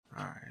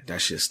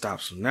That shit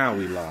stops. So now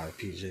we live,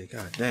 PJ.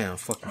 God damn,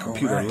 fucking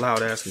computer, right.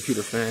 Loud ass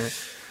computer fan.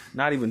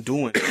 Not even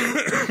doing.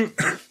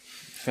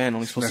 Fan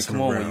only supposed to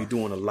come on when you're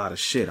doing a lot of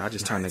shit. I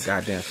just turned the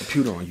goddamn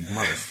computer on you,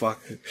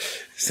 motherfucker.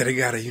 So they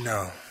gotta,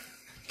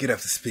 get up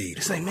to speed.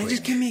 It's like, man,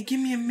 just give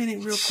me a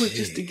minute real quick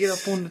just to get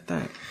up on the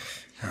thing.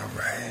 All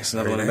right. It's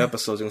another one of them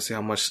episodes. You're gonna see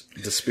how much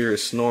the spirit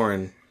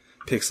snoring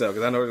picks up.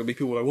 Because I know there's gonna be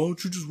people like, why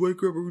don't you just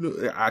wake up?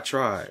 I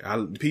tried.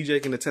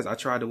 PJ can attest. I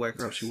tried to wake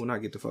her up. She will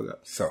not get the fuck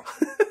up. So,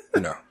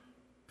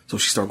 So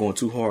she start going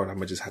too hard, I'm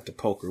going to just have to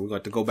poke her. We're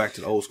going to have to go back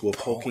to the old school.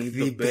 Poking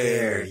the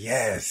bear.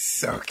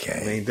 Yes.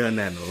 Okay. We ain't done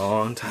that in a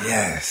long time.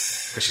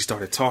 Yes. Because she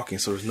started talking,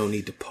 so there's no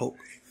need to poke.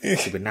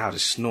 But now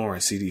just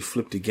snoring. See, you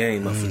flipped the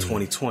game up for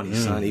 2020,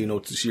 son. Even though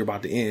this year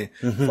about to end,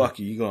 fuck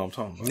you. You know what I'm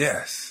talking about.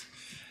 Yes.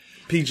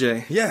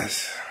 PJ.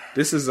 Yes.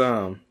 This is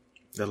the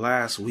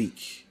last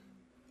week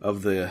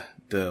of the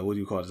what do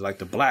you call it? Like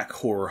the Black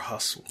Horror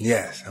Hustle.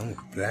 Yes. I'm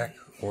Black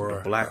Horror.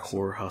 The Black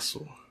Horror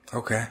Hustle.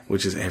 Okay.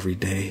 Which is every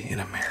day in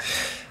America.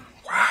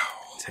 Wow.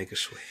 Take a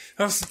swig.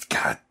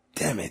 God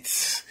damn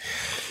it.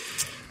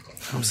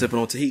 I'm sipping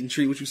on Tahitian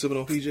Treat. What you sipping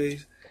on,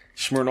 PJ?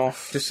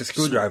 Smirnoff. Just a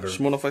screwdriver.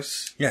 Smirnoff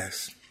Ice?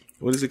 Yes.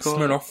 What is it called?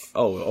 Smirnoff.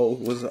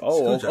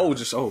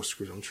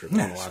 Screwdriver. I'm tripping.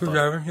 Yeah,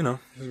 screwdriver,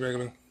 just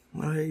regular.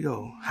 Oh, there you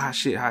go. Hot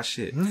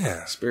shit.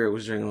 Yeah. Spirit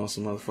was drinking on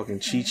some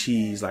motherfucking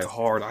Chi-Chi's, like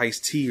hard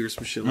iced tea or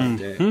some shit like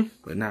that.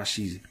 But now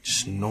she's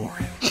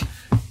snoring.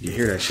 You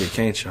hear that shit,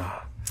 can't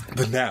y'all?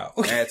 But now.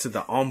 Add to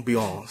the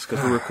ambiance.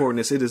 Because we're recording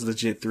this, it is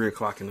legit 3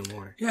 o'clock in the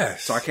morning.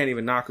 Yes. So I can't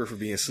even knock her for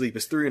being asleep.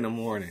 It's 3 in the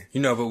morning.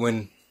 But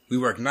when we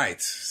work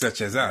nights,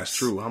 such as us. That's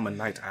true. I'm a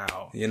night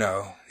owl.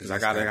 Because I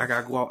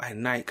gotta go out at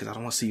night because I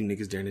don't want to see you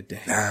niggas during the day.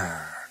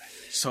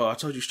 So I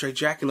told you straight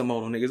Dracula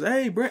mode on niggas.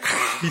 Hey, Brent.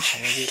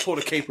 Pull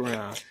the cape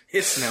around.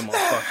 Hissing that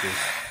motherfucker.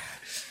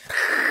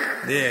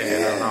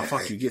 Yeah. No,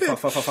 fuck you. Get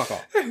fuck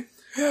off.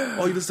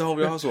 Oh, you listen to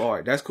Homie Hustle? All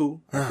right. That's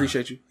cool. I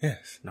appreciate you.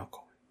 Yes. No, go.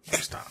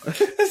 Stop.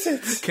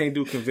 Can't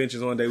do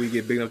conventions. One day we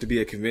get big enough to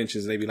be at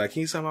conventions and they be like,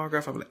 can you sign my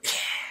autograph? I'll be like,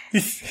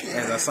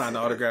 as I sign the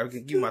autograph,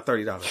 give me my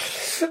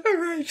 $30. All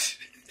right.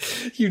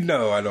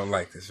 I don't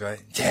like this,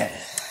 right? Yeah.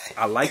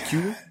 I like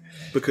you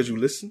because you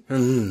listen,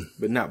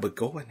 but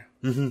go in there.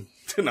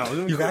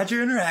 No, you had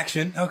your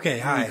interaction. Okay,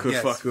 hi. You could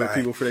fuck with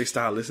people for their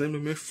style. Listen to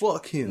me,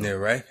 fuck him. Yeah,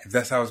 right? If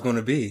that's how it's going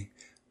to be.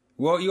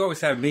 Well, you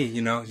always have me,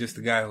 just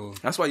the guy who...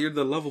 That's why you're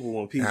the lovable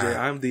one, PJ.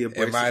 I'm the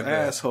abrasive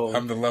asshole.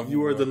 I'm the lovable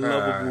You are the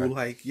lovable,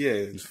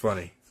 It's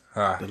funny.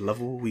 The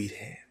lovable weed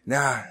head.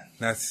 Nah,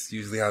 that's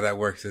usually how that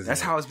works, isn't it?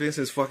 That's how it's been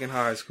since fucking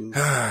high school.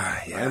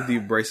 I am the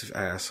abrasive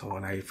asshole,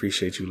 and I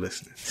appreciate you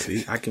listening.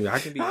 See, I can be...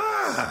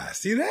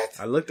 see that?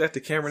 I looked at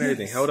the camera and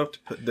everything, held up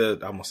I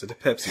almost said the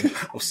Pepsi.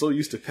 I'm so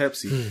used to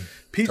Pepsi.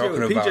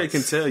 PJ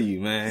can tell you,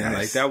 man. Yes.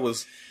 Like, that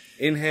was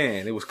in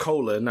hand. It was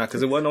cola, not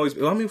because it wasn't always...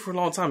 for a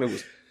long time, it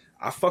was...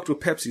 I fucked with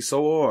Pepsi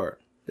so hard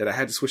that I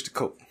had to switch to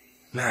Coke.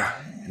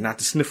 Not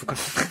to sniff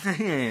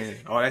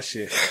all that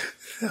shit.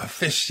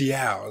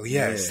 Official,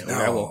 yes. Yeah,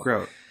 that won't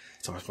crowd.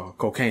 So I was about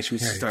cocaine. She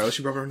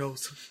rubbed her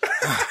nose.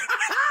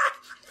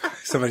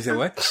 Somebody said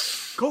what?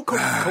 Coke.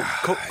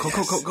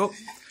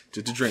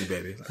 Just a drink,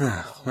 baby.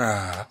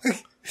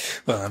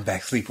 Well, I'm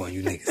back sleep on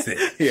you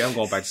niggas. Yeah, I'm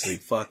going back to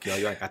sleep. Fuck y'all.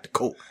 Y'all ain't got the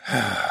Coke.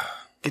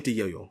 Get the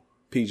yo-yo.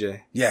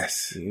 PJ.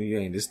 Yes. You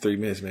ain't, this 3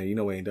 minutes, man. You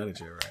know we ain't done it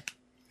yet, right?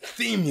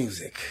 Theme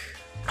music.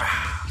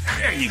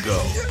 There you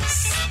go.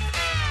 Yes.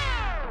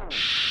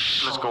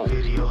 Let's go.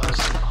 Video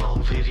hustle,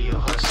 home video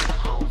hustle,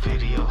 home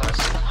video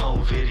hustle,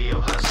 home video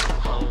hustle,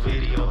 home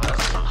video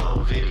hustle,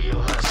 home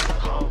video hustle,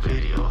 home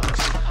video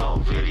hustle,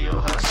 home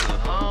video hustle,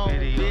 home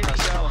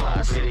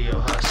video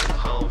hustle,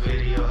 home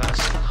video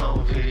hustle,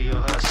 home video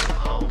hustle,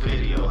 home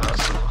video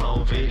hustle,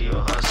 home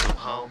video hustle,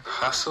 home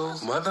hustle,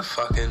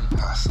 motherfucking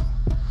hustle,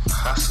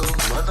 hustle,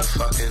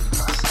 motherfucking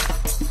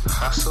hustle,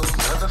 hustle,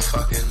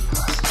 motherfucking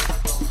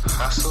hustle,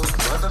 hustle,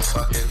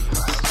 motherfucking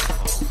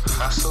hustle,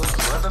 hustle,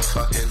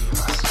 motherfucking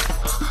hustle.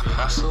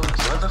 Hustle,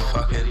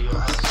 motherfucking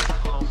hustle.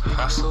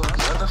 Hustle,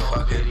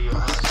 motherfucking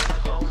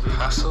hustle.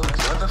 Hustle,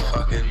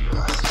 motherfucking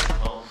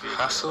hustle.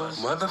 Hustle,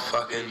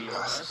 motherfucking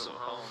hustle.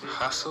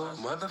 Hustle,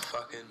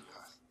 motherfucking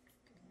hustle.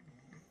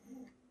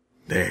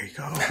 There you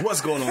go.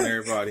 What's going on,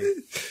 everybody?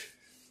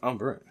 I'm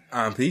Brent.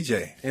 I'm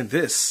PJ. And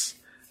this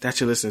that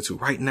you're listening to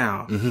right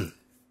now,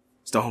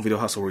 it's the Home Video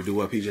Hustle where we do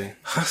what, PJ?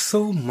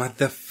 Hustle,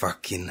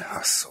 motherfucking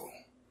hustle.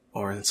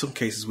 Or in some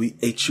cases, we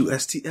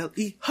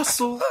HUSTLE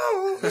hustle.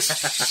 Oh,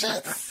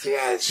 shit.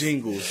 Yes.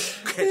 Jingles,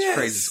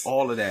 catchphrases,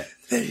 all of that.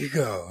 There you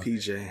go.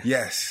 PJ.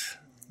 Yes.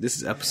 This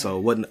is episode,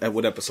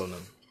 what episode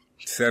number?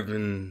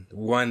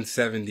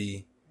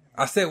 170.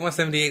 I said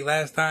 178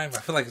 last time. I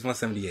feel like it's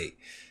 178.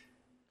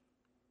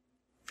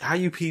 How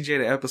you PJ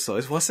the episode?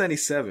 It's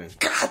 177.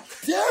 God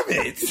damn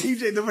it.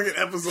 PJ the fucking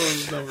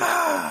episode number.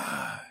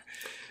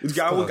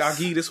 I'll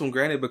give you this one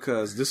granted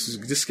because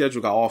this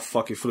schedule got all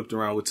fucking flipped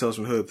around with Tales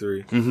from the Hood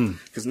 3.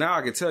 Because now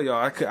I can tell y'all,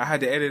 I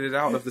had to edit it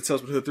out of the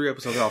Tales from the Hood 3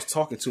 episode because I was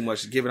talking too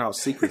much, giving out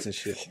secrets and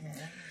shit.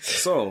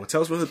 So,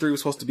 Tales from the Hood 3 was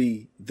supposed to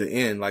be the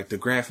end, like the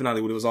grand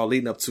finale, what it was all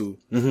leading up to.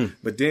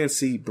 But then,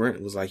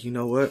 Brent was like, you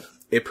know what?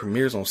 It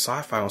premieres on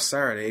Sci-Fi on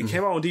Saturday. It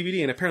came out on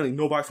DVD and apparently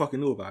nobody fucking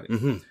knew about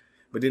it.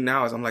 But then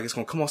now I'm like, it's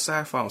going to come on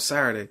Sci-Fi on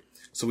Saturday.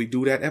 So we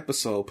do that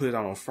episode, put it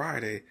out on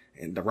Friday,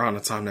 and around the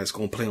time that's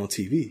going to play on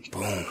TV.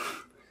 Boom.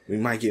 We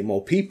might get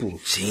more people.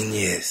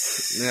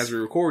 Genius. And as we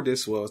record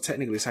this, well,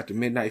 technically it's after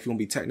midnight if you want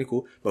to be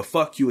technical, but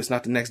fuck you, it's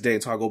not the next day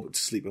until I go to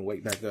sleep and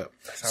wake back up.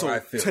 That's how I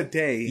feel.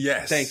 Today,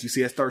 thank you.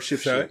 See, that's third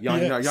shift shit. Y'all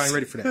ain't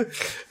ready for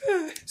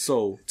that.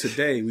 So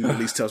today we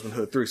released Tales from the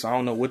Hood 3, so I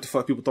don't know what the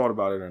fuck people thought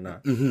about it or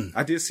not.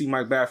 I did see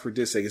Mike Bafford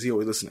did say, because he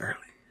always listen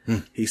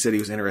early. He said he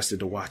was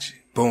interested to watch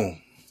it.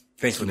 Boom.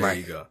 Thank you, Mike. There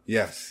you go.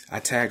 Yes. I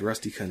tagged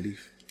Rusty Cundiff.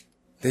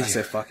 I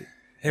said, fuck it.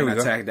 Here we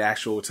go. I tagged the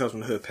actual Tales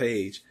from the Hood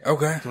page.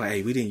 Okay. I'm like,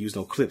 hey, we didn't use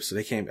no clips, so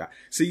they came.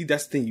 See,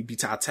 that's the thing.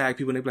 I tag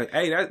people and they be like,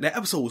 hey, that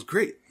episode was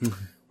great.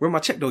 Where my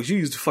check dogs? You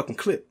used the fucking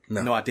clip.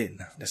 No, I didn't.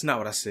 No. That's not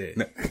what I said.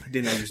 No. I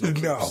did not use no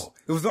clips. No.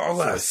 It was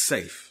all us. It's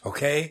safe.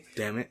 Okay?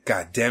 Damn it.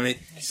 God damn it.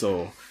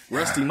 So,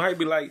 Rusty might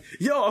be like,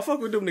 yo, I fuck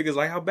with them niggas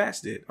like how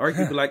Bats did. Or he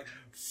could be like,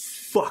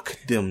 fuck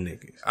them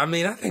niggas. I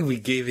mean, I think we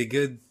gave it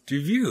good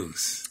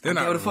reviews. They're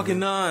not. I gave it a fucking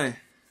 9.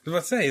 I was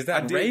about to say, is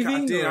that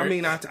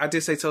raving? I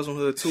did say Tales from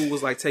the Hood 2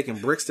 was like taking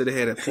bricks to the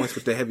head at points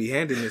with the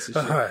heavy-handedness and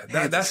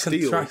shit. That's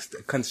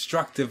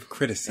constructive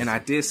criticism. And I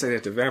did say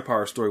that the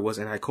vampire story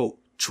wasn't, I quote,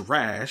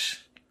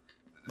 trash.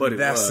 But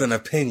that's an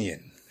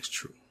opinion. It's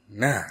true.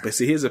 Nah. But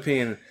see, his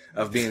opinion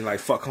of being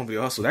like, fuck Humphrey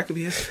Hustle, that could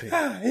be his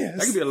opinion. Yes.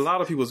 That could be a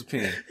lot of people's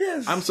opinion.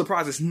 Yes. I'm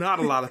surprised it's not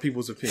a lot of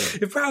people's opinion.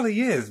 It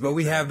probably is, but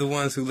we have the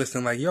ones who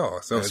listen like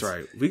y'all. So that's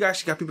right. We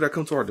actually got people that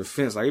come to our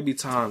defense. Like, it'd be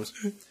times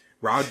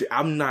where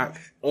I'm not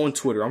on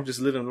Twitter. I'm just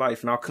living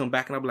life, and I'll come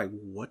back and I'll be like,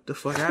 what the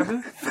fuck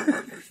happened?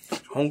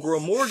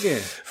 Homegirl Morgan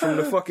from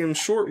the fucking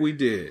short we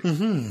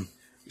did.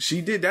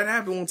 She did that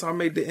happen once. I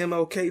made the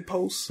MLK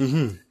post,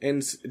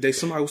 and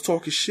somebody was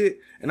talking shit,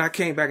 and I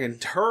came back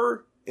and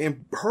her,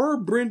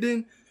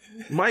 Brendan,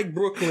 Mike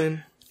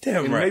Brooklyn,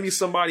 and maybe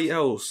somebody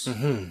else,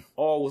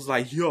 all was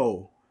like,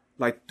 yo,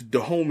 like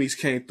the homies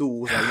came through.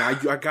 Was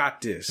like, nah, I got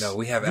this. No,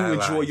 we have you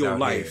allies enjoy your out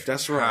life. here.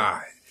 That's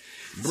right.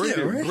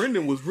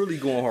 Brendan was really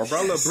going hard, bro.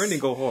 I love Brendan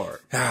go hard.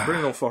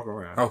 Brendan don't fuck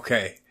around.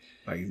 Okay.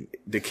 Like,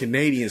 the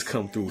Canadians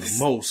come through the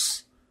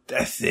most.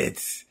 That's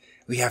it.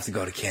 We have to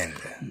go to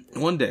Canada.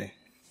 One day.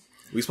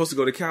 We supposed to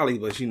go to Cali,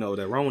 but you know,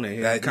 that Rona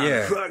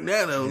fuck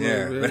that up.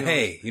 Yeah, but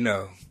hey, you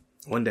know.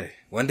 One day.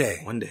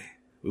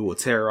 We will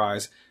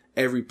terrorize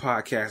every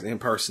podcast in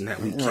person that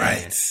we can.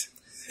 Right.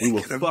 We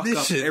will fuck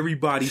up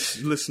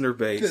everybody's listener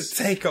base.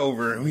 The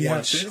takeover.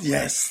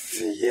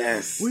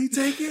 Yes. We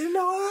taking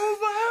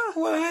over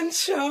one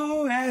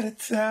show at a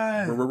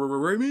time.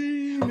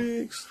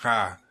 Remix.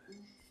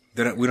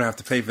 We don't have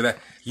to pay for that.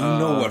 You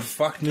know what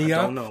fucked me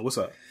up? I don't know. What's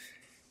up?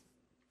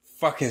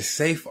 Fucking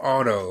Safe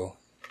Auto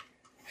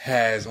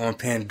has on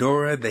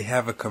Pandora, they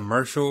have a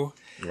commercial.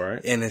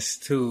 Right. And it's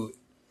to...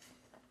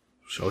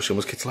 She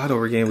almost kicked slide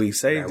over again. We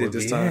saved it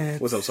this time.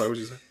 What's up? Sorry, what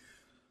you say?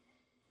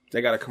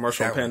 They got a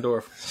commercial on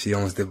Pandora. She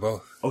almost did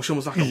both. Oh, she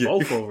almost knocked them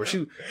both over.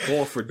 She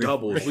going for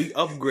doubles. We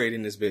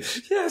upgrading this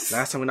bitch. Yes.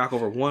 Last time we knocked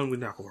over one, we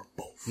knocked over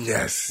both.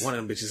 Yes. One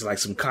of them bitches is like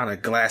some kind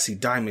of glassy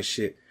diamond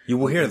shit. You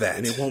will hear that.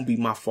 And it won't be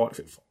my fault if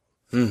it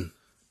falls.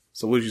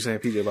 So what did you saying,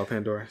 PJ, about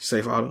Pandora?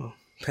 Safe Auto?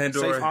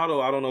 Pandora. Safe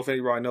Auto, I don't know if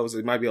anybody knows.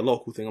 It might be a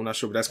local thing. I'm not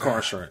sure, but that's car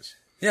insurance.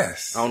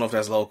 Yes. I don't know if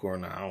that's local or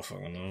not. I don't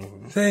fucking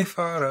know. Safe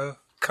Auto.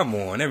 Come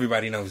on,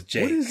 everybody knows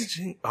Jake. What is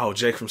Jake? Oh,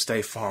 Jake from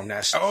State Farm.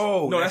 That's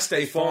that's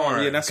State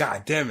Farm. Yeah, that's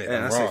God damn it.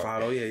 Yeah, that's Safe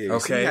Auto. Yeah.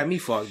 Okay, See, you had me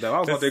fucked up. I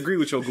was about to agree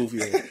with your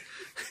goofy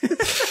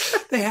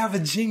ass. They have a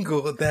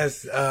jingle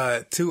that's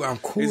too I'm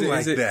cool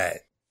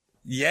that.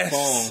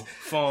 Yes.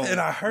 Phone. And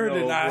I heard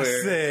it and I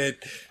said,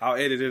 I'll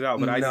edit it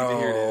out, but I need to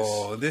hear this.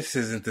 No, this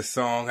isn't the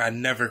song. I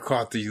never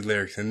caught these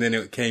lyrics. And then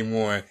it came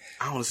on.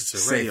 I don't listen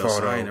to radio,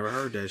 so I ain't never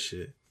heard that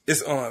shit.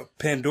 It's on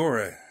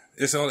Pandora.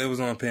 It was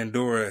on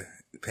Pandora.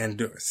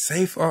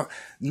 Safe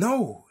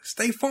no,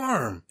 State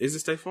Farm. Is it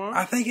State Farm?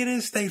 I think it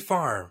is State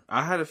Farm.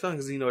 I had a feeling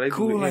because, you know, they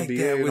cool do the like NBA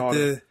that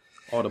with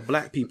all the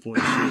black people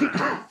and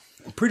shit.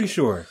 I'm pretty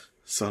sure.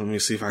 So let me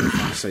see if I can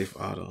find Safe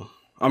Auto.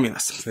 I mean,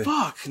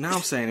 fuck. Now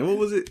I'm saying it. What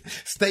was it?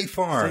 State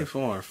Farm. State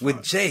Farm. Fuck.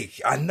 With Jake.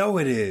 I know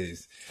it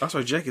is. That's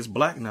why Jake is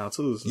black now,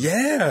 too. So.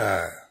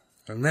 Yeah.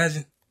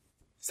 Imagine.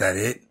 Is that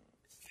it?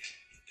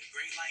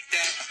 Great like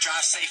that.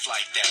 Drive safe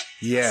like that.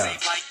 Yeah.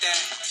 Safe like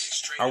that.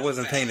 I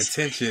wasn't paying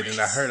attention and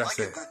I heard, I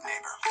said,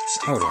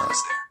 hold on.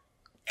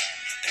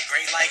 They're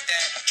great like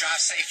that. Drive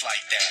safe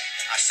like that.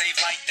 I save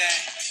like that.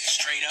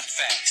 Straight up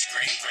facts.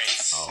 Great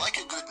grace. Like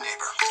a good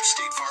neighbor,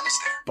 State Farm is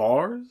there.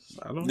 Bars?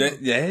 I don't know.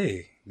 Yeah,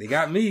 hey, they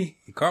got me.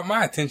 It caught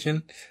my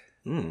attention.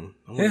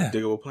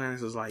 Diggable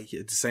Planets is like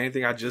it's the same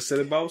thing I just said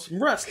about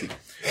Rusty.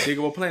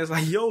 Diggable Planets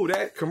like, yo,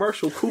 that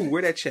commercial cool.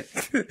 Where that check?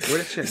 Where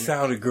that check?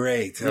 Sounded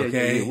great.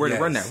 Okay, yeah.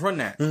 Run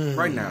that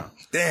right now.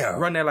 Damn,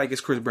 run that like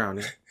it's Chris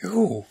Brown.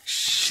 Oh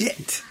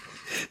shit.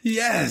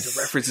 Yes.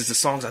 The references to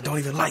songs I don't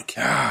even like.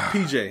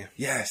 PJ.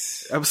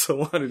 Yes. Episode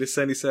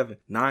 177.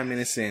 9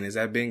 minutes in. Is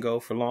that bingo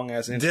for long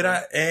ass intro? Did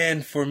I?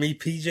 And for me,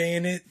 PJ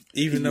in it,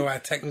 even though I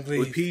technically.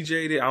 With PJ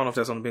did, I don't know if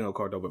that's on the bingo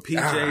card though, but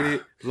PJ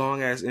did,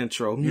 long ass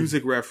intro,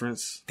 music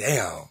reference.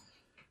 Damn.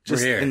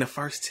 Just in the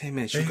first 10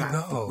 minutes, you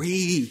got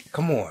 3.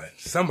 Come on.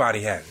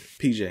 Somebody had it.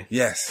 PJ.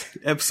 Yes.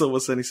 Episode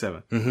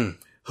 177.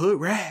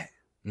 Hood Rat.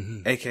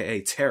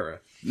 a.k.a.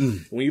 Terror.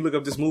 When you look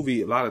up this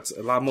movie, most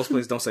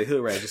places don't say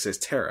Hood Rat, it just says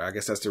Terror. I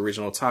guess that's the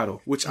original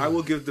title, which I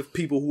will give the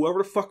people, whoever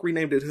the fuck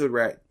renamed it Hood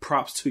Rat,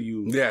 props to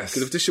you. Yes.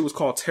 Because if this shit was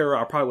called Terror,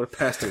 I probably would have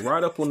passed it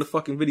right up on the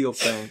fucking video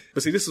thing.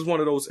 But see, this is one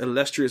of those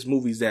illustrious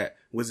movies that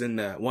was in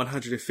the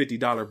 $150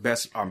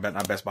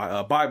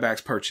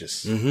 buybacks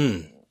purchase.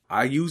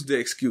 I used the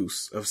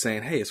excuse of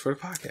saying, hey, it's for the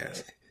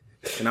podcast.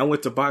 And I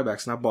went to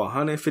buybacks and I bought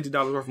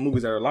 $150 worth of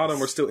movies that a lot of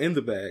them are still in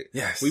the bag.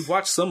 Yes. We've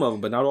watched some of them,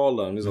 but not all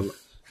of them. There's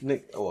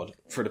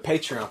for the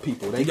Patreon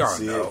people, they can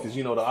see it because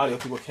the audio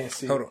people can't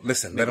see. Hold on,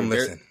 listen, let them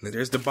listen.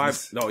 There's the buy.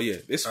 Oh yeah,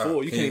 it's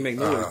full. You can't even make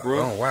noise, bro.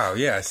 Oh wow,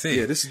 yeah, I see.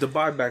 Yeah, this is the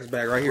buybacks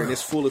bag right here, and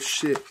it's full of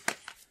shit.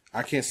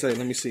 I can't say.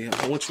 Let me see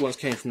which ones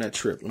came from that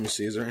trip. Let me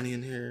see. Is there any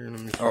in here?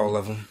 All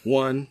of them.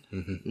 1,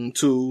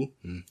 2,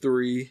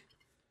 3,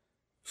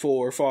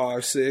 4,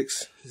 5,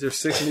 6. There's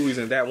 6 movies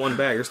in that one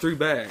bag. There's 3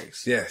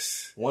 bags.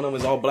 Yes. One of them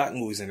is all black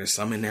movies, and there's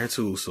some in there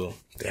too. So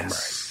damn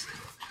right.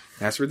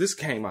 That's where this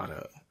came out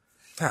of.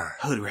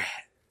 Hood Rat.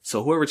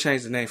 So whoever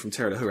changed the name from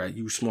Terror to Hood Rat,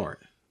 you smart.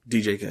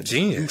 DJ Cut.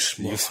 Genius.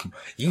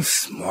 You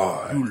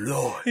smart. You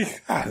Lord.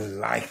 I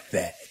like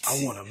that.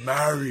 I want to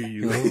marry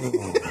you.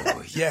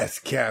 Ooh, yes,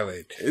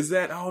 Khaled. Is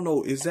that, I don't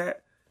know,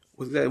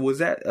 was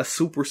that a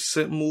super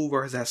simp move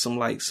or is that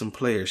some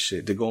player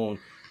shit to go on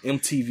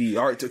MTV?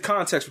 All right, to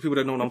context for people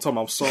that know what I'm talking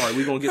about, I'm sorry.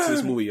 We're going to get to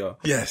this movie, y'all.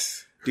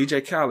 Yes.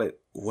 DJ Khaled,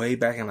 way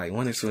back in like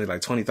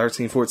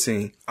 2013,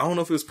 14. I don't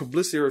know if it was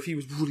publicity or if he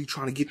was really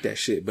trying to get that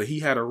shit, but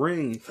he had a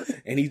ring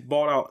and he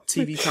bought out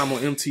TV time on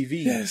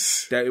MTV.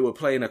 Yes. That it would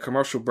play in a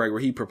commercial break where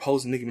he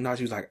proposed to Nicki Minaj.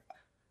 He was like,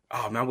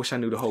 oh man, I wish I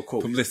knew the whole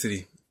quote.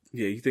 Publicity.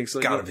 Yeah, you think so?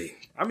 Gotta be.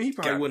 I mean, he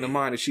probably wouldn't have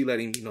minded if she let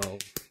him,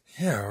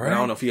 Yeah, right. I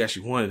don't know if he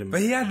actually wanted him.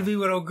 But he had to be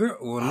with old girl.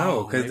 Well,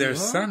 no, because their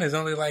son is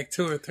only like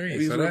 2 or 3.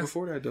 Maybe so that's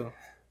before that though.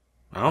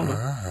 I don't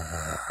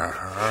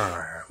know.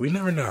 We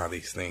never know how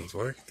these things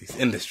work. These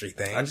industry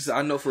things.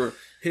 I know for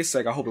his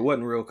sake, I hope it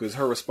wasn't real because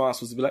her response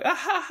was to be like,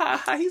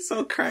 he's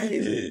so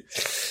crazy.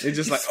 It's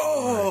just like,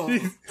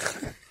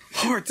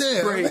 heart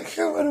break.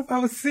 What if I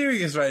was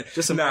serious, right?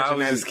 Just imagine I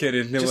was just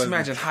kidding. Just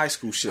imagine high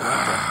school shit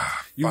like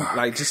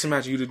that. Just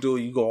imagine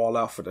you go all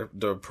out for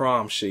the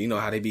prom shit. You know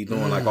how they be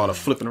doing like all the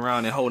flipping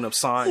around and holding up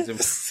signs and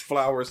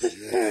flowers.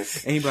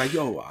 Yes. And he be like,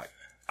 yo,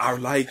 I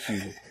like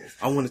you.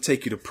 I want to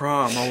take you to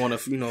prom. I want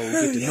to, get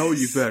to know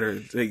you better.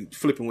 They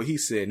flipping what he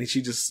said. And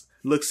she just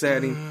looks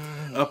at him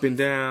up and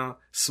down,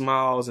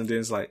 smiles, and then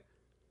it's like,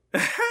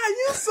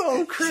 you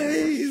so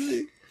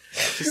crazy.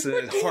 Just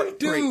a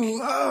heartbreak.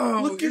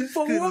 Looking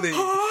for a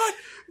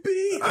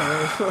heartbeat.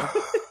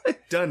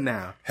 Done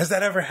now. Has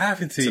that ever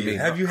happened to you?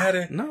 Have you had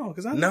a... No,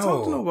 because I don't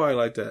talk to nobody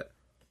like that.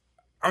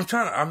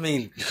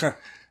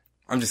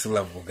 I'm just a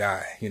lovable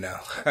guy,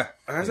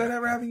 Has that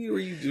ever happened to you? Or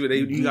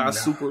you got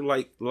super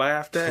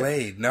laughed at?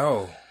 Played,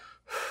 no.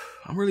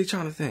 I'm really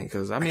trying to think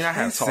because I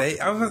have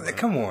talked.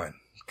 Come on,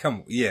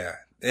 yeah,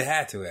 it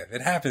had to have.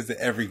 It happens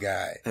to every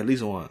guy at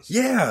least once.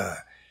 Yeah,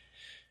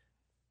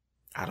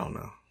 I don't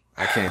know.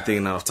 I can't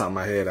think off the top of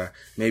my head.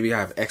 Maybe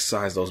I've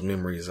exercised those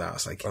memories out.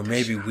 It's like, or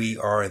maybe we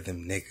are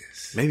them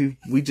niggas. Maybe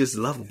we just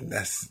lovable.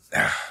 That's.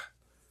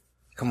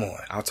 Come on.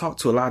 I'll talk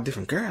to a lot of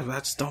different girls, but I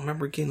just don't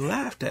remember getting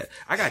laughed at.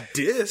 I got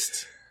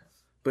dissed,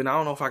 but I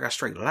don't know if I got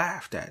straight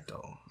laughed at,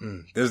 though.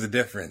 There's a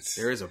difference.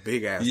 There is a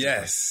big ass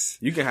difference.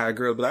 You can have a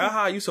girl be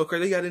like, you so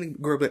crazy. You got any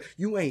girl be like,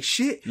 you ain't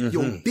shit.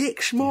 Your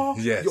dick small.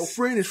 Yes. Your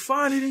friend is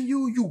finer than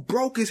you. You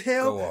broke as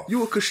hell.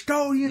 You a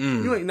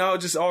custodian. You ain't,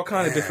 just all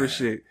kind of different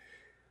shit.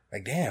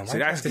 Like, damn, why do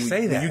you have to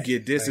say that? When you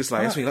get this, it's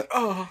like,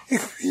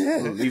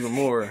 yeah. Even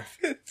more.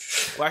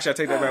 Well, actually, I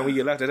take that back. When you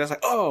get laughed at, that's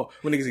like,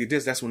 when niggas get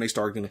this, that's when they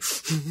start getting,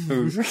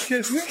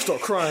 start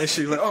crying and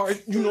shit. Like, all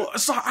right,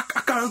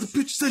 I got other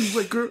bitches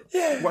anyway, girl.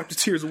 Yeah. Wipe the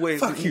tears away.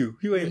 Fuck you.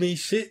 You ain't mean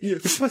shit. You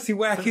pussy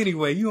whack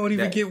anyway. You don't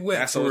even get wet.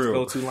 That's always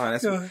go-to line.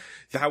 That's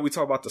how we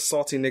talk about the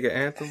salty nigga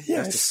anthem.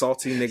 Yes. That's the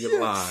salty nigga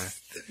line.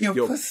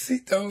 Yo, pussy,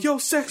 though. Your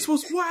sex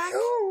was whack.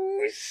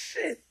 Oh,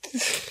 shit.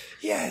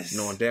 Yes.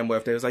 Knowing damn well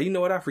if they was like, you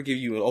know what, I forgive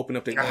you, and open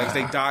up their legs,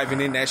 they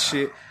diving in that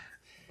shit.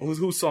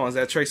 Whose song is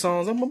that? Trey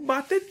Songz? I'm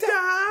about to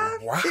die.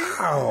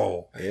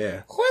 Wow.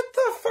 Yeah. What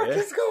the fuck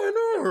is going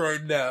on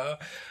right now?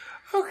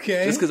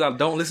 Okay. Just because I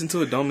don't listen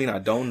to it don't mean I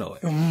don't know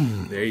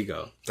it. There you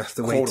go. That's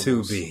the way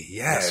to be.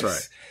 Yes. That's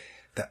right.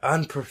 The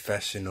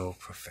unprofessional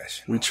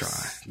professionals. We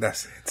try.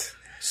 That's it.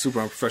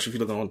 super unprofessional.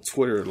 If you look on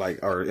Twitter, like,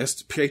 or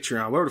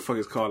Patreon, whatever the fuck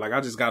it's called, like, I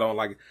just got on,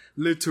 like,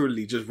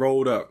 literally just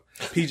rolled up.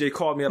 PJ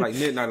called me at like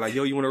midnight, like,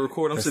 yo, you want to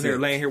record? I'm sitting there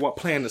laying here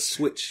playing the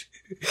Switch.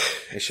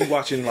 And she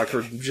watching, like,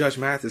 her Judge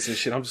Mathis and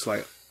shit. I'm just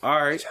like, all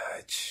right.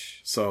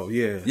 Judge. So,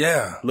 yeah.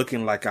 Yeah. I'm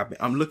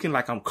looking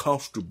like I'm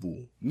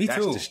comfortable. Me that's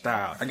too. That's the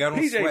style. I got on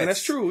PJ, sweats.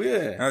 That's true,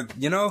 yeah.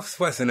 You know,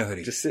 sweats and a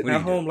hoodie. Just sitting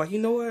at home like, you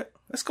know what?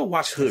 Let's go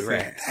watch Hood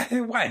Rat.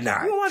 Why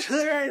not? You want to watch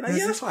Hood Rat? Like,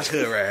 yeah, let's watch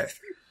Hood Rat.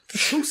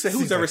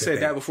 Who's ever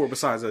said that before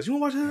besides us? You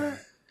want to watch Hood Rat?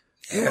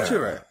 Yeah. You want to watch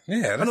Hood Rat?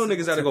 Yeah. I know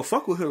niggas that go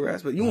fuck with Hood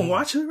Rats, but you want to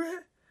watch Hood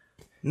Rat?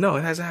 No,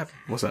 it hasn't happened.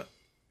 What's up?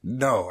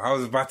 No, I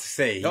was about to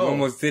say, you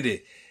almost did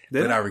it.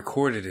 But I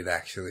recorded it,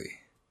 actually.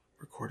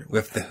 Recorded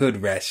with the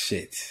Hood Rat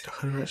shit. The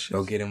Hood Rat shit?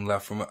 Go get him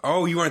love from...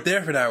 Oh, you weren't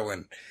there for that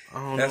one.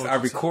 I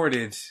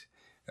recorded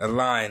a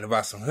line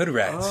about some Hood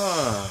Rats.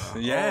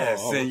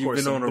 Yes, and you've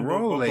been on a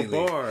roll lately.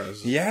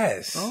 Bars.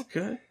 Yes.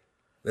 Okay.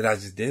 But I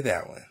just did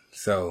that one.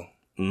 So,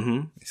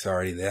 it's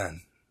already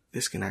done.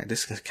 This can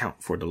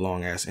count for the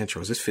long-ass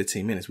intros. It's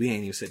 15 minutes. We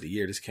ain't even said the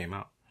year this came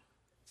out.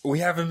 We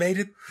haven't made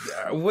it.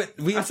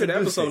 I said the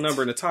episode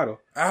number in the title.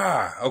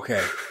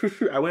 Okay.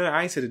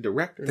 I ain't said the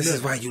director. This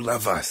is why you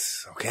love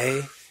us,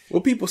 okay?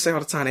 Well, people say all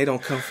the time they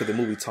don't come for the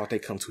movie talk; they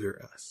come to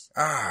hear us.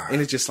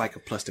 And it's just like a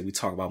plus that we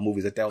talk about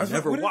movies that they'll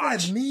never watch. What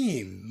does that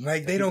mean?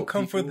 Like they don't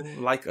come for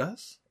like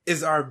us?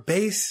 Is our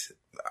base?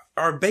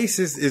 Our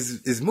basis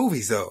is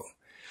movies, though.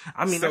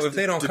 I mean, so if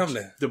they don't come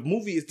the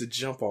movie is the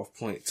jump off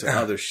point to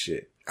other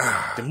shit.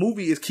 The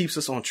movie keeps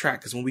us on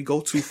track because when we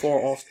go too far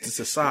off to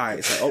the side,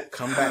 it's like, oh,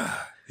 come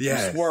back.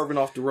 We're swerving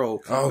off the road,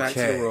 come back to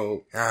the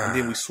road, and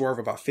then we swerve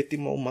about 50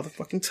 more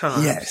motherfucking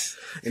times. Yes.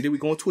 And then we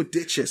go into a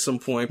ditch at some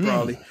point,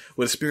 probably,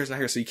 where the spirit's not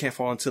here, so you can't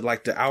fall into,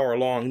 like, the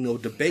hour-long,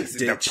 debate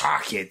ditch. The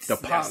pockets. The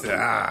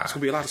pothole. It's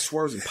gonna be a lot of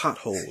swerves and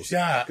potholes.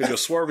 Yeah. Because you'll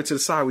swerve it to the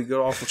side, we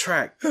go off the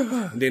track,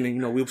 and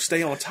then, we'll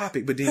stay on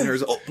topic, but then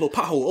there's, little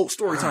pothole,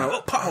 story time,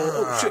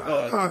 pothole, shit,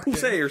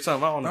 Poussey or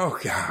something, I don't know. Oh,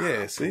 God.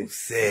 Yeah, see?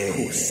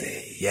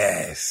 Poussey.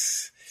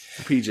 Yes.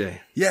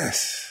 PJ.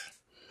 Yes.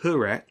 Hood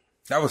Rat.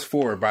 That was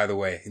 4, by the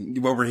way.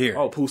 Over here.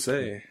 Oh,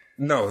 Poussey.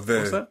 No,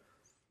 What's that?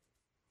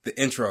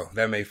 The intro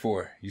that made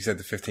 4. You said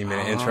the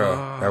 15-minute intro.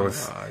 That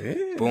was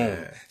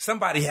boom.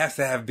 Somebody has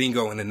to have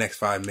bingo in the next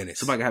 5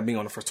 minutes. Somebody got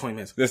bingo in the first 20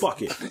 minutes.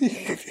 Fuck it.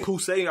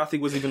 Poussey, I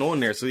think, was even on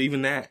there. So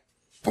even that,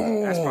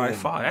 boom. That's probably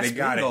 5. That's they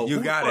got bingo. it.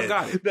 You got it.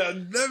 Now,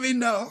 let me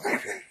know.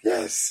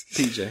 Yes.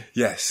 PJ.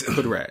 Yes.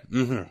 Hood Rat.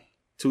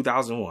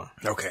 2001.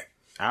 Okay.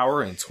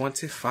 Hour and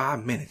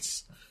 25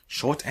 minutes.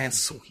 Short and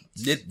sweet.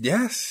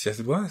 Yes,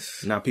 it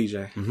was. Now,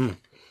 PJ.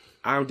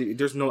 I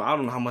don't know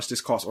how much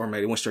this cost or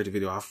made. It went straight to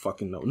video. I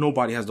fucking know.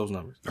 Nobody has those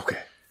numbers. Okay.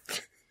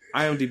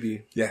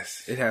 IMDb.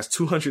 Yes. It has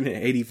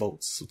 280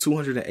 votes. So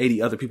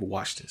 280 other people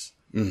watched this.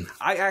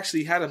 I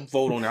actually had a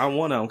vote on there. I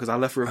won them because I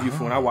left a review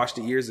for when I watched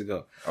it years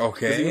ago.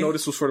 Okay. Even though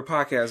this was for the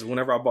podcast,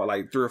 whenever I bought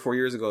like 3 or 4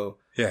 years ago,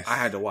 I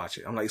had to watch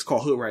it. I'm like, it's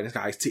called Hood Rat. It's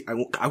got Ice-T.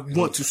 I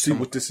want to see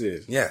what this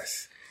is.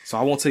 Yes. So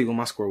I won't tell you what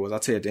my score was. I'll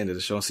tell you at the end of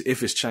the show and see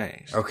if it's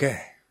changed.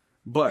 Okay.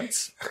 But,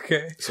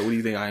 so what do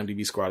you think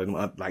IMDb scored them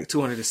up? Like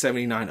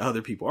 279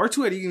 other people. Or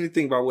 280, you can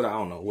think about what I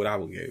don't know, what I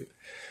would give it.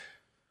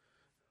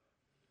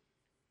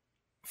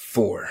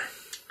 4.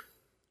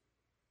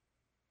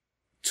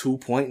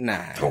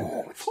 2.9.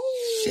 Oh,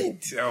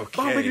 shit.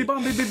 Okay.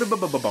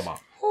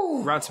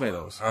 Rotten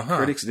Tomatoes.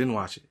 Critics didn't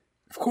watch it.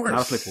 Of course.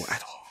 Not applicable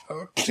at all.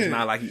 Okay.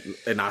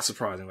 It's not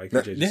surprising like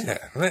PJ just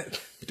said.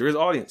 But there is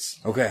audience.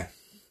 Okay.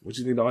 What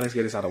you think the audience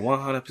get this out of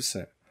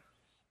 100%?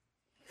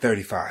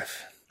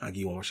 35. I'll give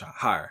you one more shot.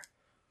 Higher.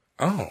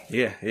 Oh.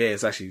 Yeah,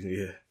 it's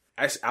actually,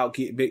 I'll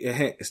get big a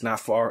hint. It's not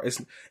far.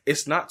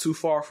 It's not too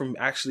far from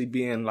actually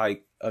being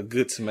like a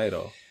good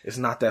tomato. It's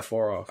not that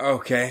far off.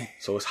 Okay.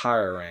 So it's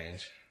higher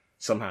range.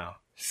 Somehow.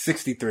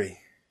 63.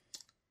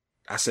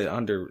 I said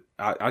under.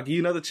 I'll give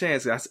you another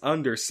chance. That's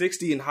under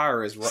 60 and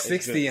higher is right.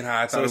 60 and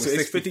higher. I thought it was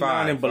 65.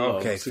 59 and below.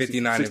 Okay,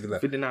 59 and below.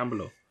 59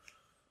 below.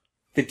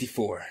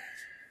 54.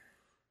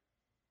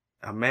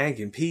 A man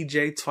getting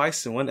PJ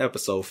twice in one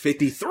episode.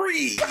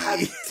 53. God damn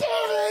it.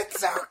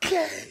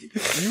 Okay.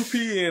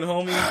 UPN,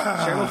 homie.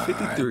 Channel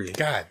 53.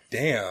 God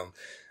damn.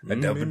 A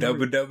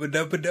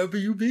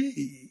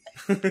WB.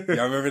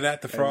 Y'all remember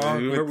that? The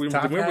frog?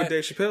 Remember what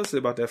Dave Chappelle said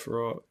about that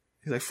frog?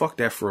 He's like, fuck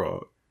that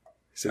frog.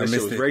 He said that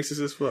shit was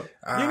racist as fuck.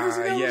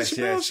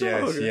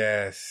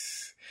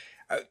 Yes.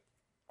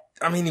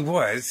 I mean, he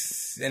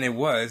was, and it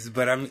was,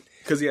 but I mean,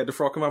 because he had the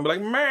frog come out and be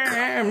like,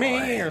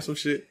 man, or some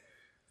shit.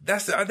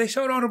 They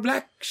showed all the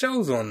black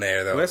shows on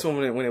there though. Well, that's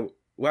when it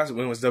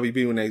was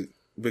WB, when they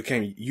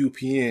became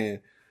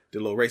UPN, the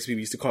little race people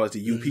used to call it the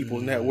U People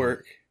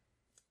Network.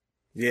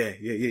 Yeah.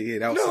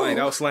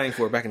 That was slang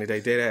for it back in the day.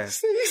 Dead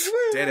ass.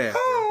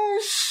 Oh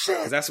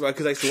shit.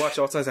 Because I used to watch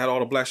all the time. I had all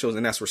the black shows,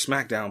 and that's where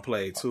SmackDown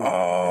played too.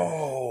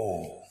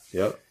 Oh.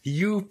 Yep.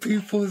 You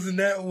People's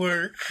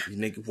Network. You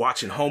nigga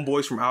watching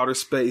Homeboys from Outer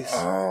Space.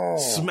 Oh.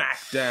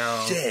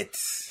 SmackDown. Shit.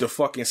 The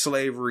fucking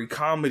slavery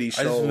comedy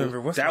show. I just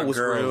remember that was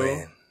real.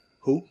 In?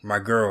 Who? My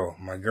girl.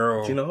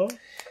 Do you know her?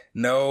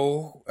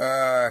 No,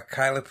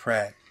 Kyla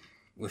Pratt.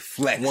 with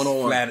Flex.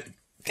 101.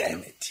 Damn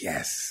it,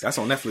 yes. That's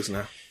on Netflix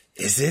now.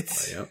 Is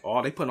it? Yeah.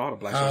 Oh, they putting all the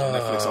black shows on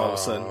Netflix all of a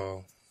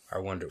sudden. I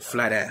wonder.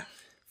 Flat App.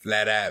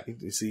 Flat App.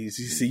 See,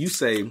 you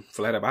say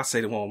Flat App. I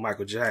say the one with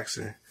Michael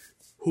Jackson.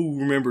 Who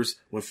remembers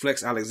when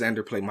Flex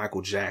Alexander played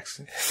Michael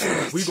Jackson?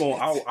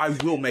 I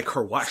will make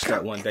her watch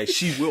that one day.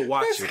 She will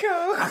watch it.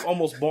 Go. I've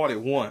almost bought it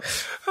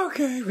once.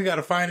 Okay, we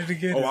gotta find it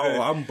again.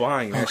 I'm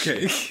buying that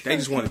shit. They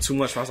just wanted too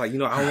much. I was like, I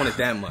don't want it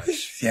that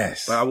much.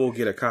 Yes. But I will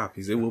get a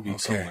copy. It will be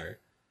somewhere.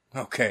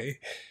 Okay.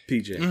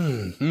 PJ.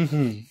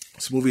 Mm-hmm.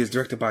 This movie is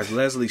directed by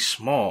Leslie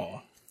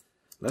Small.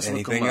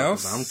 Anything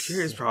else? I'm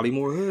curious. Probably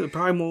more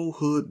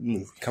hood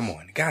movie. Come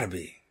on. It gotta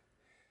be.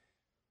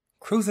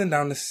 Cruising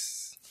down the...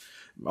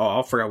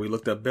 Oh, I forgot we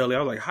looked up Belly. I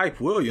was like, Hype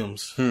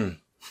Williams. Come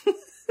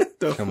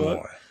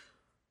on.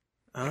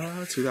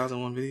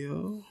 2001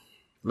 video.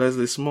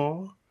 Leslie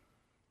Small.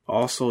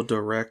 Also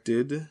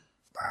directed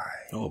by...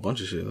 a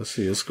bunch of shit. Let's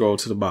see. Let's scroll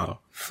to the bottom.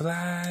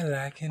 Fly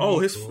like an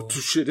eagle.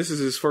 Shit. This is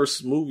his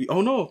first movie.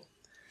 Oh, no.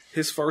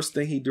 His first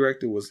thing he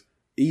directed was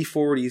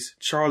E40's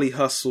Charlie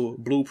Hustle,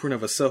 Blueprint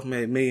of a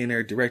Self-Made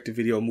Millionaire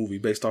direct-to-video movie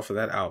based off of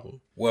that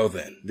album. Well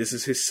then. This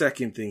is his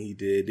second thing he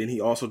did. Then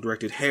he also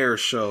directed Hair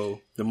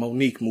Show, the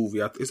Monique movie.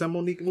 Is that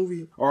Monique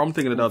movie? Or I'm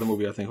thinking of the other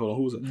movie, I think. Hold on,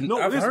 who's it? No,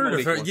 I've heard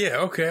Monique of her. one. Yeah,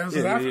 okay. I've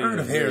heard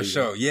of Hair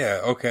Show.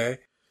 Yeah, okay.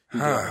 He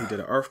did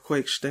an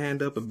Earthquake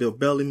stand-up, a Bill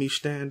Bellamy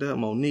stand-up,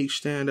 Monique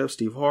stand-up,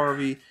 Steve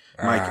Harvey,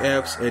 Mike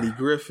Epps, Eddie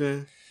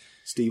Griffin,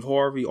 Steve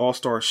Harvey,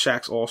 All-Star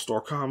Shaq's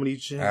All-Star Comedy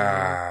Jam,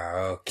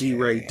 okay. D.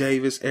 Ray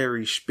Davis,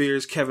 Ari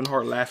Spears, Kevin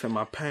Hart, Laughing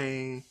My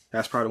Pain.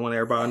 That's probably the one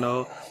everybody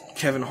know.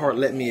 Kevin Hart,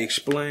 Let Me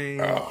Explain.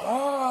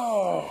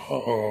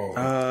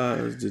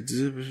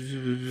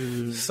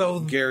 So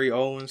Gary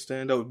Owen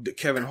stand-up,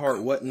 Kevin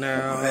Hart, What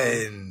Now?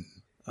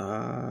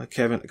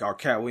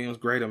 Cat Williams,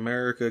 Great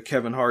America,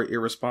 Kevin Hart,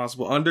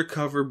 Irresponsible,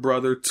 Undercover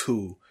Brother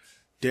 2.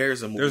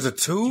 There's a movie. There's a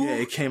 2? Yeah,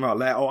 it came out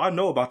last. Oh, I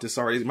know about this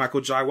already. It's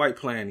Michael Jai White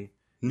planning.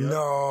 Yep.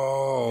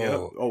 No.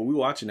 Yep. Oh, we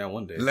watching that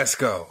one day. Let's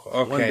go.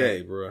 Okay. One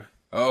day, bro.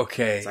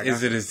 Okay. Like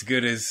is it as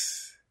good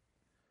as...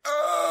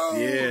 Oh,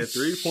 yeah,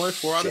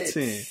 3.4 out of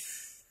 10.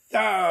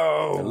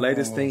 Oh. The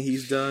latest thing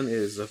he's done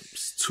is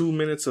 2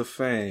 Minutes of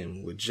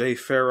Fame with Jay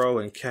Farrow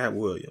and Cat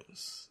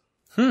Williams.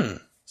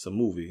 It's a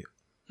movie.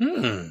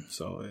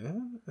 So, yeah,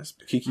 that's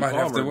Keke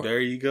Palmer. There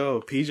you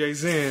go.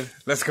 PJ's in.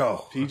 Let's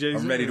go.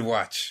 PJ's I'm ready to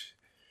watch.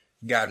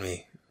 Got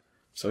me.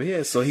 So,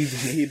 yeah,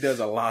 he does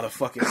a lot of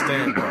fucking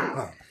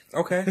stand-up.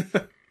 Okay.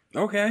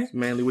 Okay. It's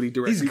mainly what he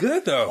directs. He's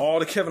good, though. All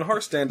the Kevin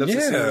Hart stand-ups.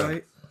 Yeah.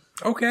 Right?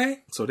 Okay.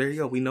 So, there you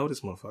go. We know this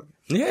motherfucker.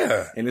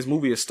 Yeah. And this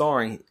movie is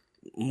starring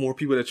more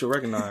people that you'll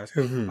recognize.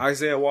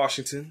 Isaiah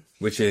Washington.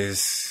 Which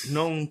is...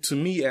 known to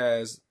me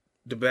as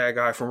the bad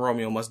guy from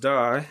Romeo Must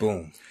Die.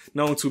 Boom.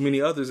 Known to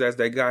many others as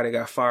that guy that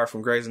got fired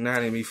from Grey's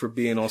Anatomy for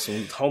being on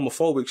some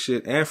homophobic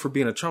shit and for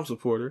being a Trump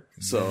supporter.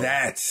 So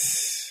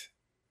That's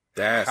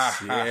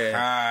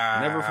yeah.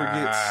 Never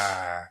forgets.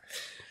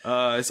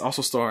 It's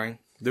also starring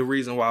the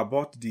reason why I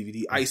bought the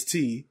DVD,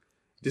 Ice-T.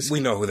 We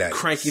know who that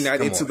cranking is.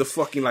 that into the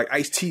fucking like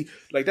Ice-T.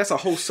 Like that's a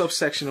whole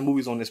subsection of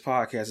movies on this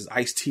podcast is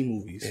Ice-T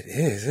movies. It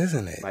is,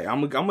 isn't it? Like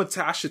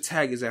I should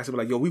tag his ass and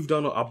be like, yo, we've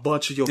done a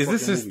bunch of your fucking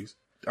movies.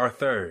 Our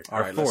third.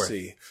 All right, fourth. Let's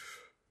see.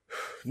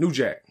 New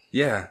Jack.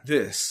 Yeah.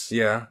 This.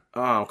 Yeah.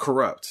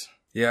 Corrupt.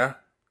 Yeah.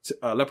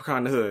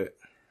 Leprechaun in the Hood.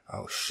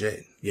 Oh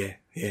shit. Yeah.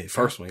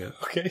 First one. Yeah.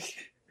 Okay.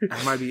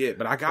 That might be it,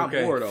 but I got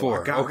more though.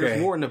 4. There's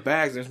more in the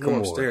bags. There's more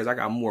upstairs. I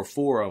got more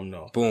 4 of them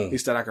though. Boom. At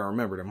least that I can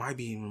remember. There might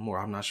be even more.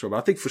 I'm not sure, but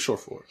I think for sure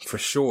 4. For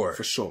sure.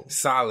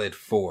 Solid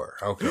 4.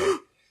 Okay.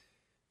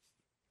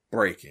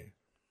 Breaking.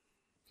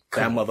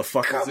 That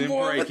motherfucker's in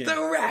Breaking. With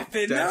the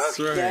rapping. That's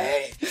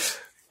okay.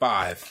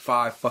 Right.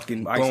 5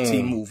 fucking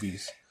Ice-T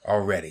movies.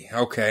 Already.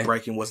 Okay.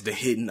 Breaking was the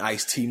hidden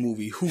Ice-T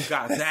movie. Who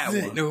got that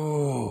one?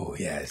 Oh,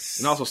 yes.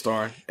 And also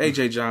starring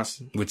A.J.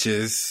 Johnson. Which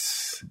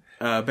is...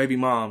 Baby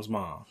Mom's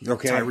mom.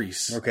 Okay.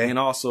 Tyrese. Okay. And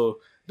also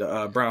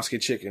the brown skin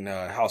chick in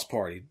House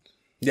Party.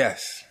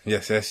 Yes.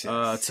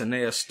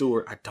 Tanea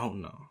Stewart. I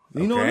don't know.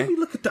 You know, let me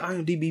look at the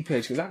IMDb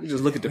page because I can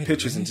just look at the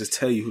pictures and just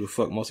tell you who the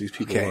fuck most of these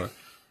people are.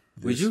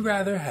 Would you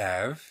rather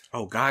have...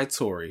 Oh, Guy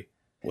Tori.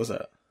 What's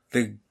that?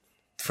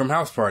 From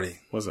House Party.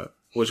 What's that?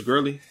 Which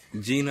girly?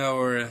 Gina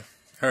or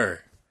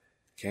her?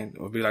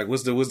 It'll be like,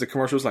 what's the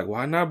commercial? It's like,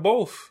 why not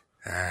both?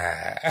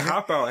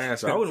 Cop out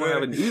answer. I wouldn't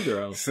have it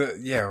either of them. So,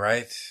 yeah,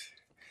 right.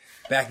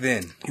 Back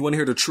then. You want to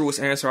hear the truest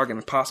answer I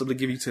can possibly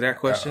give you to that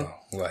question?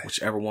 What?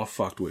 Whichever one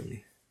fucked with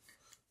me.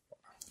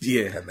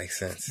 Yeah. That makes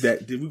sense. We're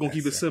going to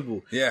keep it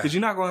simple. Yeah. Because you're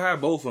not going to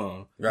have both of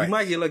them. Right. You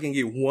might get lucky and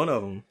get one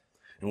of them.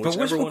 But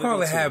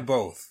whatchamacallit had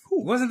both?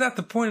 Wasn't that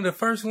the point of the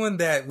first one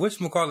that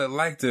whatchamacallit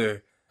liked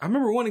her? I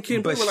remember one and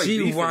Kim, but like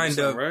she wind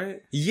up,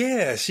 right?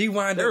 Yeah, she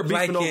wind up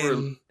liking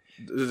over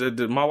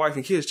the My Wife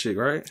and Kids chick,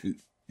 right?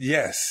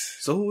 Yes.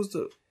 So who was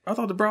I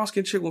thought the brown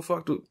skin chick one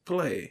fucked with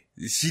Play.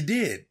 She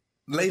did.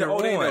 Later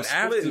on,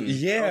 after,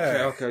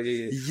 yeah.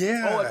 Okay,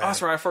 yeah. Oh,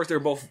 that's right. At first, they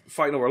were both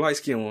fighting over a light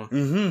skin one.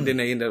 Mm-hmm. Then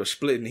they ended up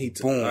splitting.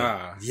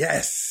 Boom.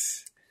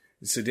 Yes.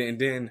 So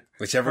then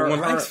whichever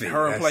one likes me.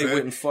 Her and Play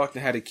went and fucked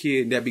and had a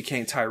kid, and that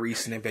became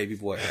Tyrese, and then Baby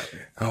Boy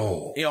happened.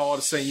 Oh. In all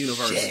the same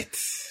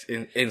universe.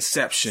 Shit.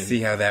 Inception.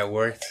 See how that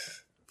worked?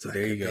 So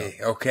there you go.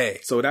 Okay.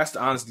 So that's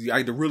the honesty.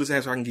 The realest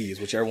answer I can give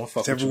is whichever one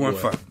fuck with your boy.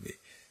 Fuck with me.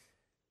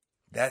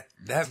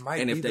 That might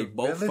be. And if they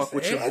both fuck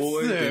with your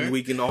boy, then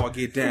we can all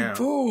get down.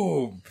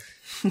 Boom.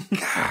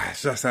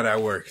 Gosh, that's how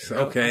that works.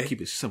 Okay.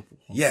 Keep it simple.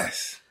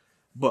 Yes.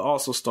 But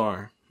also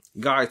starring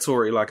Guy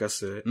Torry, like I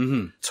said.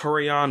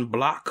 Torian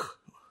Block.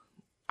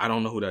 I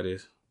don't know who that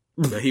is.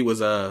 But he was,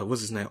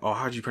 what's his name? Oh,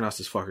 how'd you pronounce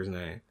this fucker's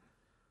name?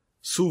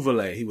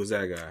 Souvale. He was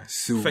that guy.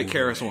 Fake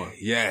Harris one.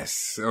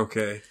 Yes.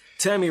 Okay.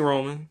 Tammy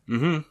Roman,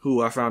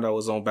 who I found out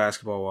was on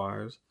Basketball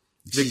Wives.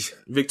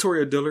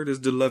 Victoria Dillard is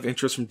the love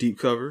interest from Deep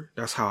Cover.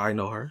 That's how I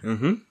know her.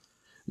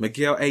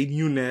 Miguel A.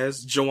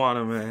 Nunez,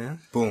 Joanna Man.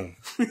 Boom.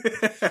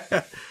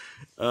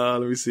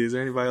 Let me see. Is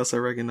there anybody else I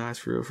recognize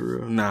for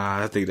real?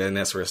 Nah, I think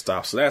that's where it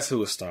stops. So that's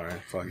who it's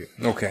starring. Fuck it.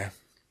 Okay.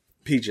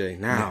 PJ,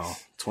 now,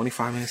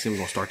 25 minutes in, we're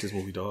going to start this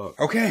movie, dog.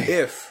 Okay.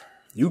 If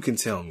you can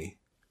tell me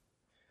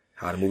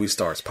how the movie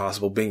starts,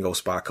 possible bingo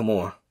spot, come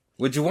on.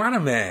 With Joanna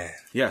Man.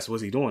 Yes,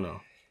 what's he doing though?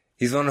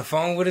 He's on the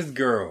phone with his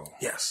girl.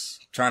 Yes.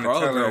 Trying to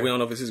tell her. We don't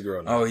know if it's his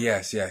girl now. Oh,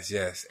 yes.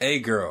 A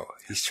girl.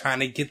 He's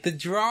trying to get the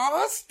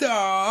draws,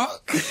 dog.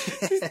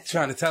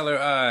 Trying to tell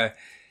her,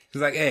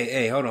 he's like,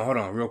 hey, hold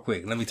on, real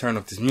quick. Let me turn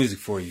up this music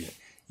for you.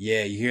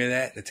 Yeah, you hear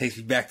that? That takes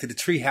me back to the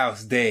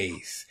treehouse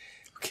days.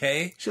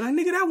 Okay? She's like,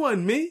 nigga, that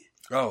wasn't me.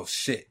 Oh,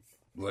 shit.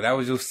 Well, that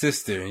was your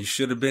sister, and you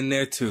should have been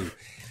there, too.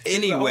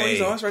 Anyway.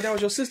 Oh, that's right, that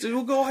was your sister.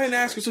 We'll go ahead and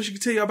ask her so she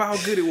can tell you about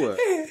how good it was.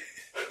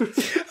 I'm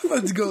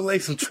about to go lay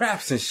some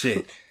traps and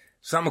shit.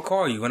 So I'm going to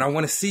call you, and I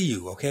want to see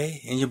you,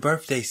 okay? In your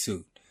birthday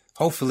suit.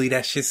 Hopefully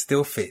that shit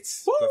still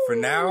fits. Woo! But for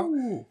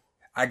now,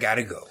 I got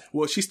to go.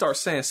 Well, she starts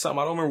saying something.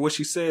 I don't remember what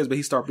she says, but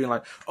he starts being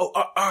like,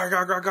 I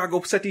gotta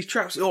go set these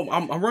traps. Oh,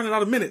 I'm running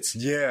out of minutes.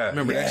 Yeah.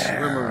 Remember that shit?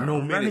 Remember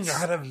no minutes.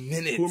 Running out of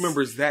minutes. Who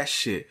remembers that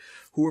shit?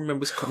 Who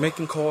remembers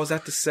making calls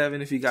after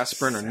 7 if you got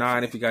Sprint or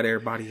 9 if you got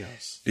everybody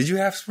else? Did you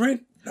have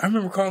Sprint? I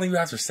remember calling you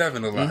after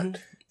 7 a lot.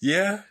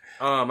 Yeah?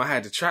 I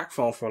had the track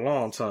phone for a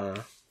long time.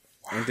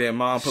 And then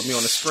Mom put me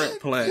on the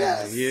Sprint plan.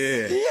 Yes.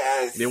 Yeah.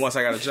 Yes. Then once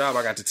I got a job,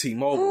 I got to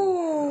T-Mobile.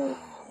 Ooh.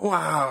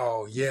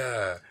 Wow.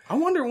 Yeah. I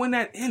wonder when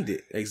that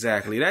ended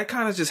exactly. That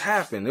kind of just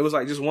happened. It was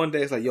like just one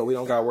day. It's like, yo, we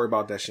don't got to worry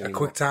about that shit anymore.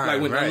 A quick time.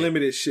 Like when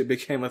unlimited shit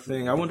became a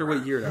thing. I wonder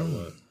what year that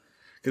was.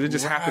 Because it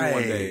just happened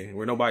one day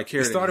where nobody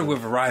cared. It started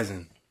with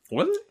Verizon.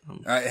 Was it?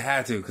 It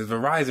had to, because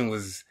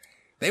Verizon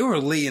they were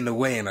leading the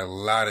way in a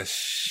lot of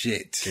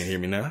shit. Can you hear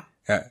me now?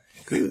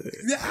 Good.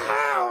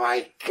 Oh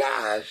my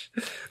gosh.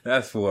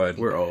 That's what.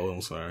 We're old,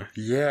 I'm sorry.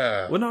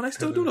 Yeah. Well, no, they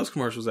still do those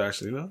commercials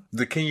actually, no?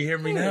 Can you hear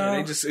me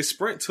now?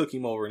 Sprint took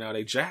him over now.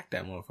 They jacked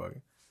that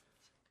motherfucker.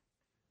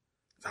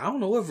 I don't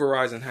know what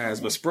Verizon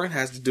has, but Sprint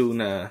has to do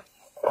now.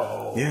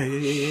 Oh.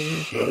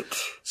 Yeah.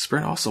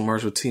 Sprint also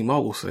merged with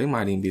T-Mobile, so they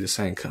might even be the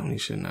same company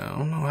shit now. I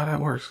don't know how that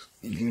works.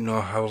 You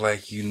know how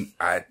that's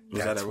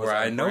where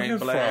I know him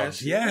from.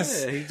 Yes. Yeah,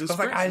 I was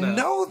like, I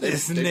know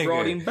this nigga. They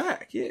brought him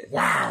back, yeah.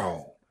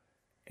 Wow.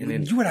 And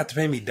then you would have to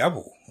pay me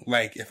double.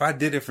 Like, if I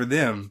did it for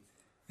them,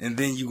 and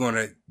then you want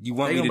me to do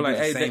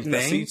the same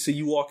thing? So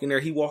you walk in there,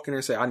 he walk in there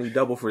and say, I need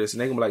double for this.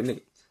 And they gonna be like,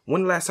 nigga,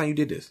 when the last time you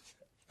did this?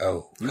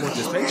 Oh. You want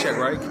this paycheck,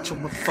 right? Get your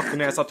motherfucking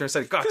ass out there and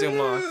say, goddamn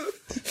line.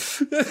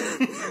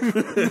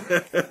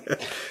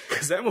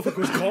 Because that motherfucker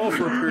was gone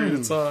for a period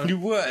of time. You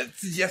what?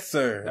 Yes,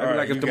 sir. I mean,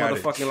 like, if the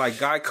motherfucking, like,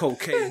 Geico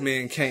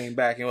caveman came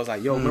back and was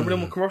like, yo, remember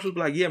them commercials?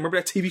 Be like, yeah, remember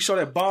that TV show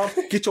that bombed?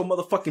 Get your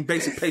motherfucking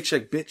basic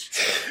paycheck, bitch.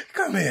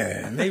 Come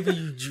here. Maybe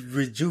you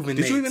rejuvenate.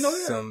 Did you even know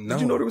that? No.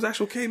 Did you know there was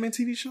actual caveman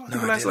TV show? I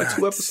think it lasted like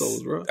 2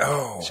 episodes, bro.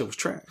 Oh. Shit was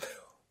trash.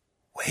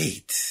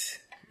 Wait.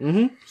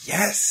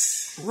 Yes.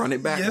 Run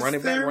it back, yes, run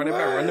it back, run it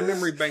back, run the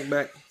memory bank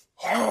back.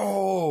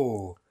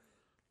 Oh.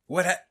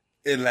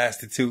 It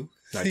lasted 2.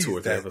 Like 2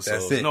 or 3 episodes.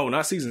 That's it. No,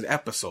 not seasons,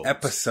 episodes.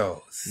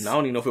 Episodes. I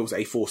don't even know if it was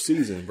a full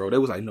season, bro. They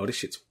was like, no, this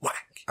shit's whack.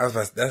 I was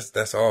like,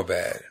 that's all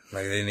bad.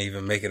 Like, they didn't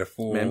even make it a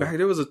full. Man, back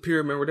there was a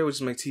period, where they would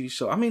just make TV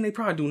shows. I mean, they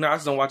probably do now. I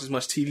just don't watch as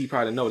much TV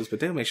probably to notice,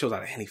 but they'll make shows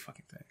out of any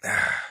fucking thing.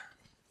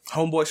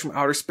 Homeboys from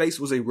Outer Space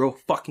was a real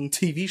fucking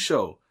TV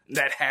show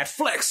that had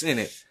Flex in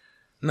it.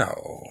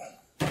 No.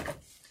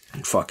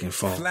 Fucking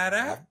phone. Flat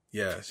out?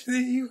 Yes.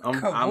 I'm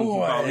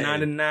about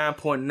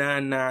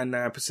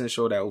 99.999%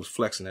 sure that was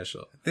Flex in that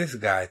show. This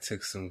guy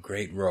took some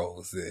great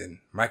roles in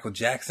Michael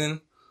Jackson.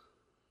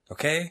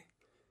 Okay?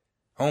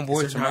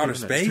 Homeboys from Outer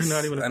Space?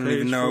 I don't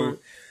even know.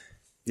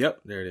 Yep,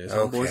 there it is.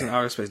 Okay. Homeboys in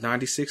Outer Space,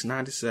 96,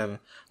 97.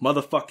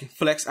 Motherfucking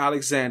Flex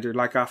Alexander,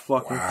 like I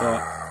fucking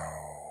thought.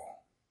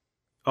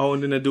 Oh,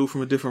 and then the dude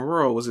from A Different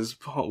World was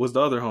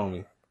the other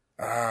homie.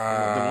 The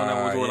one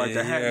that was wearing like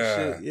the hat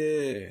and shit.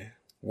 Yeah.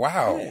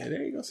 Wow. Yeah,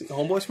 there you go. See,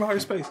 Homeboys from Outer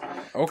Space.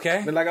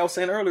 Okay. But like I was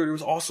saying earlier, there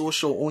was also a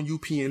show on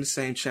UPN, the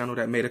same channel,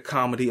 that made a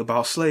comedy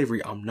about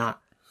slavery. I'm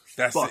not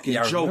fucking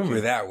joking. I remember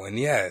that one,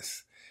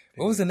 yes.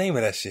 What was the name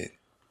of that shit?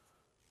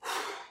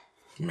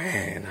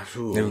 Man,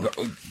 there we go.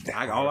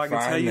 all I can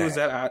tell you is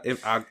that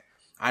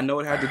I know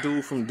it had to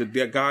do from the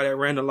guy that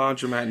ran the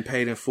laundromat and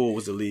paid in full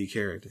was the lead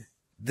character.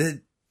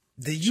 The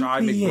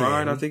Chai UPN.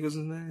 McBride, I think was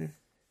his name.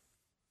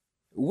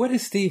 What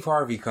did Steve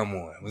Harvey come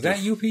on? Was that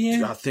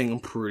UPN? I'm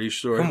pretty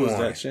sure it was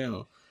that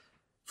channel.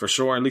 For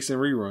sure, at least in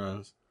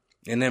reruns.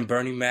 And then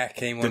Bernie Mac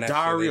came on. The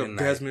Diary of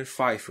Desmond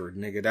Pfeiffer,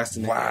 nigga. That's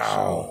the name of the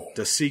show.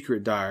 The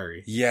Secret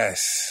Diary.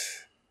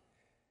 Yes.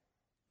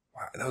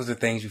 Wow, those are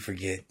things you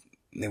forget.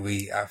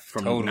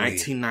 From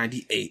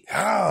 1998.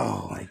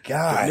 Oh my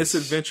God. The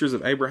misadventures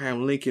of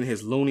Abraham Lincoln,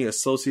 his loony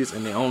associates,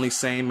 and the only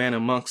sane man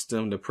amongst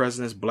them, the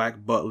president's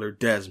black butler,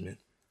 Desmond.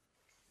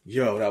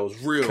 Yo, that was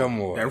real.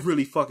 Come on. That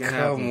really fucking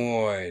happened. Come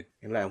on.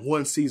 And like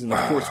one season, of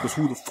course, because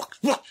who the fuck's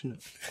watching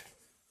it?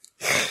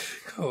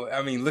 Cool.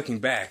 I mean, looking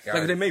back.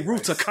 Like they made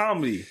roots of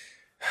comedy.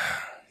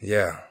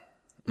 Yeah.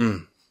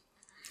 Ain't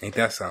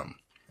that something?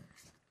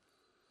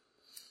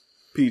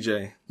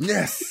 PJ.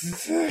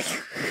 Yes.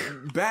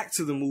 Back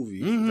to the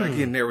movie.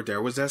 Again,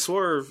 there was that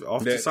swerve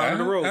off the side of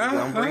the road.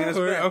 I'm bringing us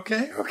back.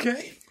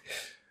 Okay.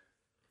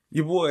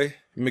 Your boy,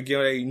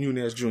 Miguel A.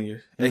 Nunez Jr.,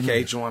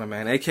 a.k.a. Joanna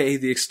Man, a.k.a.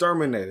 The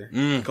Exterminator,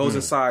 goes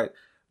inside,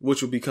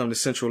 which will become the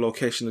central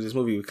location of this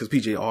movie because,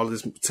 PJ, all of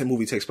this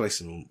movie takes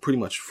place in pretty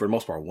much, for the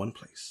most part, one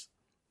place.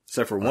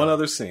 Except for one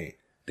other scene.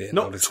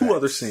 Two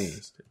other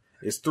scenes.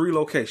 It's 3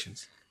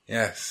 locations.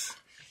 Yes.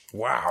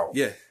 Wow.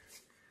 Yeah.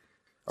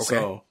 Okay.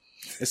 So,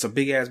 it's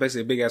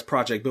basically a big ass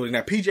project building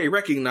that PJ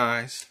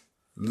recognized.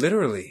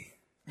 Literally.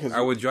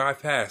 I would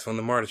drive past on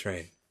the MARTA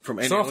train.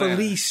 It's off of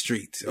Lee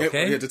Street,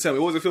 okay? You have to tell me,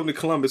 it wasn't filmed in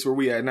Columbus where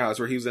we at now. It's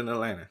where he was in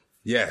Atlanta.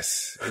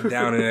 Yes.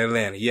 Down in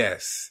Atlanta,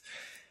 yes.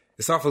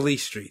 It's off of Lee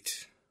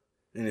Street.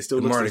 And it still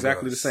looks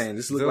exactly the same.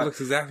 This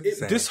looks exactly the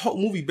same. This whole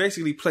movie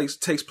basically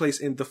takes place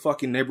in the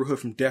fucking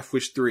neighborhood from Death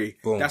Wish 3.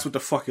 Boom. That's what the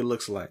fuck it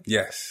looks like.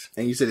 Yes.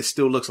 And you said it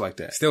still looks like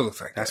that. Still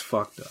looks like That's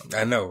fucked up.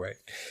 I know, right?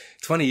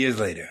 20 years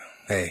later.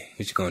 Hey,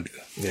 what you gonna do?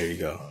 There you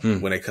go.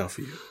 When they come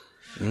for you.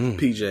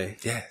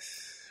 PJ.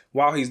 Yes.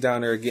 While he's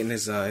down there getting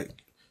his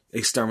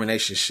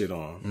extermination shit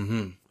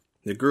on,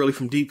 the girlie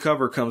from Deep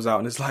Cover comes out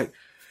and is like,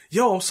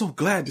 yo, I'm so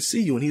glad to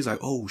see you. And he's like,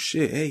 oh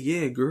shit, hey,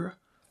 yeah, girl.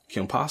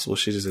 Kim Possible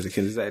shit is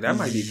that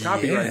might be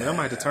copyright. I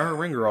might have to turn her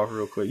ringer off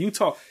real quick.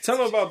 Tell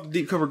them about the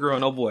Deep Cover girl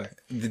and oh boy.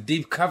 The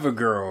Deep Cover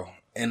girl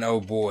and oh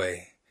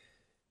boy.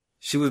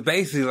 She was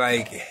basically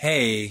like,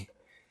 hey,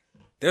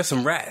 there's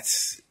some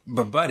rats.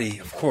 But Buddy,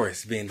 of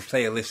course, being the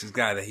playalicious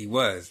guy that he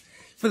was,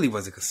 really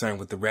wasn't concerned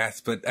with the rats.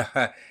 But,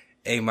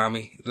 hey,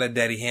 mommy, let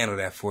daddy handle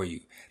that for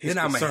you. He's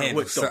then I'm going to handle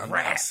with something the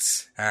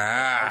rats.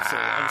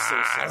 I'm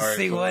so sorry.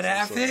 See what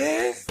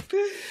happened?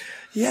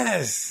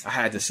 Yes. I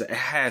had to.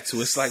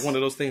 It's like one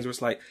of those things where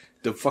it's like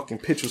the fucking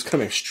pitch was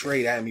coming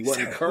straight at me.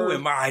 Wasn't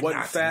curved.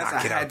 Wasn't fast. I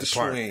had to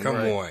swing. Come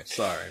on.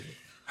 Sorry.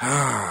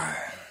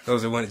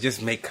 Those are ones that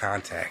just make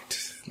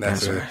contact.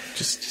 That's right.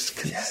 Just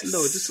a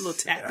little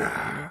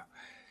tap.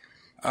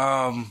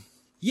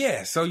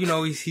 Yeah, so,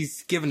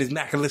 he's giving his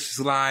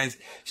macalicious lines.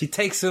 She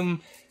takes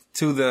him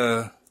to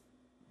the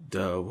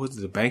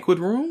banquet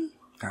room?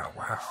 Oh,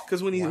 wow.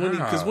 Because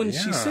when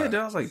she said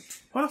that, I was like,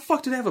 why the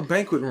fuck did they have a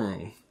banquet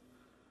room?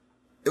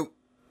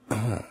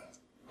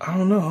 I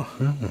don't know.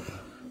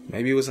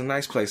 Maybe it was a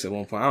nice place at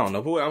one point. I don't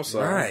know. But I'm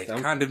sorry. Right,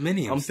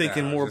 condominium. I'm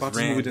thinking more about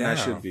the movie than I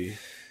should be.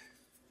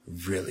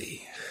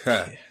 Really?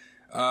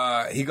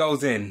 He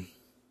goes in.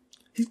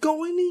 He's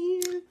going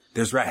in.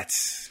 There's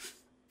rats.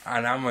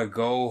 And I'm going to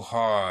go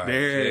hard.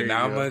 I'm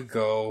going to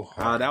go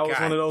hard. That was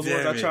one of those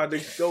ones I tried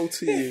to go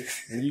to you.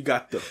 And you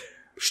got the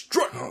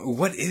strike.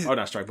 What is it? Oh,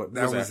 not strike, but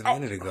that was a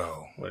minute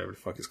ago. Whatever the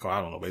fuck it's called.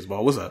 I don't know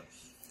baseball. What's up?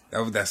 That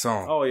was that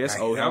song. Oh, yes.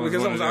 I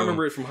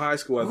remember it from high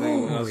school, I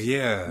think. Oh,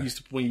 yeah.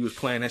 When you was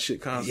playing that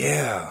shit constantly.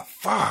 Yeah.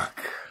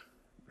 Fuck.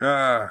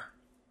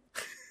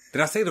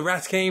 Did I say the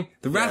rats came?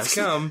 The rats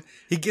come.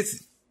 He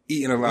gets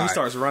eaten alive. He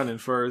starts running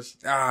first.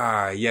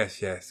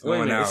 Yes.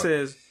 Wait a minute. It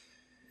says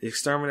the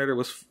exterminator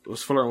was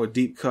flirting with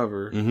Deep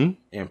Cover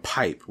and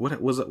Pipe.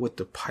 What was it with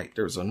the pipe?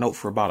 There was a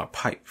note about a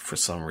pipe for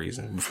some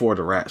reason before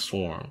the rat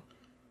swarm.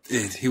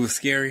 He was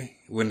scary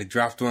when it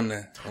dropped on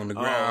the ground.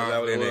 Oh, is that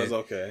what it was?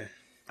 Okay.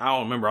 I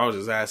don't remember. I was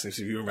just asking if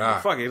you remember.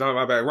 Fuck it.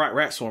 My bad.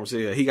 Rat swarm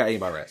said he got eaten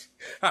by rats.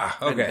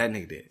 Okay. That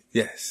nigga did.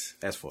 Yes.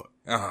 That's fuck.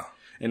 Uh-huh.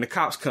 And the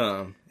cops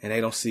come and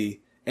they don't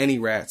see any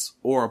rats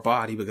or a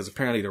body because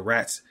apparently the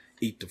rats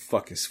eat the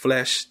fucking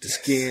flesh, the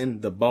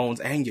skin, the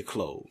bones, and your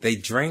clothes. They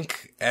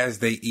drink as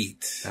they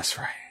eat. That's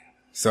right.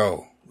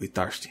 So we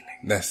thirsty,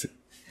 nigga. That's it.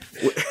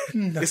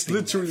 It's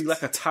literally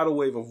like a tidal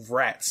wave of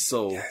rats.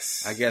 So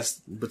I guess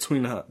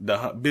between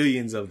the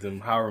billions of them,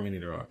 however many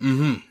there are,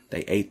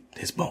 they ate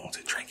his bones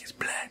and drank his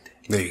blood.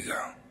 There you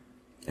go.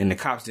 And the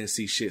cops didn't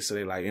see shit, so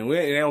they like, and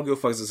they don't give a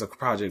fuck. It's a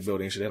project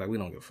building shit. They're like, we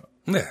don't give a fuck.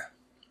 Yeah.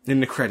 Then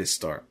the credits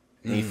start.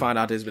 And you find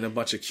out there's been a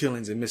bunch of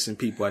killings and missing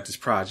people at this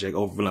project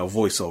over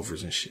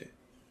voiceovers and shit.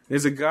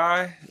 There's a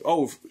guy.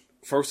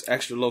 First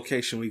extra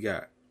location we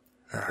got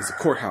is a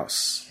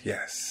courthouse.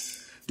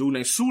 Yes. Dude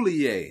named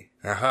Soulier.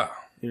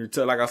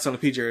 Like I was telling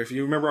PJ, if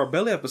you remember our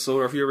Belly episode,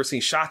 or if you ever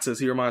seen Shotas,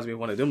 he reminds me of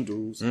one of them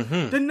dudes.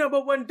 The number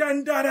one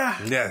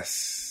dandada.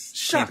 Yes.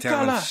 Shot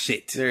collar.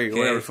 Shit. There you go.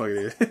 Whatever the fuck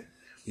it is.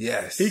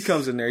 Yes. He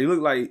comes in there. He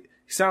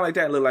sound like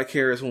that. Look like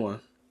Harris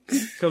One.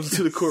 Comes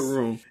into the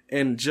courtroom,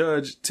 and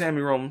Judge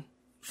Tammy Roman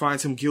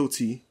finds him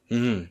guilty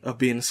of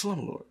being a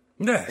slumlord.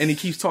 Yes. And he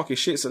keeps talking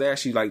shit, so they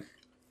actually like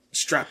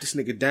strap this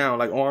nigga down,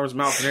 like arms,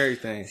 mouth, and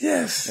everything.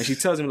 Yes. And she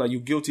tells him like, you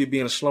guilty of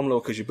being a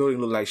slumlord because your building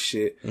look like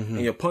shit,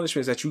 and your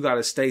punishment is that you got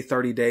to stay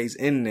 30 days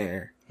in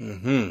there. I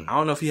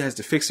don't know if he has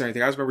to fix or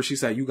anything. I just remember she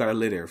said you got to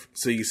live there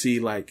so you can see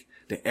like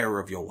the error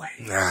of your way.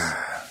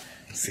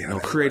 See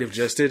Creative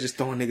justice. They're just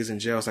throwing niggas in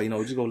jail. It's like,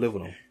 just go live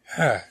with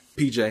them.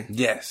 PJ.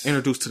 Yes.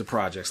 Introduced to the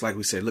projects, like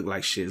we said, look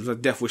like shit. It was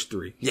like Death Wish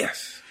 3.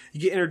 Yes. You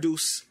get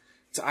introduced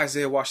to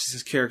Isaiah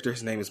Washington's character.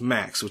 His name is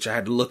Max, which I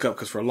had to look up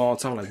because for a long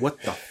time, I'm like,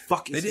 what the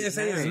fuck is They didn't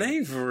say his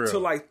name for real. Till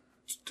like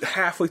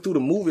halfway through the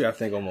movie, I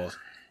think almost.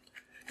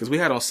 Because we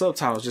had on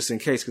subtitles just in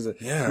case. Because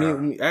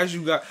as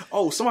you got,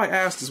 somebody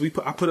asked us.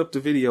 I put up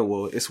the video.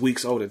 Well, it's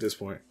weeks old at this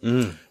point.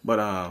 But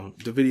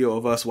the video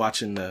of us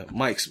watching the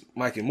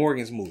Mike and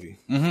Morgan's movie,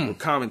 we're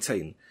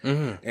commentating,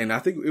 and I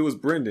think it was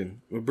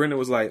Brendan. When Brendan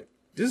was like,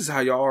 "This is how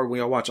y'all are when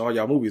y'all watch all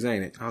y'all movies,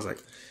 ain't it?" I was like,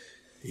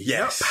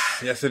 "Yes,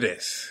 yes, it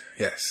is.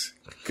 Yes."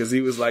 Because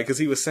he was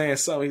saying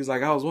something. He was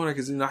like, I was wondering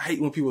because I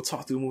hate when people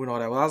talk through the movie and all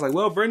that. Well, I was like,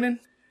 well, Brendan,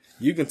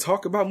 you can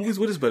talk about movies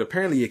with us, but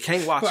apparently you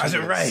can't watch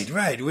them.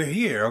 Right. We're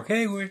here,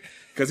 okay?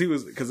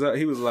 Because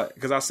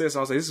I said so.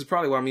 I was like, this is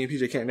probably why me and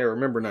PJ can't never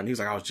remember nothing. He was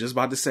like, I was just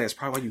about to say, it's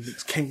probably why you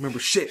can't remember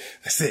shit.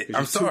 That's it.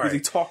 I'm too sorry. busy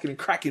talking and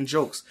cracking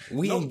jokes.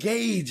 We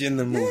engage in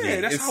the movie.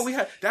 Yeah, that's how we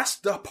had. That's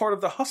the part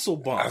of the hustle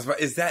bump.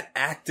 Is that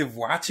active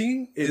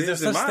watching? Is there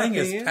such thing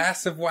as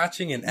passive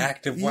watching and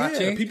active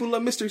watching? People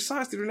love Mystery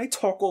Science Theater and they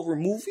talk over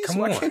movies.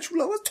 Why can't you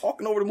love us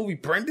talking over the movie,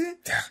 Brendan?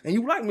 And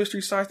you like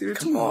Mystery Science Theater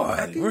too. Come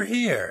on, we're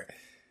here.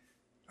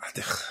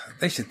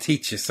 They should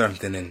teach you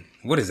something. And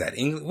what is that?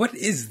 English? What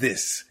is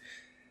this?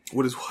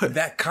 What is what?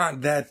 That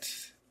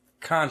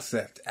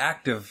concept.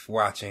 Active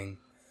watching,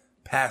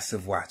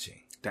 passive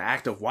watching. The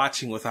act of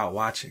watching without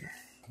watching.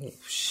 Oh,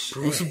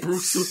 shit.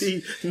 Bruce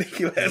Lee.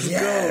 Nicky, let's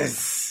go.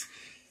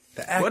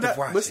 The act of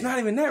watching. But it's not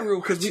even that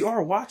real because we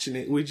are watching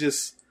it.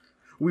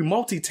 We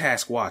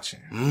multitask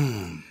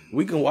watching.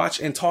 We can watch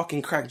and talk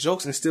and crack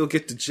jokes and still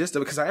get the gist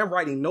of it because I am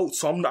writing notes.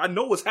 So I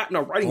know what's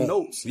happening. I'm writing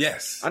notes.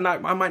 Yes. I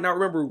might not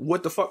remember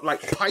what the fuck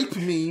like pipe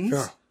means.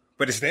 Yeah.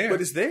 But it's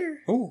there.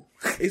 Ooh.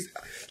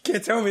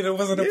 Can't tell me there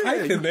wasn't a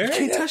pipe in there. You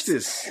can't touch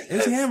this.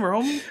 It's a hammer,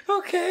 homie.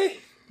 Okay.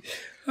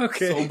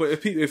 So, but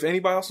if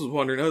anybody else was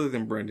wondering other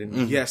than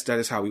Brendan, yes, that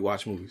is how we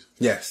watch movies.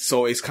 Yes.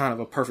 So it's kind of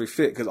a perfect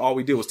fit because all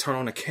we did was turn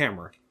on the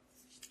camera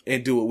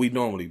and do what we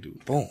normally do.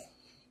 Boom.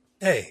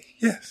 Hey,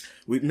 yes.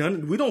 We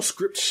don't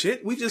script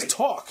shit. We just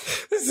talk.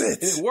 That's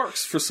it. And it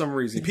works for some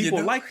reason.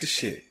 People like the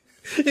shit.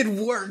 It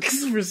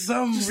works for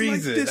some reason.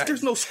 Like this.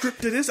 There's no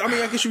script to this. I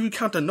mean, I guess you would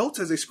count the notes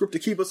as a script to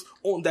keep us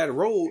on that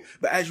road.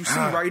 But as you see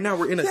right now,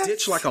 we're in a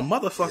ditch like a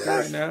motherfucker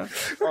right now.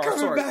 We're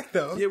coming back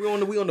though. Yeah, we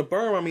on the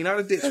berm. I mean, not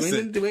a ditch.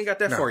 We ain't got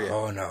that far yet.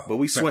 Oh no. But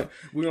we swim.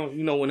 We don't.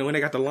 When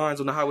they got the lines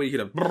on the highway, you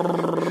hear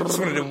the. Just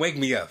wanted to wake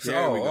me up.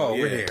 So,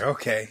 we're here.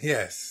 Okay.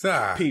 Yes.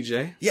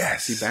 PJ.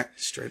 Yes. See back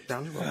straight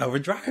down the road. We're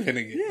driving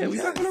again. Yeah, we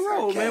back on the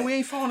road, man. We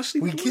ain't falling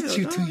asleep. We get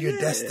you to your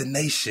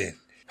destination.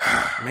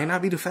 May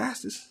not be the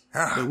fastest,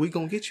 but we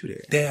gonna get you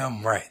there.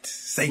 Damn right.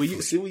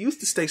 Safely. We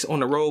used to stay on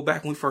the road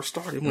back when we first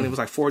started, when it was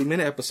like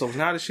 40-minute episodes.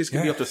 Now this shit's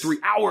gonna be up to 3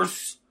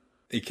 hours.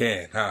 It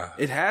can, huh?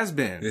 It has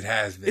been.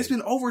 It's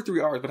been over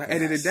 3 hours, but I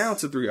edited it down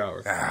to 3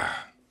 hours.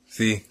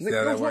 See?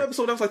 There was one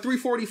episode that was like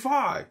 3:45.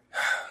 I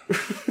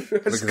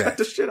just cut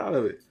the shit out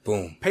of it.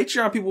 Boom.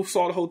 Patreon people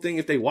saw the whole thing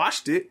if they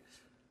watched it.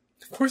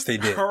 Of course they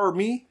did. Heard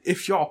me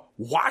if y'all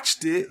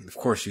watched it. Of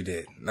course you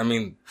did. I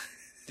mean,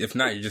 if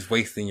not, you're just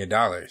wasting your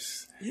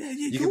dollars. Yeah,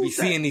 you could be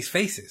seeing these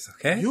faces,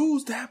 okay?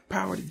 Use that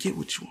power to get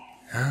what you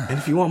want. And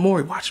if you want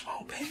more, watch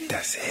more, baby.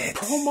 That's it.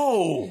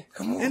 Promo.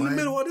 Come on. In the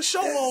middle of the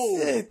show.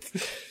 That's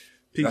it.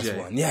 PJ, that's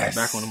one. Yes.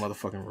 Back on the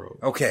motherfucking road.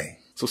 Okay.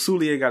 So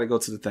Soulier got to go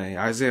to the thing.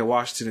 Isaiah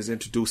Washington is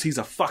introduced. He's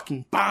a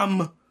fucking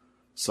bum.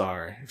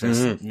 Sorry if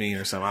that's mean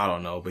or something. I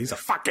don't know. But he's a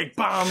fucking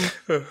bum.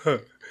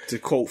 To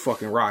quote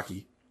fucking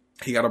Rocky.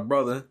 He got a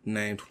brother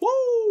named,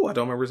 I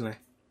don't remember his name.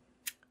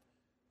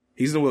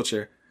 He's in a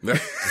wheelchair.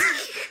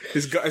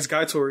 His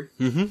guy Tori.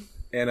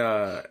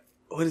 And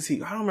what is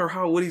he? I don't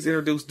remember what he's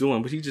introduced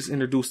doing, but he just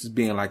introduced as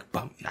being like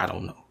bum. I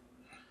don't know.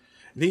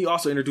 Then he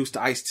also introduced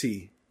the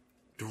Ice-T,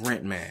 the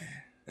Rent Man.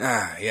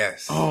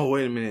 Yes. Oh,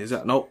 wait a minute. Is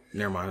that nope?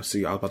 Never mind.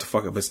 See, I was about to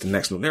fuck up. It's the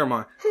next one. Never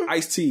mind.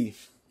 Ice-T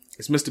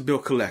is Mr. Bill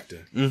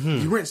Collector.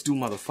 He rents do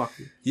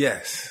motherfucker.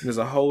 Yes. And there's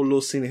a whole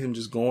little scene of him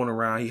just going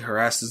around. He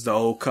harasses the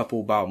old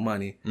couple about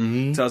money.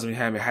 Tells him he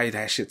hide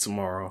that shit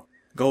tomorrow.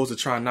 Goes to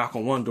try and knock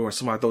on one door and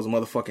somebody throws a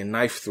motherfucking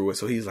knife through it.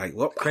 So he's like,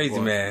 whoop. Crazy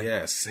man.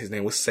 Yes. His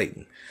name was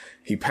Satan.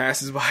 He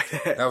passes by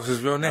that. That was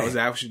his real name.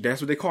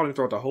 That's what they called him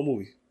throughout the whole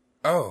movie.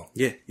 Oh.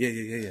 Yeah.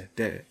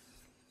 Dad.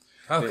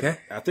 Okay.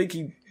 I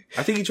think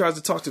he tries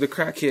to talk to the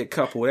crackhead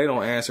couple. They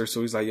don't answer.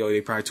 So he's like, yo, they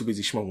probably too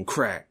busy smoking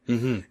crack.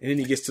 And then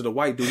he gets to the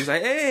white dude. He's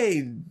like,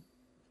 hey,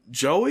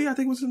 Joey, I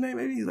think was his name.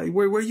 Maybe he's like,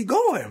 where you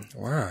going?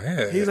 Wow.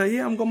 Yeah. He's like,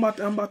 yeah, I'm about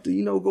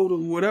to, go to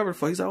whatever.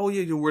 He's like, oh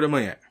yeah, where the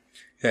money at?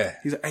 Yeah.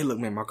 He's like, hey, look,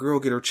 man, my girl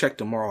get her check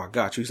tomorrow. I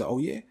got you. He's like, oh,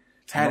 yeah?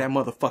 Have that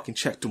motherfucking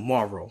check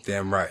tomorrow.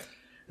 Damn right.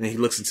 And then he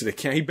looks into the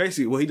camera. He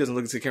basically, he doesn't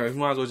look into the camera. He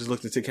might as well just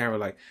look into the camera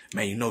like,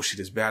 man, you know shit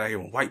is bad out here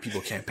when white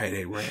people can't pay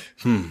their rent.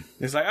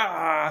 It's like,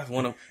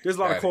 there's a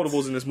lot of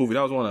quotables in this movie.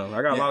 That was one of them.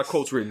 I got a lot of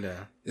quotes written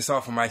down. It's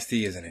all from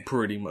Ice-T, isn't it?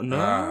 Pretty much.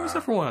 No,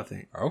 except for one, I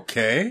think.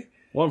 Okay.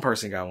 One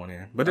person got one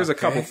in. But there's a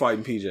couple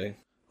fighting PJ.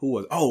 Who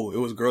was? Oh, it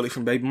was Girly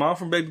from Baby Mom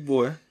from Baby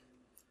Boy.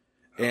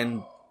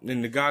 And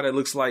the guy that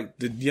looks like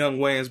the young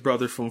Wayans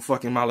brother from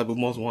fucking Malibu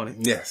Most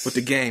Wanted. Yes. With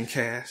the game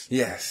cast.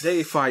 Yes.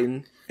 They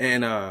fighting.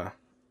 And,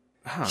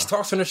 He's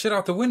tossing her shit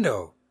out the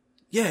window.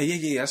 Yeah.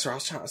 That's what I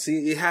was trying to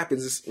see. It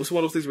happens. It's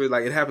one of those things where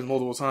like it happens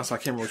multiple times, so I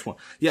can't remember which one.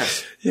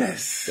 Yes.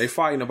 Yes. They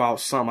fighting about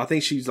something. I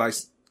think she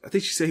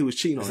said he was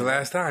cheating on her. It's the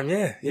last time,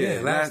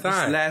 yeah. Last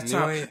time. Last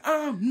time.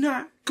 I'm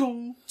not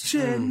gonna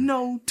shed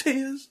no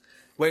tears.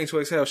 Waiting to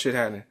exhale shit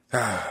happening.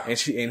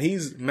 and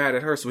he's mad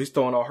at her, so he's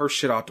throwing all her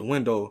shit out the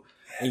window.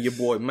 And your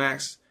boy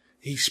Max,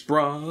 he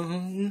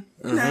sprung.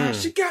 Now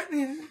she got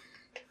me.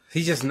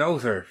 He just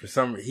knows her for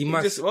some reason. He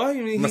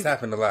must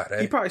happen a lot.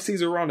 Eh? He probably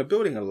sees her around the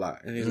building a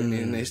lot. And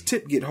his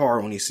tip get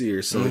hard when he sees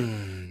her. So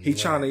he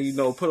trying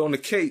to, put on the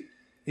cape.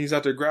 He's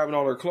out there grabbing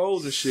all her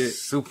clothes and shit.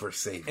 Super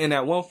safe. And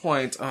at one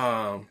point,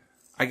 I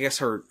guess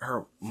her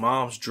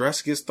mom's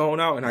dress gets thrown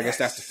out. And I guess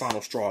that's the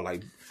final straw.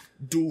 Like,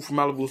 dude from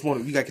Malibu's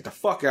morning, you gotta get the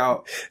fuck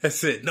out.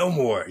 That's it. No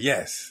more.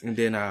 Yes. And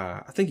then,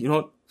 I think,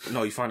 no,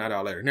 you find that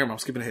out later. Never mind, I'm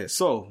skipping ahead.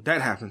 So,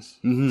 that happens.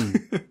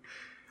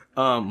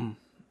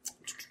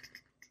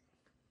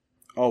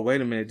 Oh,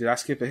 wait a minute. Did I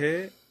skip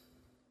ahead?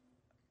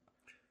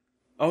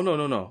 Oh,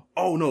 no.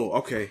 Oh, no.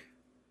 Okay.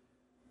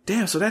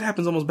 Damn, so that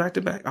happens almost back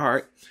to back. All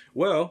right.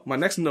 Well, my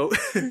next note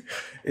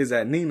is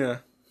that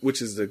Nina, which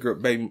is the girl,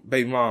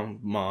 baby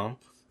mom,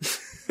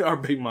 our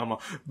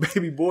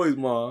baby boy's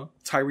mom,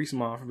 Tyrese's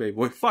mom for baby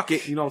boy. Fuck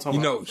it. You know what I'm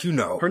talking about? You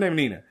know. Her name is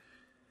Nina.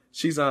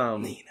 She's,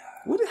 Nina.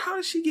 How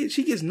did she get?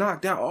 She gets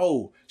knocked down.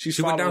 Oh, she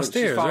went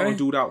downstairs. She's following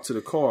dude out to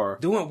the car.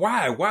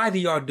 Why? Why do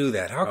y'all do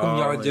that? How come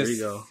y'all just? There you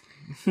go.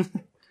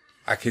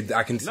 I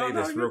can say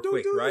this real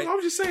quick, right?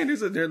 I'm just saying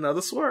there's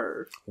another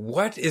swerve.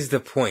 What is the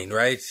point,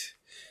 right?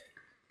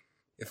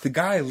 If the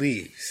guy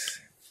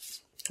leaves,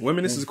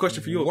 women, this is a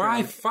question for you.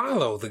 Why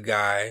follow the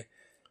guy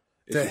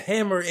to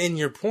hammer in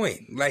your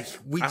point? Like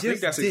I think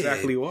that's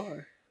exactly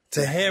why.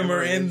 To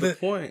hammer in the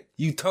point.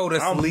 You told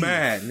us I'm leave.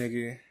 mad,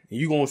 nigga.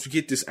 You gonna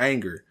forget this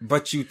anger.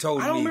 But you told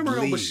me leave. I don't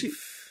remember leave.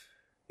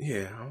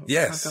 But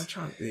yes. I'm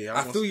trying. Yeah,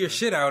 I threw your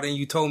shit out and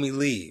you told me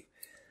leave.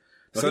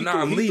 So now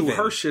I'm leaving. He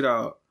threw her shit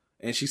out.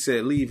 And she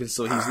said leave, and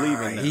so he's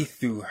leaving now. He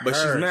threw her. But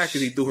she's mad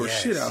because he threw her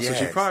shit out. So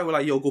she probably was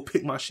like, yo, go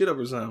pick my shit up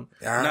or something.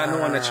 Not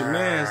knowing that your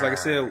man's, like I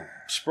said,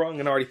 sprung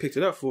and already picked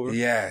it up for her.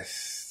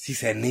 Yes. She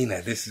said,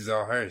 Nina, this is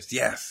all hers.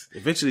 Yes.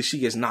 Eventually she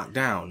gets knocked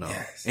down, though.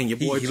 Yes. And your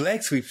boy... He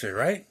leg sweeps her,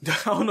 right? I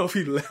don't know if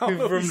he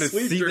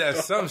sweeps her.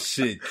 That's some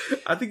shit.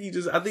 I think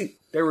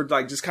they were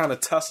like just kind of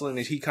tussling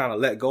and he kind of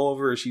let go of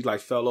her and she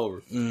like fell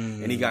over.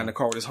 And he got in the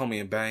car with his homie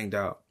and banged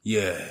out.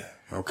 Yeah.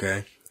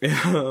 Okay.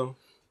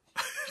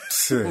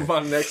 My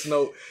next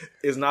note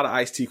is not an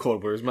Ice-T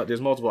quotable.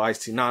 There's multiple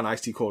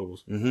non-Ice-T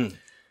quotables.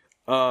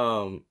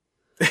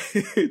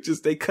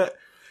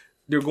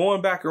 They're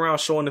going back around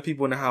showing the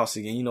people in the house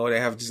again. They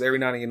have just every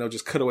now and again,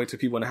 just cut away to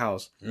people in the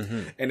house.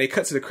 And they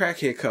cut to the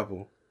crackhead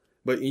couple.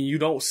 But you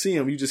don't see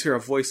them. You just hear a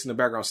voice in the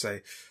background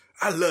say,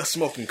 I love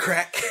smoking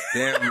crack.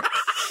 Damn.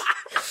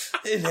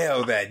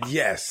 Inhale that.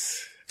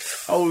 Yes.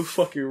 I was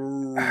fucking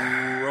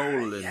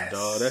rolling,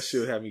 dog. That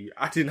shit had me.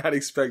 I did not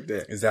expect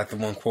that. Is that the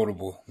one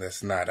quotable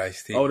that's not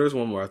Ice-T? Oh, there's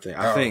one more. I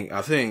think.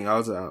 I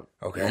was out.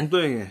 Okay. I'm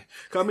thinking.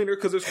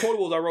 Because there's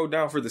quotables I wrote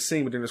down for the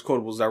scene, but then there's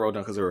quotables I wrote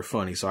down because they were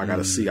funny. So I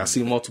gotta see. I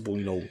see multiple,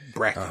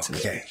 brackets.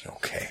 Okay.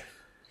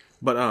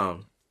 But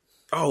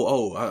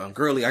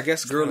Girly. I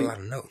guess Girly. That's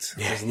a lot of notes.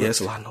 Yeah, it's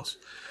a lot of notes.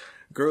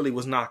 Girly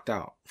was knocked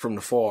out from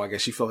the fall. I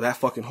guess she fell that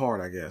fucking hard,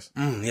 I guess.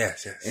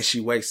 Yes. And she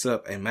wakes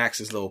up in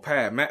Max's little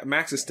pad.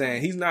 Max is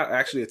staying. He's not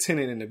actually a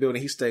tenant in the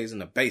building. He stays in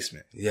the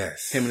basement.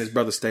 Yes. Him and his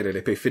brother stay there. They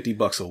pay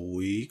 $50 a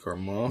week or a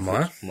month.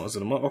 Months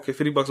in a month. Okay,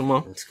 $50 a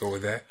month. Let's go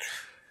with that.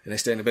 And they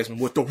stay in the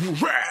basement with the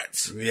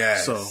rats.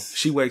 Yes. So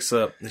she wakes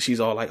up and she's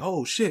all like,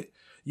 oh shit,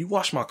 you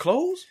washed my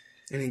clothes?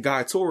 And then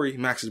Guy Tori,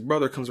 Max's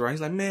brother, comes around.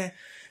 He's like, man,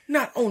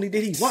 not only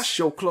did he wash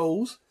your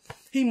clothes,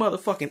 he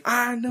motherfucking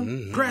ironed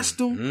them, pressed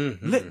them,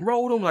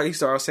 rolled them. Like he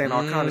started saying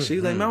all kind of shit.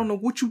 He's like, man, I don't know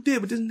what you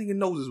did, but this nigga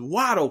nose is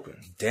wide open.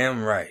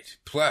 Damn right.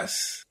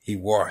 Plus, he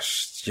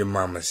washed your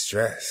mama's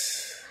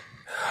dress.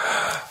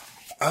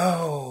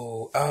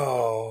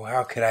 Oh,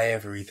 how could I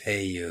ever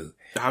repay you?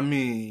 I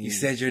mean... You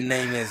said your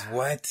name is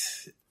what?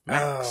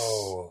 Max.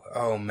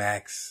 Oh,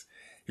 Max.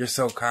 You're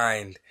so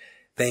kind.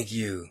 Thank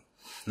you.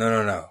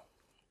 No.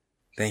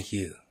 Thank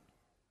you.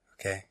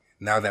 Okay?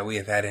 Now that we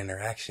have had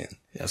interaction.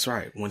 That's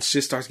right. When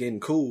shit starts getting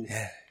cool,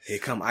 here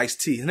come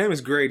Ice-T. His name is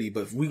Grady,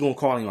 but we gonna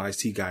call him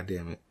Ice-T,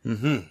 goddammit.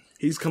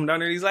 He's come down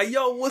there and he's like,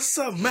 yo, what's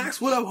up,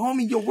 Max? What up,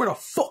 homie? Yo, where the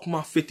fuck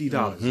my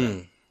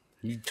 $50?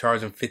 You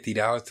charge him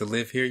 $50 to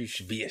live here? You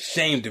should be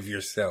ashamed of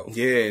yourself.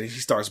 Yeah, and he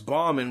starts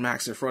bombing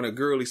Max in front of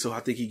Gurley, so I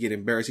think he get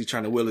embarrassed. He's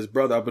trying to wheel his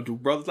brother up, but the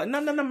brother's like,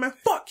 no, man,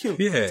 fuck him.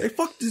 Yeah. Hey,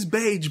 fuck this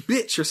beige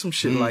bitch or some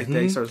shit like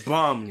that. He starts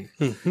bombing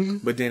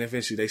him. But then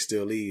eventually they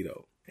still leave,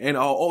 though. And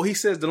he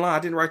says the line. I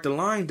didn't write the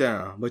line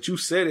down, but you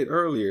said it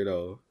earlier,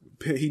 though.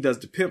 He does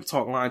the pimp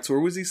talk line to her.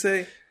 What does he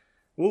say?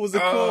 What was the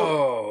quote?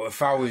 Oh,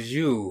 if I was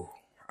you,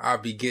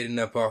 I'd be getting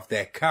up off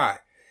that cot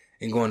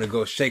and going to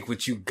go shake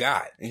what you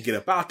got. And get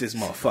up out this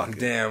motherfucker.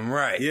 Damn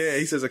right. Yeah,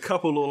 he says a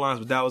couple little lines,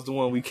 but that was the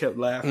one we kept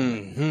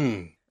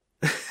laughing.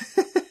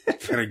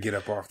 Better get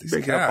up off this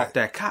Better cot. get up off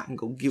that cot and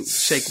go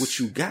shake what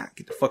you got.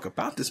 Get the fuck up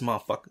out this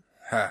motherfucker.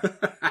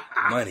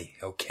 Money,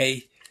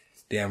 okay?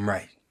 Damn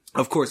right.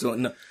 Of course,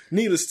 no,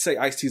 needless to say,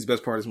 Ice-T is the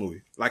best part of this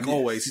movie. Like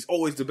always, he's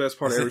always the best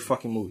part of every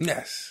fucking movie.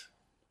 Yes.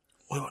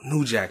 Well,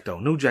 New Jack though.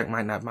 New Jack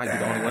might be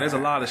the only one. There's a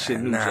lot of shit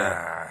in New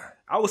Jack.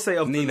 I would say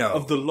of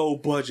the low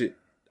budget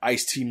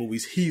Ice-T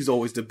movies, he's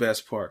always the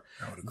best part.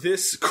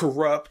 This,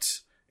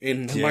 Corrupt,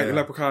 and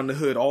Leprechaun in the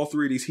Hood, all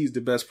three of these, he's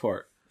the best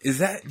part. Is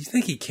that, you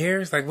think he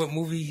cares like what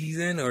movie he's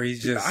in, or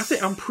he's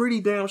just... I'm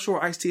pretty damn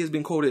sure Ice-T has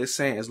been quoted as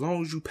saying, as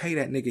long as you pay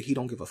that nigga, he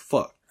don't give a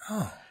fuck.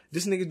 Oh.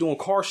 This nigga doing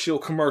Car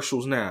Shield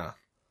commercials now.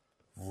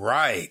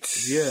 Right.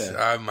 Yeah.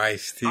 I'm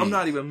Ice-T. I'm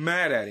not even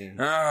mad at him.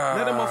 Let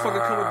that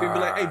motherfucker come up and be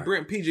like, hey,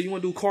 Brent, PJ, you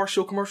want to do Car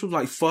Shield commercials?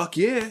 Like, fuck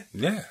yeah.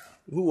 Yeah.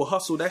 We will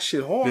hustle that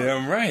shit hard.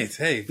 Damn right.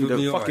 Hey, put the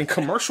me fucking on.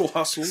 commercial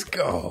hustle. Let's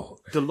go.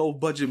 The low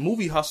budget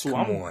movie hustle.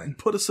 Come on.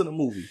 Put us in a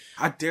movie.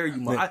 I dare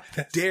you, I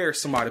dare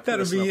somebody to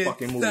put us in a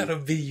fucking movie. That'll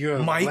be your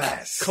Mike,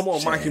 last come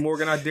on, chance. Mikey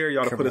Morgan. I dare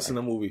y'all to put us in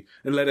a movie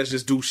and let us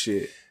just do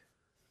shit.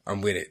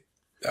 I'm with it.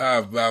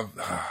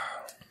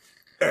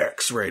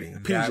 X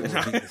rating. That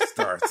PJ. would be the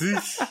start.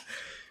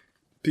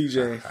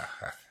 PJ.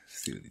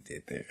 See what he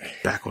did there.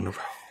 Back on the road.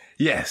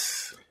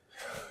 Yes.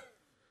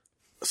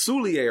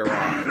 Soulier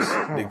arrives.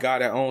 The guy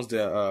that owns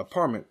the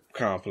apartment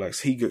complex.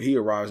 He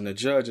arrives and the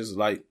judge is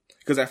like,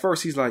 because at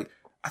first he's like,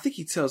 I think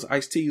he tells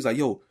Ice-T, he's like,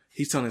 yo,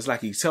 he's telling his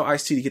lackey, tell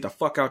Ice-T to get the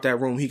fuck out that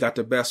room. He got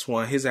the best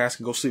one. His ass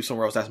can go sleep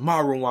somewhere else. That's my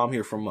room while I'm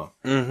here for a month.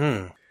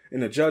 Mm-hmm.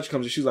 And the judge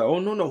comes and she's like, oh,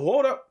 no,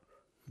 hold up.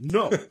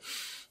 No.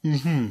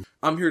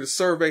 I'm here to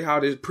survey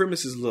how the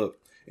premises look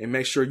and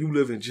make sure you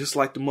living just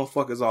like the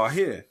motherfuckers are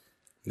here.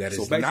 That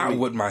is not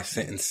what my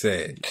sentence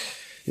said.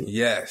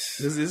 Yes.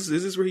 Is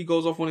this where he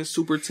goes off on his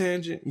super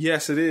tangent?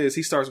 Yes, it is.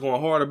 He starts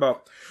going hard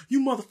about, you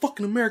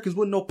motherfucking Americans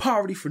wouldn't know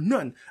poverty for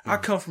nothing. I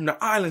come from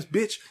the islands,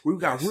 bitch, where we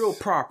got real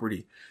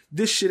property.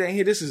 This shit ain't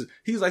here.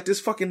 He's like,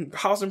 this fucking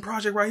housing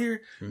project right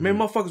here. Man,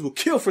 motherfuckers will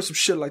kill for some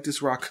shit like this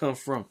where I come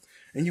from.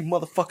 And you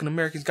motherfucking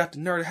Americans got the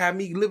nerve to have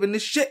me living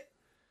this shit.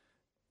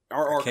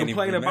 Or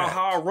complain about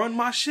how I run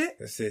my shit.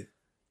 That's it.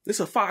 This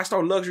a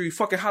 5-star luxury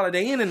fucking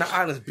Holiday Inn in the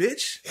islands,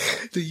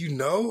 bitch. Do you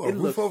know? A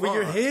roof over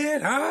your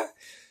head, huh?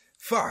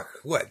 Fuck.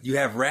 What? You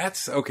have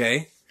rats?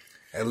 Okay.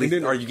 At least,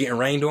 are you getting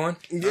rained on?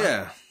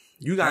 Yeah.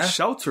 You got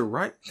shelter,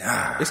 right?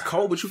 It's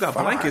cold, but you got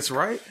blankets,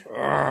 right?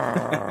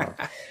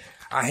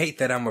 I hate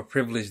that I'm a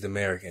privileged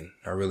American.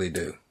 I really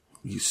do.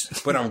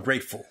 But I'm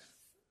grateful.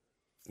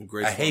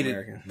 I hate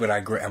American. It, but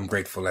I'm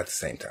grateful at the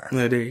same time.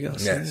 Well, there you go.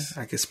 Yes.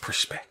 I guess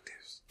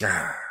perspectives.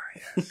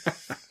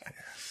 Yes.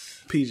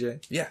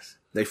 PJ. Yes.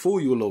 They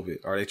fool you a little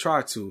bit, or they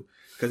try to,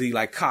 because he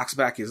like cocks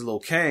back his little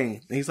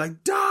cane, and he's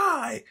like,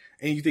 die!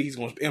 And you think he's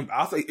going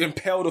to,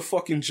 impel the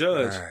fucking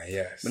judge.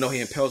 Yes. But no, he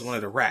impels one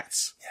of the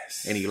rats.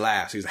 Yes. And he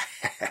laughs. He's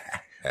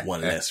like,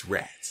 one less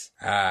rats.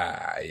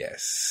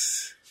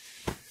 Yes.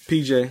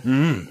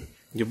 PJ,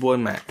 your boy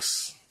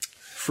Max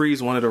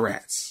frees one of the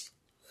rats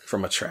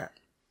from a trap.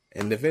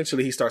 And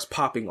eventually he starts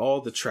popping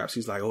all the traps.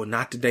 He's like, oh,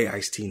 not today,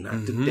 Ice-T,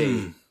 not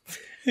today.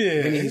 Yeah.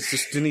 And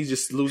then he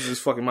just loses his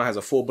fucking mind, has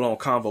a full-blown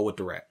convo with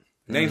the rat.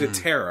 Named it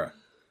Terra,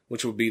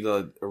 which would be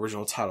the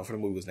original title for the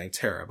movie was named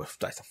Terra, but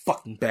that's a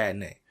fucking bad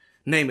name.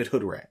 Name it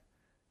Hood Rat.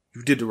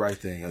 You did the right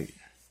thing.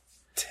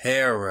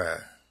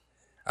 Terra.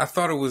 I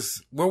thought it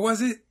was, what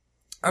was it?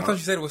 I thought you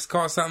said it was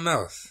called something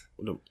else.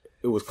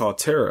 It was called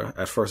Terra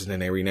at first, and then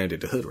they renamed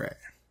it the Hood Rat.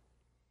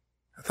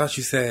 I thought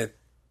you said...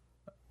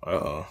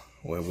 Uh-oh.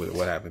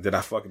 What happened? Did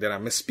I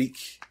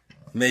misspeak?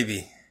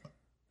 Maybe.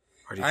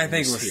 I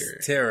think it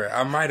was Terra.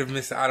 I might have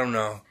missed. I don't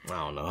know. I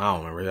don't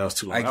remember. That was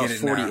too long. That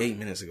was 48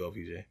 minutes ago,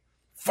 PJ.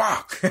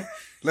 Fuck.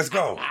 Let's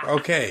go.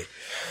 Okay.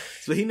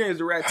 So he names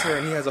the rat Terra,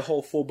 and he has a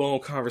whole full-blown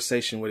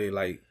conversation with it.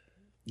 Like,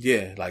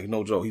 yeah, like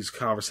no joke. He's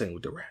conversating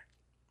with the rat.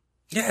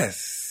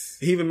 Yes.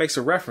 He even makes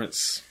a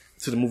reference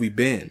to the movie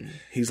Ben.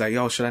 He's like,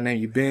 yo, should I name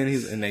you Ben?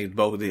 And they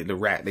both did the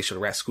rat. They showed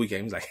the rat squeak at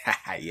him. He's like,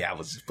 yeah, I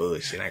was just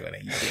bullshit. I ain't gonna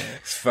name you Ben.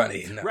 It's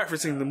funny. No.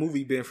 Referencing the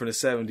movie Ben from the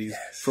 70s,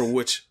 for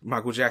which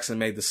Michael Jackson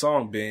made the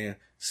song Ben,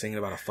 singing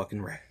about a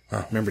fucking rat.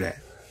 Huh. Remember that?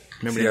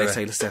 Remember that they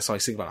say, listen to that song,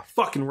 he's singing about a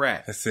fucking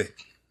rat. That's it.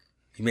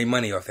 He made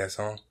money off that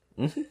song.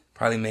 Mm-hmm.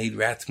 Probably made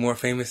rats more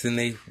famous than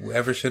they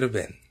ever should have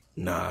been.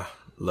 Nah.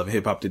 Love and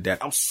Hip Hop did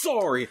that. I'm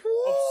sorry.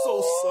 I'm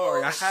so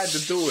sorry. I had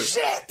to do it.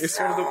 Shit. It's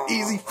one of those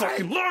easy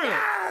fucking lines.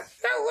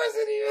 That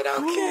wasn't even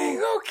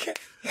okay. Okay.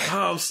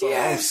 I'm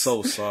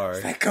so sorry.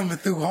 It's like coming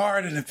through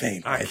hard in the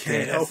paint. I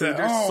can't help it.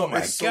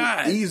 It's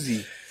so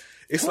easy.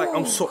 It's like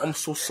I'm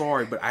so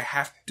sorry, but I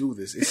have to do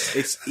this.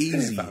 It's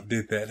easy. I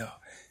did that.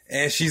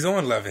 And she's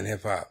on Love and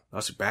Hip Hop.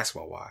 That's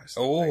basketball wise.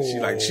 Oh,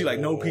 she like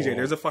no PJ.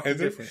 There's a fucking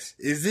difference.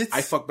 Is it?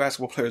 I fuck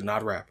basketball players,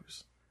 not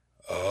rappers.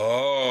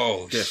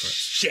 Oh, difference.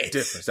 Shit.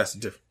 Difference. That's the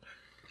difference.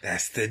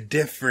 That's the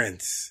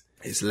difference.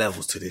 It's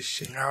levels to this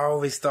shit. I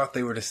always thought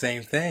they were the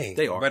same thing.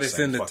 They are, but it's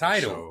in the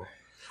title. Show.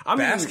 I mean,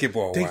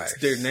 basketball wise,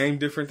 they're named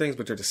different things,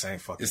 but they're the same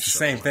fucking. It's the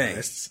same thing.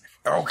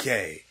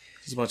 Okay.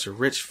 It's a bunch of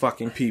rich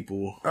fucking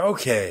people.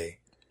 Okay.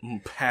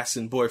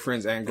 Passing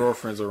boyfriends and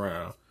girlfriends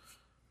around.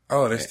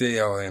 Oh, they're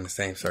still all in the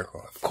same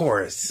circle. Of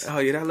course. Oh,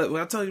 yeah.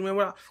 When I tell you,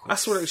 man, I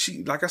swear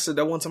she, like I said,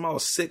 that one time I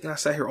was sick and I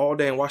sat here all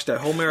day and watched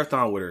that whole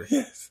marathon with her.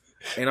 Yes.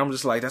 And I'm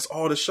just like, that's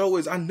all the show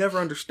is. I never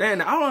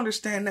understand that. I don't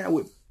understand that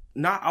with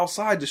not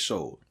outside the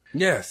show.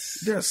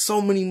 Yes. There's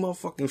so many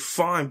motherfucking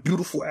fine,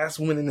 beautiful ass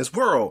women in this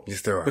world.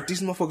 Yes, there are. But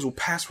these motherfuckers will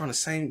pass around the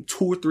same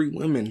 2 or 3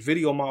 women,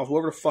 video models,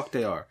 whoever the fuck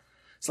they are.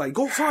 It's like,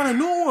 go find a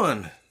new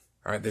one.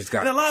 All right, there's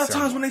got. And a lot of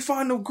times when they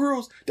find no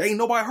girls that ain't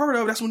nobody heard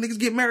of, that's when niggas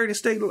get married and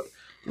stay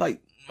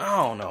like, I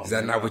don't know. Is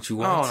that not what you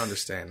want? I don't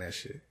understand that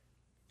shit.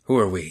 Who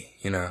are we?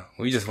 You know,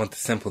 we just want the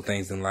simple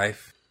things in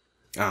life.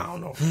 I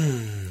don't know.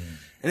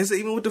 And it's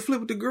even with the flip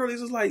with the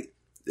girlies, it's like,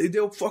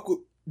 they'll fuck with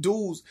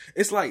dudes.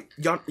 It's like,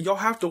 y'all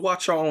have to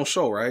watch your own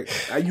show, right?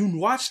 You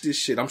watch this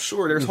shit. I'm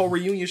sure there's whole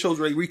reunion shows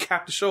where they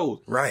recap the shows.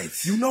 Right.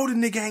 You know the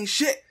nigga ain't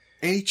shit.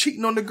 And he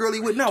cheating on the girl he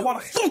with now. Why the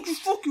fuck you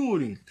fucking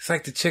with him? It's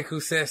like the chick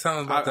who said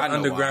something about the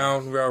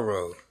Underground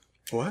Railroad.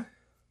 What?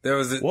 There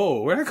was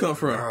whoa, where'd that come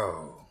from?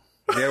 Oh.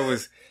 There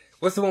was,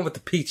 what's the one with the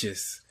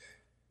peaches?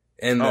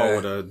 And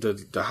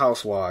the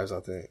housewives, I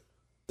think.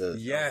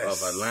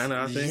 Yes. Of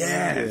Atlanta, I think.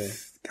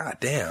 Yes. Yeah. God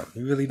damn.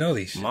 You really know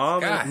these shit.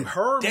 Mom, God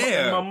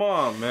and my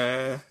mom,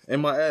 man.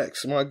 And my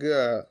ex, my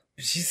God.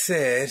 She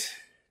said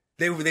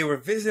they were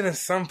visiting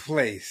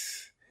someplace.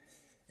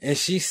 And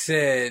she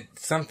said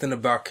something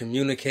about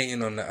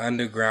communicating on the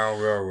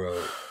Underground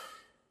Railroad.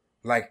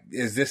 Like,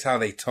 is this how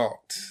they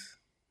talked?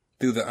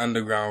 Through the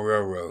Underground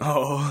Railroad.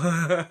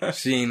 Oh.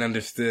 She ain't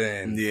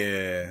understood.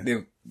 Yeah.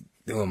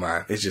 Who am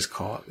I? It's just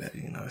called that,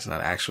 you know. It's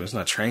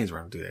not trains where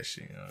I'm do that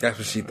shit. You know? That's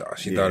what she thought.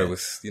 She thought it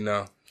was, you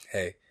know,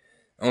 hey,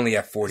 only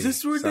at 40.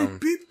 Is this where they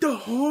beat the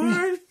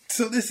horn?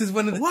 So this is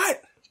one of the...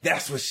 What?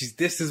 This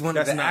is one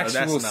of the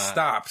actual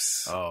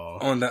stops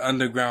on the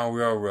Underground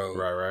Railroad.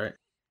 Right.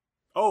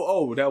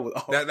 Oh, that was...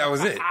 Oh. That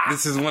was it.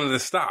 This is one of the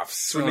stops.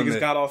 So niggas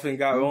got off and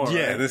got on,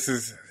 yeah, right? this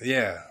is...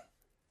 Yeah.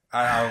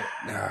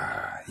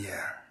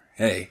 Yeah.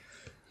 Hey.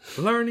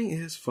 Learning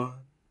is fun.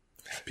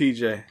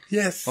 PJ.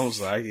 Yes. I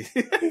was like...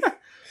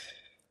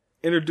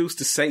 Introduced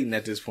to Satan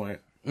at this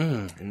point.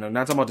 You know,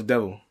 not talking about the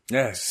devil.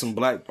 Yes. Some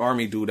black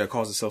army dude that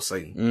calls himself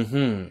Satan.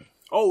 Mm-hmm.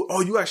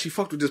 Oh, you actually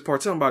fucked with this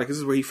part. Tell him about it, because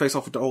this is where he faced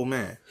off with the old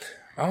man.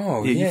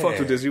 Oh, yeah. You fucked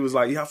with this. He was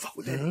like, yeah, I fuck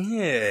with that.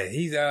 Yeah,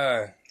 he's,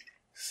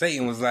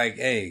 Satan was like,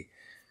 hey,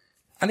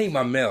 I need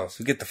my mail,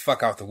 so get the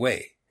fuck out the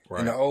way. Right.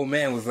 And the old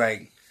man was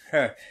like,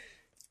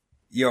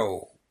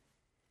 yo,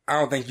 I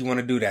don't think you want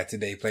to do that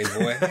today,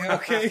 playboy.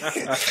 Okay.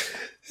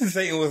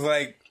 Satan was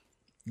like,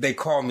 they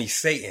call me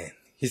Satan.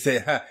 He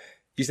said,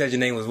 you said your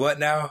name was what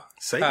now?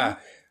 Satan?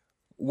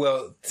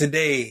 Well,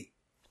 today,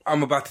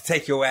 I'm about to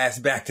take your ass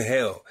back to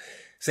hell.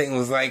 Satan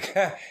was like,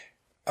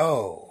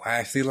 oh, I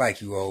actually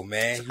like you, old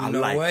man. You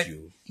know what?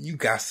 You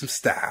got some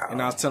style.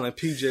 And I was telling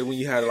PJ, when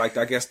you had, like,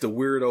 I guess the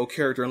weirdo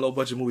character in low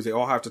budget movies, they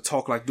all have to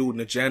talk like dude in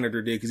the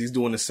janitor did, because he's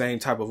doing the same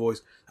type of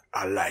voice.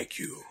 I like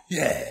you.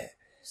 Yeah.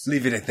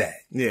 Leave it at that.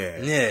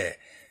 Yeah. Yeah.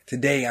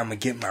 Today, I'm going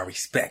to get my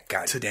respect,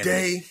 goddammit.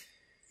 Today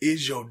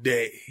is your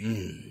day.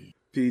 PJ.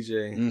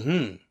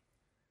 Mm-hmm.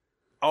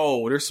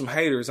 Oh, there's some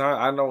haters.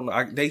 I don't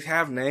know. They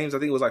have names. I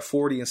think it was like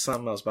 40 and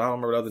something else, but I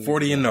don't remember the other names.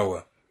 40 and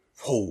Noah.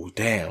 Oh,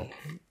 damn.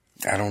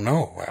 I don't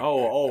know.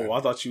 I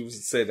thought you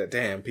said that.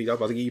 Damn, Pete. I was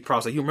about to give you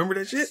props. Like, you remember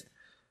that shit?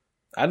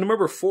 I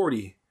remember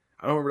 40.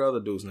 I don't remember the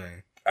other dude's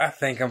name. I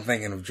think I'm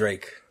thinking of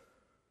Drake.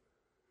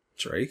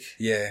 Drake?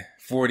 Yeah.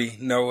 40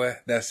 Noah.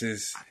 That's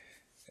his...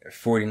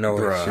 40 Noah.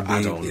 Bruh, should be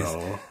I don't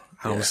know.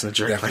 I don't listen to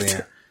Drake like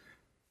that.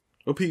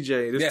 Well,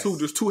 PJ,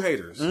 there's two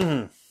haters.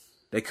 Mm-hmm.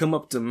 They come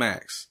up to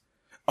Max.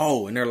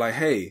 Oh, and they're like,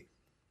 hey,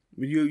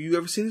 you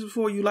ever seen this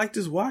before? You like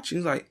this watch? And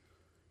he's like,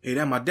 hey,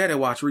 that my daddy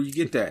watch. Where you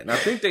get that? And I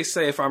think they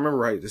say, if I remember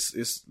right,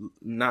 it's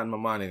not in my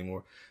mind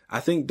anymore. I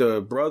think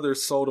the brother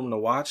sold him the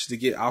watch to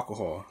get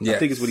alcohol. Yes. I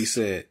think is what he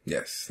said.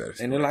 Yes. That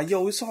is and they're like,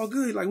 yo, it's all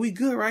good. Like, we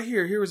good right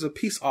here. Here is a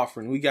peace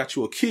offering. We got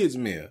you a kid's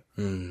meal.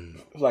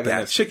 Like in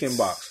a chicken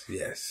box.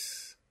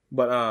 Yes.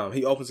 But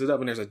he opens it up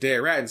and there's a dead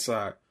rat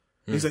inside.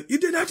 He's like, you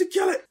didn't have to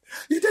kill it.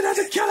 You didn't have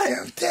to kill it.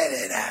 You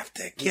didn't have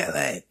to kill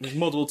it. There's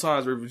multiple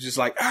times where it was just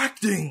like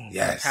acting.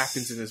 Yes.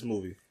 Happens in this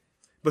movie.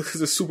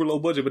 Because it's super low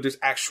budget, but there's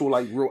actual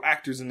like real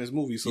actors in this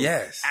movie. So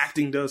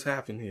acting does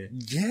happen here.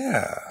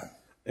 Yeah.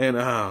 And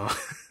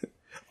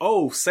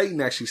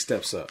Satan actually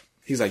steps up.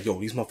 He's like, yo,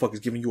 these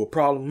motherfuckers giving you a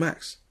problem,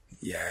 Max.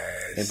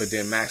 Yes. But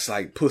then Max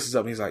like pushes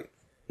up and he's like,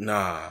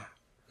 nah.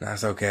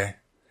 That's okay.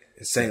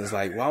 And Satan's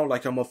like, well, I don't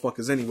like y'all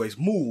motherfuckers anyways.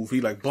 Move. He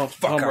like bum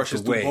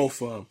rushes through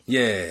both of them.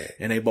 Yeah.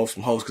 And they both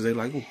some hoes because they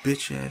like, oh,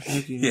 bitch ass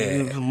nigga.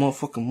 Yeah.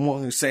 Motherfucking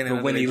more. Saying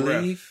but when he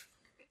leave,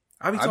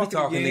 I be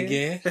talking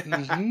again.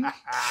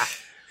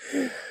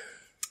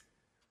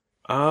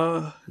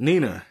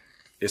 Nina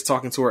is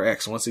talking to her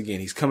ex once again.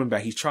 He's coming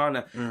back. He's trying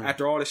to,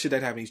 after all the shit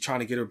that happened, he's trying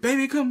to get her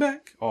baby come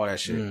back. All that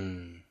shit.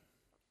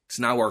 It's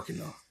not working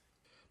though.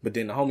 But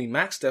then the homie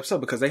Max steps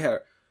up because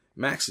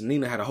Max and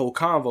Nina had a whole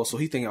convo, so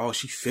he thinking, oh,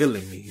 she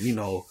feeling me. You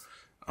know,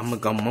 I'm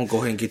gonna go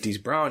ahead and get these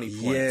brownie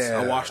points.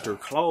 Yeah. I washed her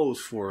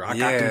clothes for her. I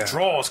got them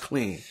drawers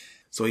clean.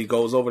 So he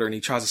goes over there and he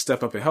tries to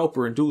step up and help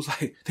her, and dude's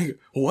like,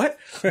 what?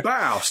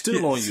 Bow,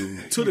 still on you,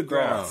 to the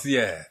ground.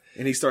 Yeah.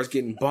 And he starts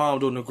getting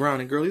bombed on the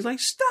ground, and girl, he's like,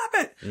 stop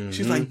it.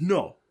 She's like,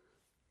 no,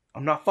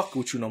 I'm not fucking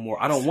with you no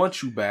more. I don't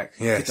want you back.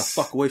 Yes. Get the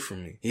fuck away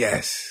from me.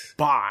 Yes.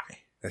 Bye.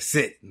 That's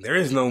it. There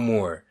is no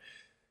more.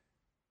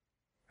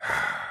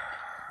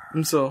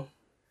 And so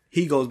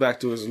he goes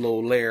back to his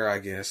little lair, I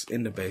guess,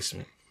 in the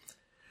basement.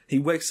 He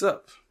wakes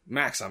up.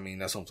 Max, I mean,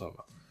 that's what I'm talking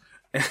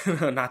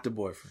about. Not the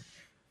boyfriend.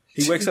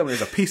 He wakes up and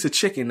there's a piece of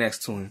chicken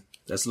next to him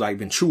that's like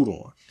been chewed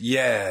on.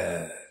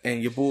 Yeah.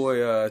 And your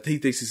boy, he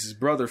thinks it's his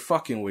brother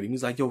fucking with him.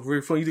 He's like, yo,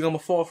 really funny. You think I'm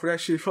gonna fall for that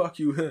shit? Fuck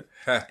you.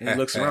 And he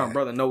looks around,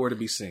 brother, nowhere to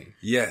be seen.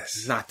 Yes.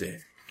 He's not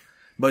there.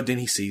 But then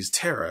he sees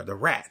Tara, the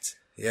rat.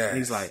 Yeah. And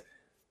he's like,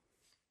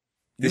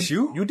 this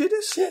you? You did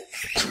this shit?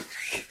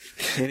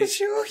 And it's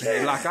you? Yeah.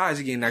 They lock eyes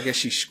again. I guess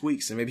she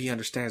squeaks, and maybe he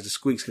understands the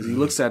squeaks because he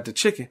looks at the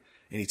chicken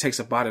and he takes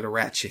a bite of the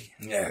rat chicken.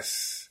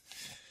 Yes.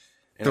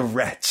 And the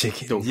rat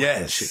chicken. The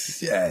yes. Rat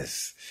chicken.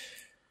 Yes.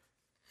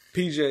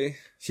 PJ.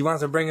 She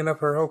winds up bringing up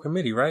her whole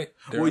committee, right?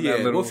 Well,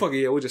 yeah.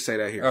 We'll just say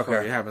that here.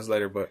 Okay. It happens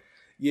later. But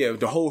yeah,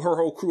 her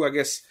whole crew, I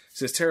guess,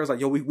 since Tara's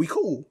like, yo, we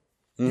cool.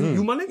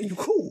 You my nigga, you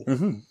cool.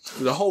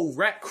 The whole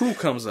rat crew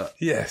comes up.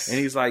 Yes. And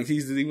he's like,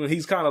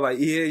 he's kind of like,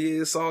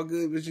 yeah, it's all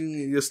good, but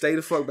you stay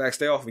the fuck back,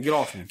 stay off me, get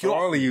off me.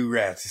 All of you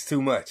rats, it's too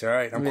much, all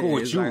right? I'm cool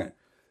with you. Like,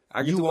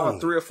 I get to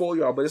about 3 or 4 of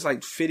y'all, but it's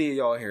like 50 of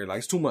y'all here. Like,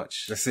 it's too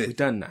much. That's it. We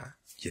done now.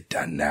 You're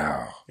done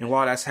now. And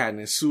while that's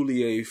happening,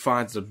 Soulier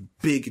finds a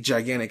big,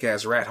 gigantic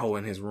ass rat hole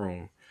in his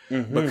room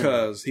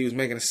because he was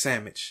making a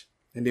sandwich.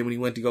 And then when he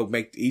went to go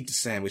eat the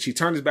sandwich, he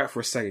turned his back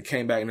for a second,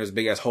 came back, and there's a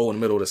big ass hole in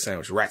the middle of the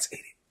sandwich. Rats ate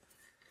it.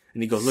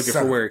 And he goes looking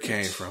for where it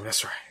came from.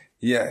 That's right.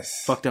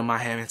 Yes. Fucked up my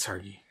ham and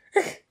turkey.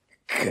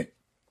 Good.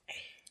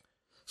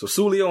 So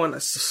Soulier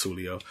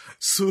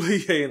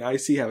and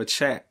Ice-T have a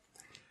chat.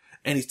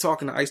 And he's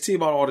talking to Ice-T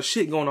about all the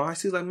shit going on.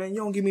 Ice-T's like, man,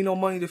 you don't give me no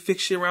money to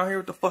fix shit around here.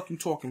 What the fuck you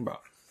talking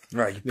about?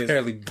 Right. You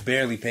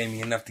barely pay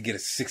me enough to get a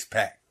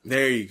 6-pack.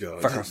 There you go.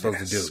 Fuck I'm supposed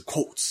to do.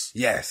 Quotes.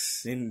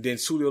 Yes. And then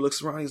Soulier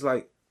looks around. He's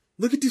like,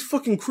 look at these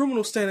fucking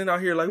criminals standing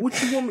out here. Like,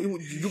 what you want me?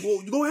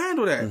 You go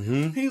handle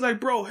that. He's like,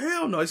 bro,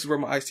 hell no. This is where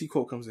my Ice-T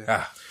quote comes in.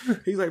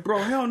 He's like, bro,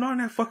 hell no, I'm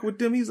not fucking with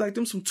them. He's like,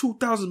 them some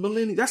 2000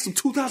 millennial. That's some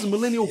 2000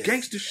 millennial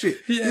gangster shit.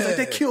 Yeah. He's like,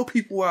 they kill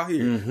people out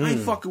here. I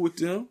ain't fucking with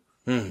them.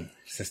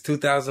 Since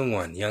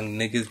 2001, young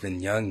niggas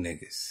been young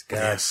niggas.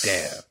 God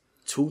damn.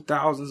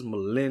 2000s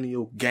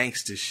millennial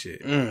gangster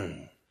shit.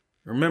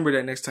 Remember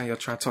that next time y'all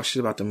try to talk shit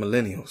about the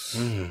millennials.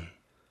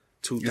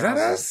 2000. Is that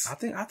us?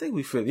 I think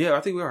we feel. Yeah, I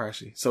think we are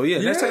actually. So yeah,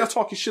 next time y'all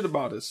talking shit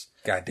about us,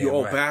 goddamn, you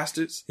old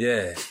bastards.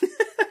 Yeah.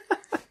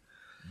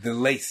 The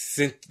late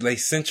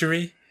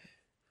century,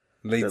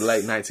 the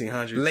late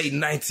 1900s, late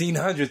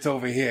 1900s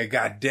over here.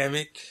 God damn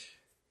it,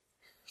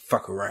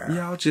 fuck around.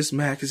 Y'all just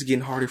mad 'cause it's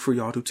getting harder for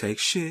y'all to take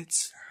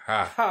shits.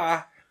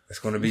 Ha. That's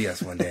gonna be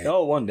us one day.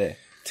 Oh, one day.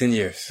 10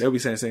 years. They'll be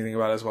saying the same thing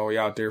about us while we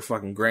out there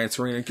fucking Gran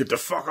Torino. Get the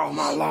fuck off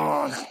my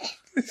lawn. What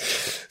the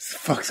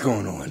fuck's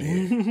going on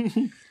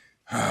here?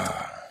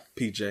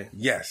 PJ.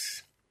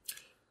 Yes.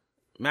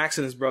 Max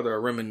and his brother are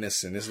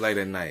reminiscing. It's late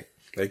at night.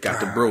 They got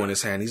the brew in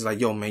his hand. He's like,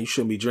 yo, man, you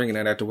shouldn't be drinking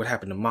that after what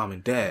happened to mom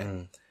and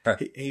dad.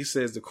 He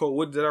says the quote,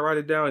 what did I write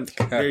it down?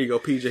 There you go,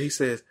 PJ. He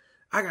says,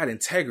 I got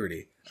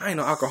integrity. I ain't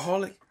no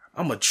alcoholic.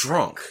 I'm a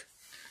drunk.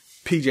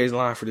 PJ's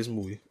line for this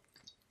movie.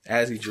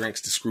 As he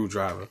drinks the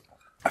screwdriver.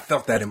 I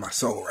felt that in my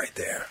soul right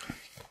there.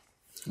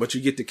 But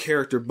you get the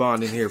character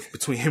bond in here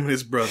between him and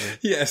his brother.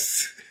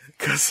 Yes.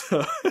 Because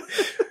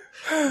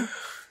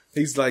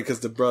he's like, because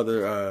the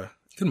brother...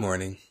 Good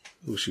morning.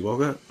 Ooh, she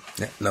woke up?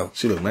 Yeah, no.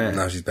 She looked mad.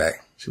 No, she's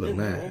back. She looked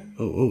mad.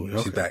 Ooh,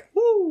 okay. She's back.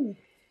 Woo!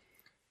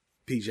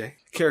 PJ,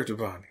 character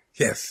bonding.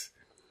 Yes.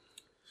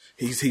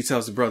 He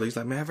tells the brother, he's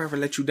like, man, have I ever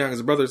let you down? Because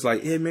the brother's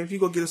like, yeah, man, if you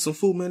go get us some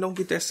food, man, don't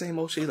get that same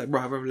old shit. He's like, bro,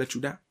 have I ever let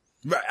you down?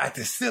 Right,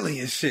 acting silly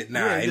and shit.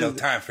 Nah, ain't no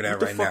time for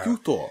that right now. What the fuck you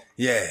thought?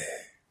 Yeah.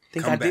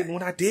 Think I did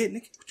what I did,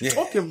 nigga? What you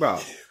talking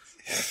about?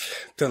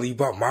 Telling you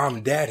about mom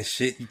and dad and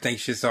shit. You think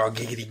shit's all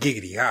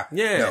giggity, huh?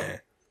 Yeah.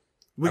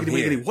 No.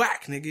 Wiggity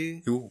whack,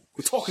 nigga.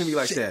 Quit talking to me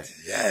like that.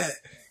 Yeah.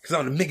 Because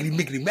I'm the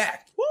miggity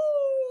mac.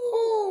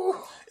 Woo!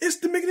 It's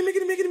the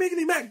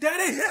miggity mac,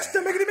 daddy. That's the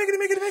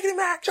miggity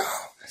mac.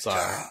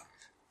 Sorry.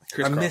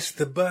 I missed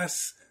the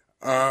bus.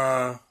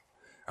 I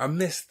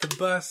missed the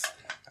bus.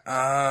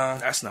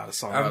 That's not a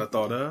song I'd have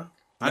thought of.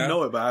 I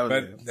know it, but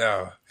I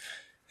no.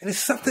 And it's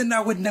something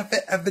I would never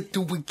ever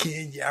do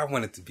again. Yeah, I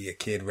wanted to be a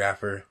kid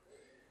rapper.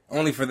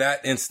 Only for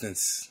that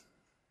instance.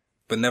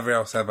 But never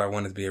else have I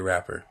wanted to be a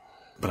rapper.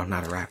 But I'm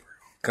not a rapper.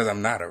 Because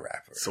I'm not a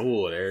rapper.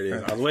 So there it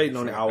is. I was waiting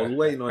on it.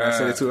 I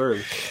said it too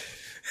early.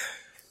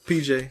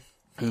 PJ.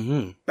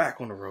 Mm-hmm.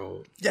 Back on the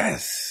road.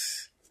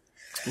 Yes.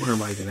 Where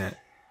am I even at?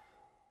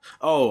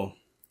 Oh.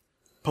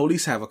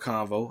 Police have a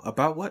convo.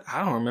 About what?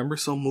 I don't remember.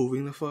 So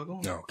moving the fuck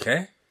on.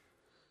 Okay.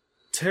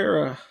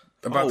 Tara.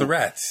 About the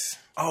rats.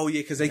 Oh,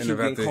 yeah, because they keep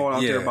getting called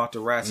out there about the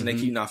rats and they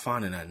keep not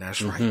finding that.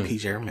 That's right.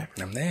 PJ, remember.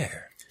 I'm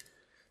there.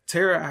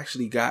 Tara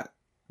actually got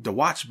the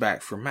watch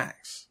back from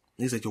Max.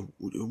 He's like, yo,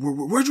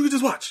 where'd you get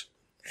this watch?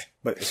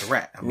 But it's a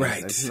rat. I mean,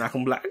 right. It's not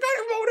going to be like, I got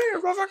it over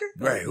there, motherfucker.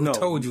 Right. Who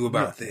told you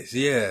about this?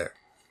 Yeah.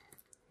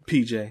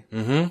 PJ.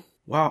 Mm-hmm.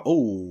 Wow.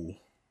 Oh.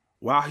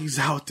 While he's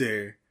out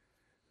there,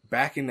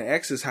 back in the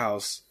ex's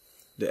house,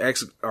 the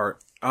ex, or,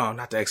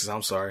 not the ex's,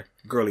 I'm sorry.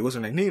 Girlie, what's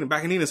her name? Nina,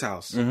 back in Nina's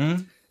house.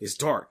 Mm-hmm. It's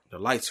dark. The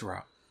lights are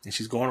out. And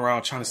she's going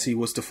around trying to see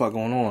what's the fuck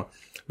going on.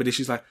 But then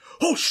she's like,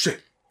 oh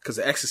shit. Because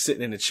the ex is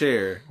sitting in the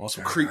chair on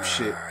some creep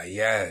shit.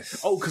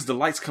 Yes. Oh, because the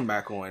lights come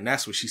back on.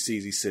 That's what she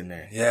sees. He's sitting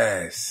there.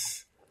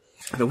 Yes.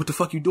 Like, what the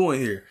fuck you doing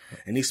here?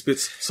 And he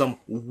spits some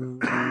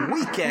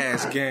weak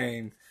ass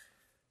game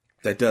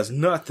that does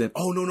nothing.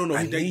 Oh, no.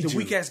 The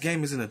weak ass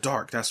game is in the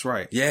dark. That's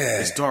right.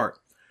 Yeah. It's dark.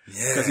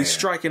 Yeah. Because he's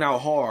striking out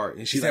hard.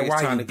 And she's like,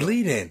 why are you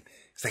bleeding?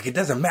 It's like, it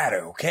doesn't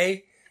matter,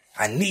 okay?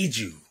 I need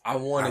you. I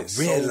want it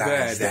so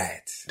bad.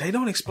 That. They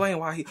don't explain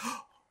why he...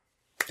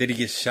 Did he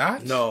get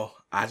shot? No.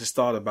 I just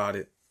thought about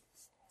it.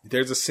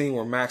 There's a scene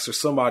where Max or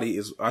somebody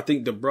is, I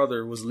think the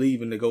brother was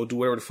leaving to go do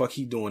whatever the fuck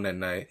he doing that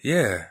night.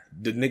 Yeah.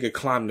 The nigga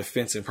climbed the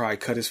fence and probably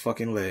cut his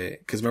fucking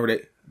leg. Cause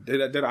remember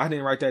that I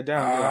didn't write that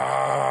down.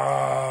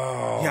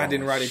 Oh. Yeah, I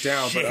didn't write it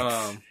down. Shit.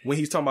 But when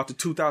he's talking about the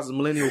 2000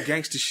 millennial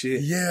gangster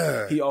shit,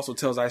 yeah, he also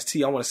tells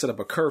Ice-T, I want to set up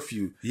a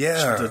curfew.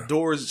 Yeah. The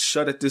doors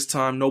shut at this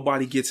time.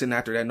 Nobody gets in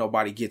after that.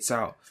 Nobody gets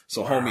out.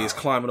 So homie is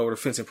climbing over the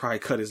fence and probably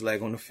cut his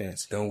leg on the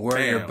fence. Don't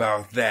worry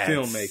about that.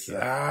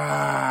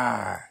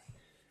 Filmmaking.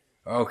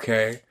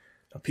 Okay.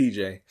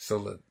 PJ. So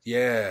look,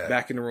 yeah.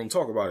 Back in the room,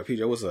 talk about it.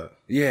 PJ, what's up?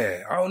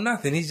 Yeah. Oh,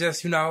 nothing. He's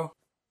just,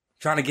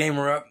 trying to game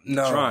her up.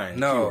 No,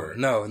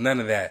 none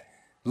of that.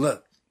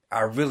 Look, I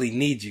really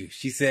need you.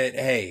 She said,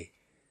 hey,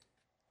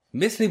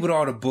 miss me with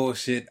all the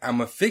bullshit. I'm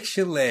gonna fix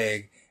your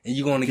leg and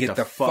you're gonna get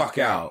the fuck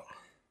out.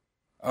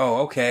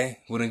 Oh, okay.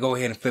 Well, then go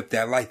ahead and flip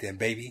that light then,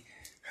 baby.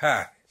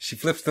 Ha. She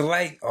flips the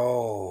light.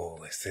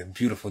 Oh, it's a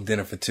beautiful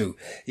dinner for two.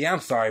 Yeah, I'm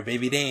sorry,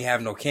 baby. They ain't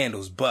have no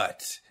candles,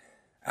 but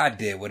I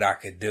did what I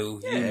could do.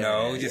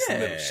 Just a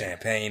little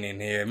champagne in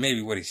here.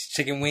 Maybe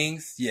chicken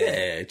wings?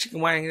 Yeah, chicken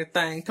wing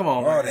thing. Come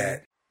on, all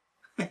man.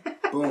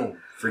 That. Boom.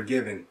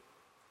 Forgiven.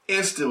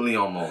 Instantly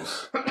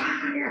almost.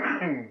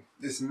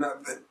 It's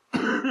nothing.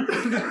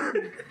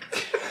 And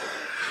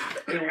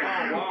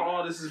while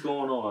all this is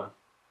going on,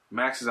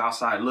 Max is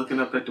outside looking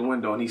up at the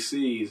window and he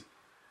sees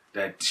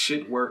that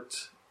shit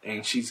worked.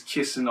 And she's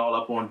kissing all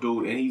up on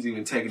dude, and he's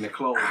even taking the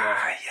clothes off.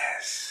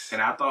 Yes. And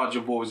I thought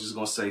your boy was just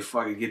gonna say,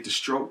 "Fuck it, get the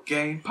stroke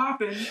game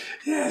popping."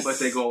 Yes. But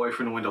they go away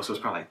from the window, so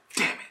it's probably like,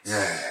 "Damn it."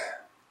 Yeah.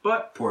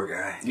 But poor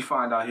guy. You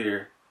find out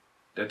here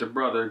that the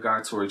brother,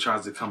 Guy Tori,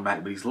 tries to come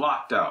back, but he's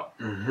locked out.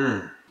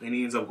 Mm-hmm. And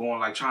he ends up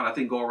going trying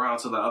to go around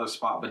to the other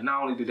spot. But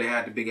not only did they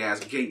have the big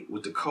ass gate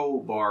with the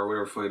code bar or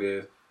whatever the fuck it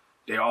is,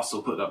 they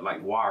also put up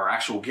wire,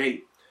 actual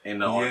gate.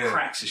 And all the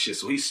cracks and shit,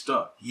 so he's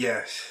stuck.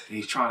 Yes. And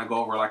he's trying to go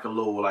over a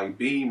little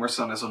beam or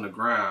something that's on the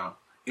ground.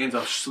 Ends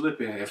up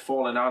slipping and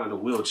falling out of the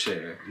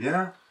wheelchair.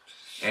 Yeah.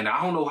 And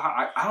I don't know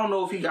I don't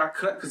know if he got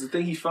cut because the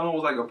thing he fell on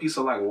was a piece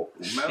of metal.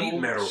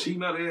 Sheet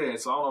metal, yeah.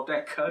 So I don't know if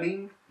that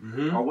cutting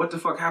or what the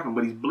fuck happened,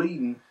 but he's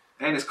bleeding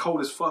and it's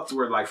cold as fuck to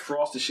where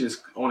frosted shit is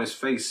on his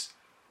face.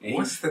 And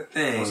what's the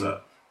thing? What's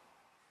up?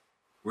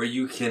 Where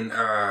you can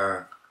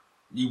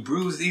you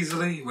bruise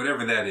easily,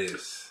 whatever that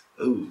is.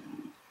 Ooh.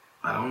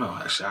 I don't know,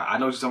 actually. I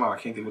know what you're talking about.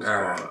 I can't think of what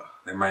it's called.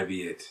 That might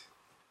be it.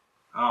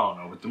 I don't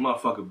know, but the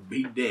motherfucker,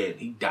 he dead.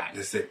 He died.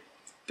 That's it.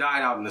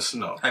 Died out in the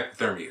snow.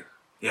 Hypothermia.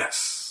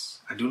 Yes.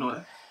 I do know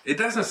that. It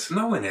doesn't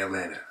snow in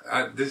Atlanta.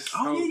 Yeah.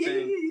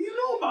 You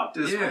know about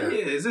this. Yeah. Right?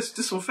 Yeah. Is this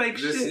some fake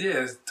shit?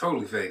 Yeah, it's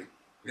totally fake.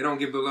 It don't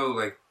get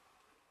below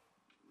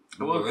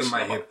well, it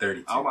might hit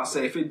 32. I was about to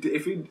say,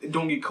 if it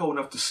don't get cold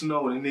enough to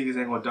snow, then niggas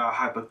ain't gonna die of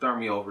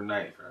hypothermia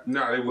overnight. Right?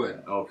 No, they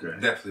wouldn't. Okay.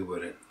 Definitely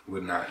wouldn't.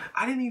 Would not.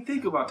 I didn't even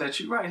think about that.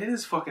 You're right. It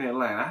is fucking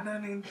Atlanta. I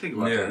didn't even think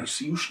about that. You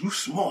see, you smart.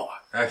 Smart.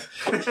 I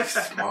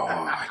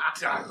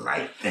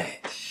like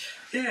that.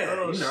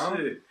 Yeah,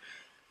 shit.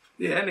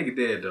 Yeah, that nigga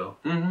dead, though.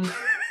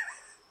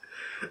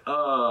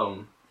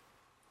 Mm-hmm.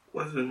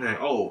 What's his name?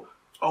 Oh,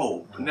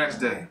 the next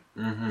day.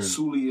 Mm-hmm.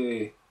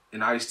 Sulier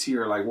and Ice-T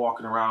are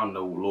walking around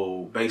the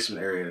little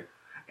basement area.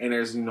 And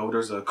there's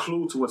a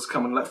clue to what's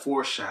coming.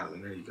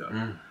 Foreshadowing. There you go.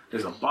 Mm.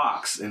 There's a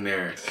box in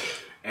there.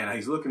 And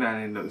he's looking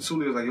at it, and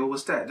Sulier's like, yo,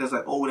 what's that? That's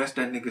that's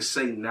that nigga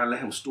Satan. Now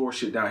let him store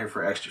shit down here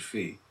for extra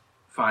fee.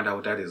 Find out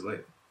what that is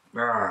later.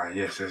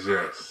 Yes.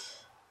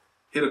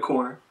 Hit a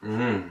corner.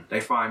 Mm-hmm. They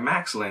find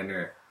Max laying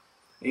there.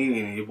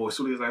 And your boy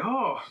Sully's like,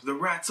 oh, the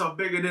rats are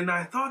bigger than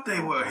I thought they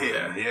were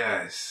here.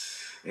 Yes.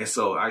 And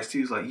so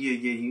Ice-T was like, yeah,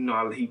 you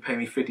know, he paid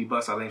me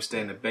 $50. I let him stay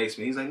in the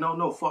basement. He's like,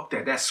 no, fuck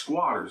that. That's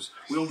squatters.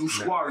 We don't do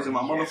squatters in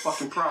my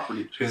motherfucking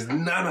property. There's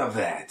none of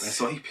that. And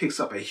so he picks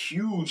up a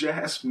huge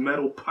ass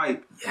metal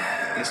pipe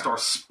and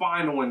starts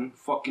spinaling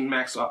fucking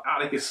Max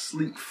out of his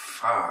sleep.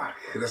 Fuck,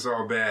 that's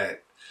all bad.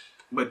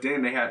 But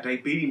then they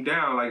beat him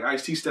down. Like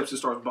Ice-T steps and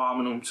starts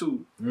bombing him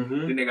too.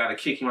 Mm-hmm. Then they gotta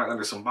kick him like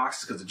under some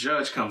boxes because the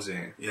judge comes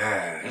in.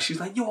 Yeah. And she's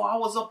like, yo, I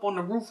was up on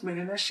the roof, man,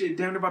 and that shit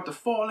damn near about to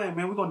fall in,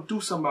 man. We're gonna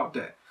do something about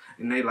that.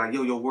 And they like,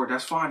 yo, word,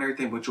 that's fine,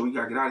 everything, but yo, you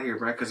gotta get out of here,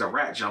 man, because a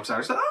rat jumps out.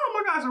 He's like, oh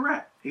my God, it's a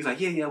rat. He's like,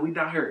 yeah, we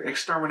down here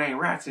exterminating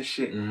rats and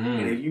shit. Mm-hmm.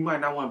 And if you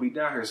might not want to be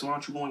down here, so why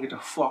don't you go and get the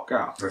fuck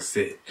out? That's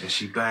it. And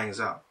she bangs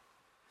out.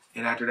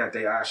 And after that,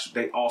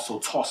 they also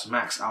toss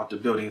Max out the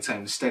building and tell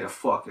him to stay the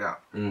fuck out.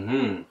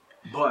 Mm-hmm.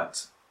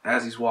 But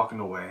as he's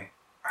walking away,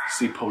 I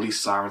see police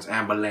sirens,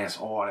 ambulance,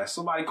 all that.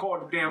 Somebody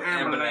called the damn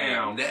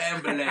ambulance. The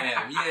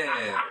ambulance,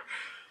 yeah.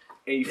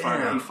 And he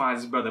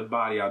finds his brother's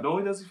body out. No,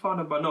 he doesn't find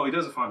the body. No, he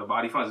doesn't find the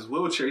body. He finds his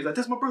wheelchair. He's like,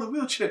 that's my brother's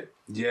wheelchair.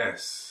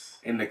 Yes.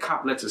 And the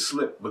cop lets it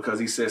slip because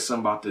he says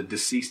something about the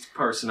deceased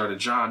person or the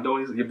John Doe.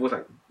 Your boy's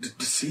like,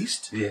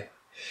 deceased? Yeah.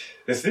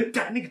 That's it?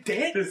 That nigga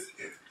dead?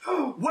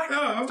 Oh, what?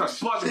 Starts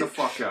bugging the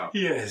fuck out.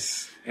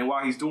 Yes. And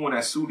while he's doing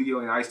that, Studio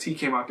and Ice-T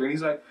came out there and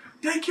he's like,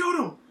 they killed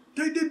him.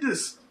 They did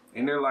this.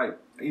 And they're like,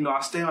 you know,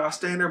 I stay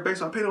in their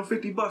basement. I paid them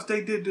 $50.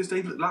 They did this.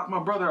 They locked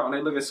my brother out. And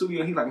they look at Studio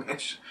and he's like, man,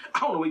 I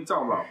don't know what you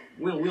talking about.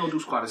 We don't do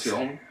squatters here,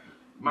 homie.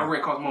 My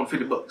rent costs more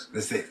than $50.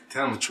 That's it.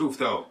 Tell him the truth,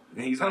 though.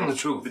 And he's tell like, him the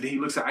truth. But then he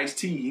looks at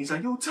Ice-T. He's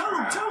like, yo, tell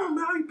him,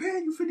 man, I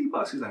paying you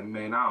 $50. He's like,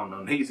 man, I don't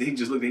know. He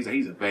just looked at him. He's like,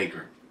 he's a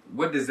vagrant.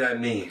 What does that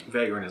mean?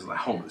 Vagrant is like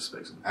homeless,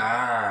 basically.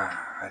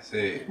 I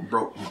see.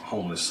 Broke,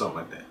 homeless, something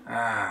like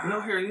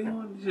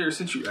that. Here,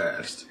 since you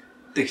asked.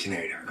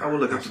 Dictionary. I will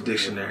look up the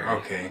dictionary.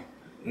 Okay.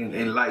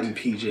 Enlighten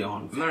PJ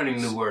on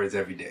learning new words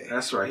every day.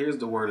 That's right. Here's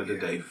the word of the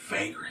day: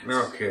 vagrant.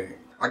 Okay.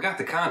 I got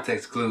the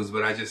context clues,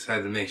 but I just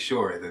had to make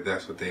sure that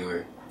that's what they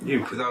were.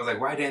 Because I was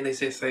like, why didn't they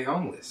say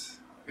homeless?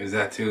 Is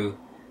that too?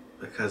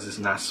 Because it's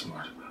not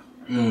smart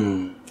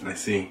enough. I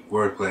see.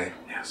 Wordplay.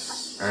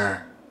 Yes.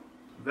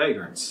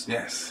 Vagrants.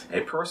 Yes.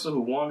 A person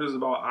who wanders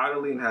about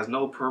idly and has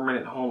no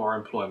permanent home or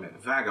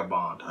employment.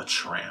 Vagabond. A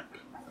tramp.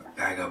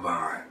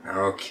 Vagabond.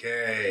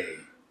 Okay.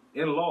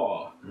 In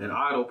law, an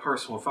idle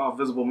person without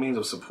visible means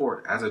of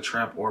support as a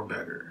tramp or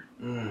beggar.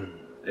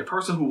 A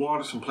person who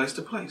wanders from place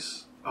to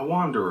place. A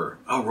wanderer.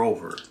 A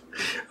rover.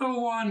 A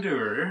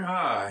wanderer.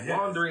 Yes.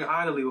 Wandering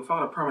idly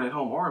without a permanent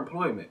home or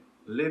employment.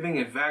 Living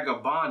in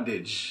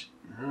vagabondage.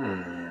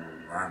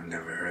 I've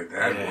never heard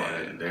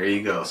that one. There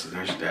you go. So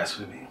that's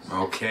what it means.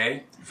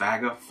 Okay.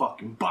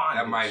 Fucking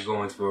bondage. That might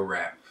go into a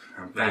rap.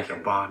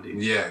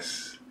 Vagabondage.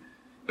 Yes.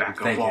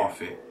 Back up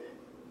off it.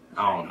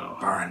 I don't know.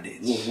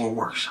 Bondage. We'll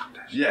workshop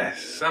that shit.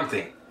 Yes.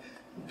 Something.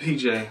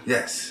 PJ.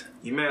 Yes.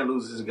 Your man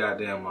loses his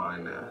goddamn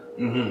mind now.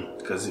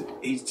 Because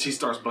he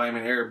starts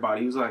blaming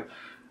everybody. He was like,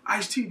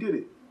 Ice-T did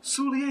it.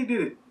 Soulier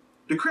did it.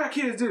 The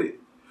crackheads did it.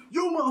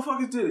 You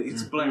motherfuckers did it.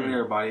 He's blaming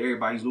everybody.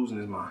 Everybody's losing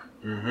his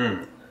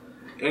mind.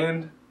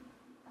 And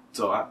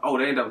so,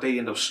 they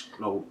end up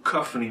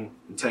cuffing him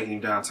and taking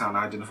him downtown to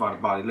identify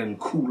the body, letting him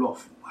cool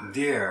off.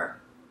 Yeah.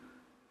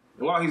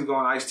 And while he's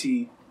gone,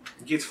 Ice-T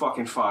gets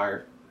fucking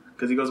fired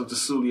because he goes up to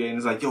Soulier and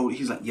he's like,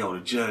 yo, the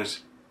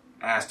judge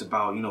asked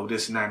about,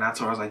 this and that. And I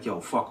told her, I was like, yo,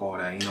 fuck all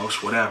that,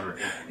 it's whatever.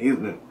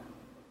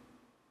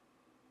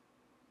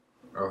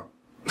 Oh.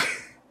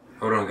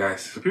 Hold on,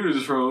 guys. Computer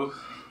just froze.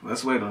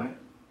 Let's wait on it.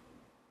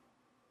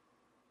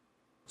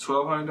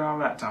 $1,200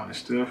 laptop is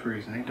still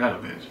freezing. Ain't that a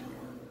bitch?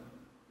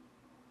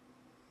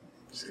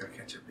 Just gotta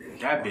catch up, bitch.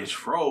 That bitch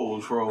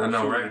froze. I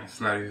know, right? It's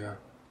not even.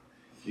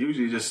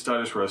 Usually just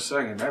stutters for a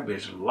second. That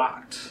bitch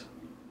locked.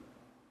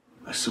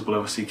 Like Super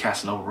Level C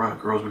casting over run.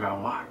 Girls, we got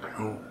them locked.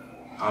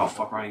 Oh,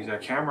 fuck around, use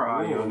that camera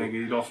audio, nigga.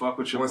 You don't fuck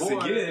with your boy.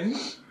 Once again.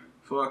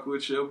 Fuck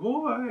with your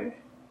boy.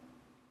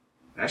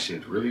 That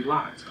shit's really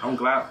locked. I'm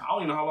glad. I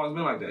don't even know how long it's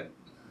been like that.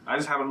 I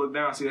just haven't looked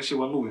down and see that shit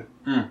wasn't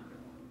moving.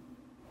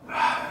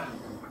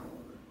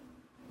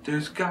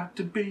 There's got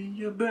to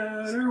be a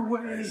better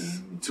way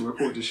to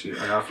report this shit.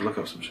 I gotta look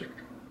up some shit.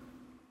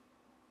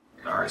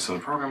 Alright, so the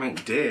program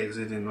ain't dead because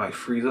it didn't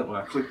freeze up when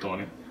I clicked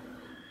on it.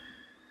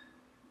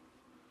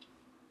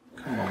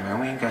 Come on, man.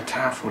 We ain't got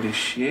time for this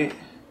shit.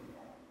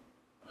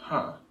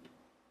 Huh.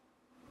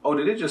 Oh,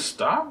 did it just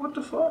stop? What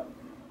the fuck?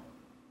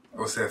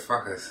 Oh, said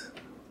fuck us.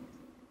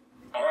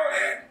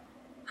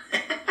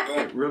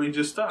 It really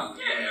just stopped.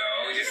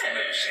 Just a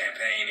little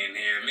champagne in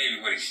here.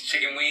 Maybe what is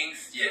chicken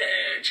wings? Yeah,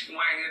 chicken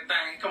wings and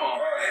thing. Come on.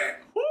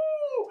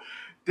 Woo!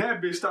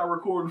 That bitch stopped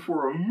recording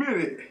for a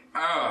minute.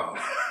 Oh.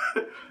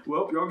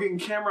 Well, y'all getting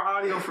camera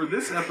audio for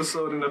this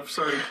episode in a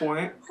certain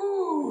point.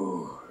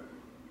 Ooh.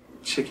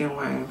 Chicken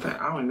wing thing.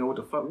 I don't even know what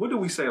the fuck. What did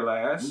we say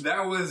last?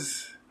 That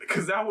was...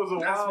 Because that was a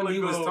while ago. That's when he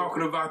was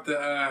talking about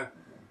the...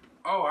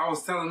 I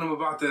was telling him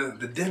about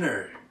the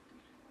dinner.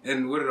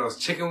 And what are those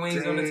chicken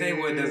wings on the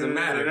table? It doesn't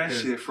matter. That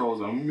shit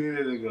froze a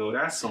minute ago.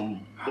 That's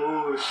some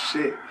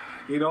bullshit.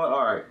 You know what?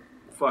 All right.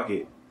 Fuck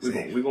it.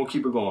 We're going to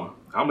keep it going.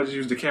 I'm going to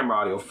use the camera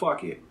audio.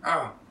 Fuck it.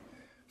 Oh.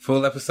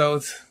 Full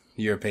episodes?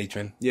 You're a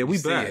patron. Yeah, we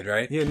you back. See it,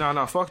 right? Yeah,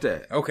 no, fuck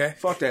that. Okay.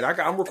 Fuck that.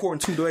 I'm recording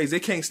 2 days. They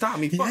can't stop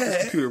me. Fuck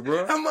this computer,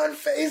 bro. I'm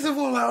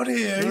unfazable out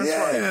here.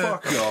 That's right.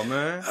 Fuck y'all,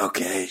 man.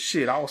 Okay.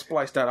 Shit, I will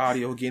splice that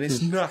audio again.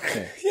 It's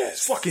nothing. Yes.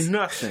 It's fucking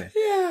nothing.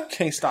 Yeah.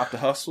 Can't stop the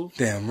hustle.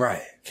 Damn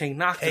right. Can't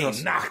knock the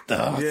hustle. Knock the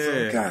hustle.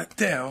 Yeah. God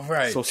damn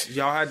right. So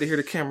y'all had to hear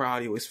the camera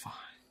audio. It's fine.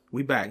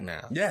 We back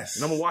now. Yes.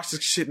 And I'm gonna watch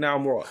this shit now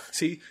more.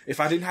 See, if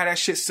I didn't have that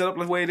shit set up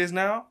the way it is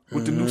now,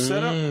 with the new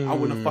setup, I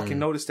wouldn't have fucking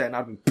noticed that and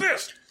I'd been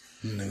pissed.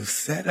 New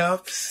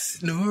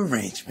setups, new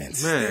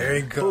arrangements. Man, there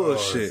it goes.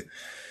 Bullshit.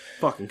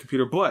 Fucking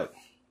computer butt.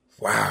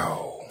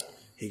 Wow.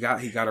 He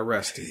got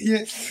arrested.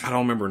 Yes. I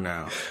don't remember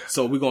now.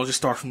 So we're gonna just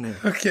start from there.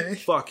 Okay.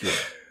 Fuck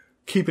it.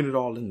 Keeping it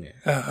all in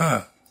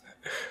there.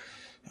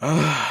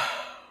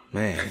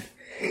 Man.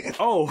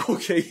 Oh,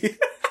 okay.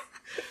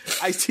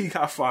 Ice-T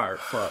got fired.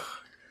 Fuck.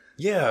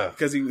 Yeah.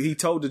 Because he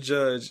told the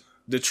judge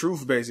the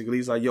truth, basically.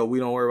 He's like, yo, we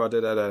don't worry about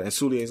that. And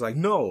Sulie's like,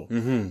 no.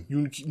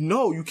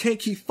 You can't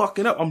keep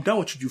fucking up. I'm done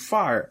with you. You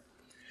fired.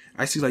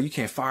 Ice-T's like, you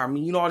can't fire me.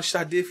 You know all the shit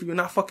I did for you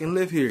and I fucking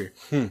live here.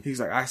 He's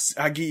like,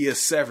 I give you a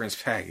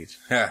severance package.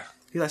 Yeah.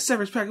 He's like,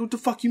 severance package? What the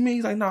fuck you mean?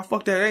 He's like, nah,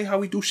 fuck that. That ain't how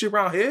we do shit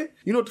around here.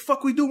 You know what the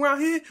fuck we do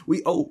around here?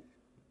 We owe.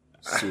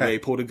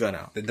 Sulie pulled a gun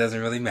out. That doesn't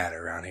really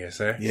matter around here,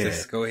 sir. Yeah.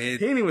 Just go ahead. He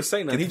didn't even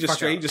say nothing. He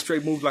just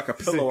straight moved like a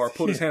pillow or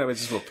put his hand up and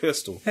just a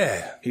pistol.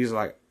 Yeah. He's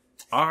like,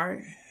 all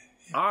right.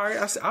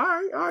 I said, all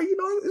right, you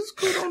know, it's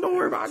cool. Don't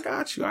worry about it. I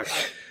got you.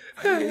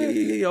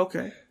 Yeah,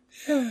 okay.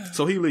 Yeah.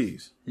 So he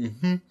leaves.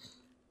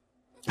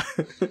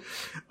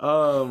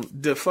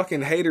 The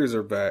fucking haters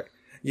are back.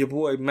 Your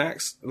boy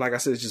Max, like I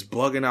said, is just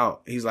bugging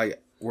out. He's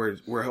like, where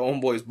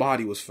homeboy's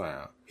body was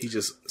found. He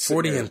just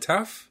 40 and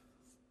tough?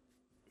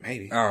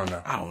 Maybe. I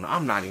don't know.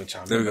 I'm not even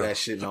trying to remember that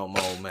shit no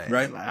more, man.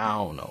 Right? Like, I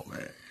don't know,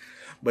 man.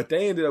 But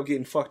they ended up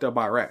getting fucked up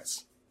by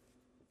rats.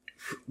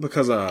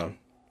 Because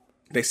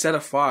they set a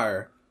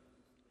fire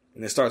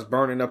and it starts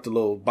burning up the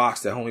little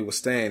box that homie was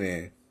staying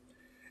in.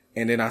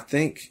 And then I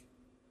think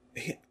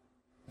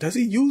does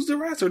he use the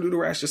rats or do the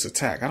rats just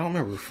attack? I don't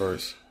remember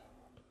first.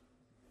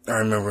 I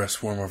remember a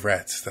swarm of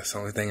rats. That's the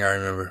only thing I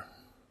remember.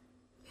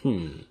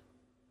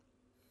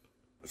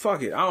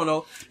 Fuck it. I don't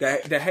know.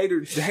 The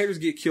haters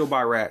get killed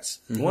by rats.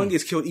 One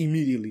gets killed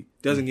immediately.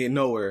 Doesn't get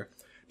nowhere.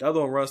 The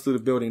other one runs through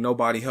the building.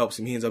 Nobody helps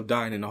him. He ends up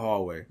dying in the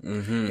hallway.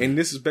 And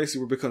this is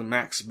basically where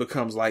Max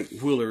becomes like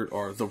Willard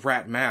or the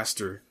rat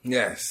master.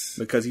 Yes.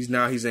 Because he's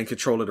in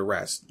control of the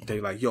rats. They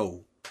like,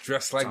 yo.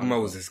 Dressed like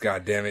Moses,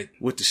 goddammit.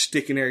 With the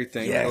stick and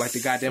everything. Yes. Like the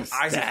goddamn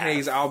Isaac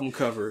Hayes album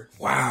cover.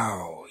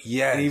 Wow.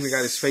 Yes. And he even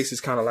got his face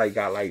is kind of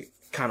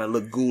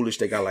look ghoulish.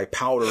 They got like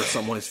powder or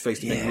something on his face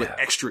to make him look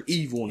extra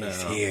evil now.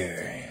 He's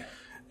here.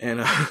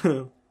 And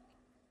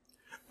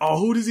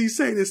who does he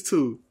say this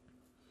to?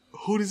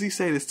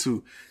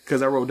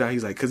 Because I wrote down,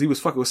 he's like, because he was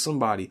fucking with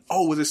somebody.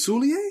 Oh, was it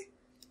Sulie?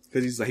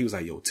 Because he was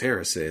like, yo,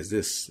 Tara says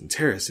this and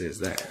Tara says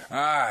that.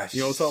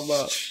 You know what I'm talking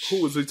about?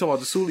 Who was he talking about?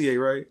 The Sulie,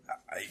 right?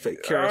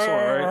 Fake Carousel,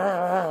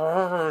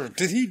 right?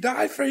 Did he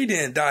die first? He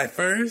didn't die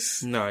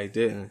first. No, he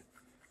didn't.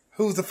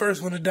 Who was the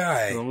first one to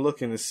die? I'm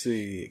looking to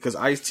see. Because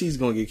Ice-T's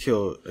going to get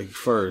killed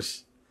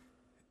first.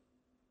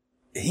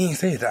 He didn't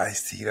say it to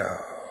Ice-T, though.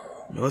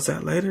 Was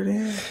that later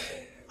then?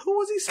 Who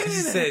was he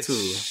saying that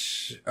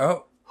to?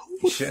 Oh,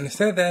 he shouldn't have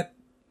said that.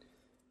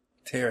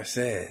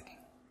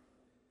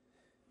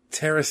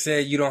 Tara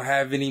said you don't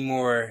have any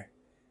more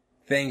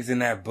things in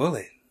that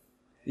bullet.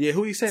 Yeah,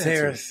 who he said that to?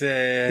 Tara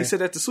said... He said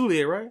that to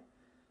Sulie, right?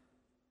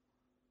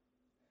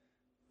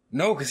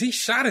 No, because he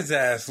shot his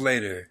ass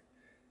later.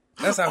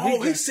 That's how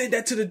he said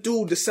that to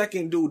the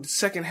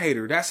second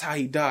hater. That's how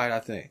he died, I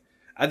think.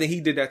 I think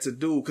he did that to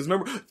dude. Because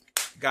remember...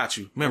 Got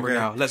you. Remember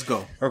now. Let's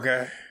go.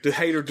 Okay. The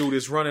hater dude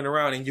is running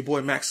around and your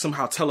boy Max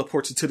somehow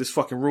teleports into this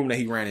fucking room that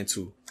he ran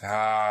into.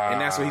 And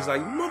that's when he's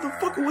like,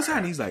 motherfucker, what's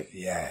happening? He's like,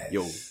 yes.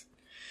 Yo,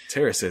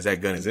 Tara says that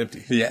gun is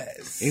empty.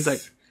 Yes. And he's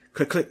like,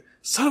 click,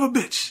 son of a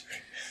bitch.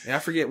 And I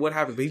forget what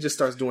happened, but he just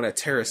starts doing that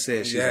Tara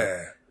says shit.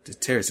 Yeah.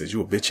 Like, Tara says,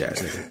 you a bitch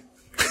ass nigga.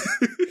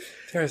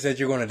 Tara said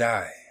you're going to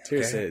die.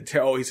 Tara said,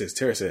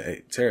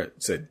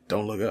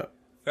 don't look up.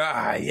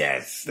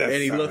 Yes. And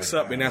he looks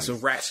up and that's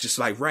when rats just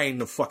like rain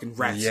the fucking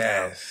rats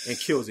down and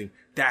kills him.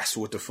 That's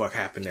what the fuck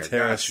happened there.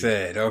 Tara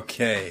said,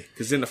 okay.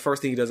 Because then the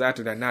first thing he does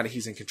after that, now that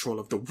he's in control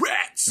of the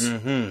rats,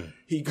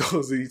 he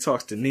goes and he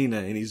talks to Nina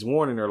and he's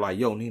warning her like,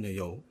 yo, Nina,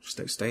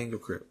 stay in your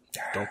crib.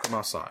 Don't come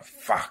outside.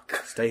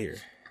 Fuck. Stay here.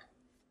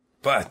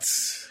 But.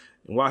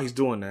 And while he's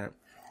doing that,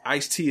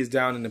 Ice-T is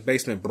down in the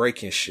basement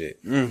breaking shit.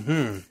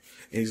 And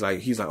he's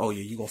like, oh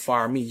yeah, you gonna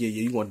fire me? Yeah,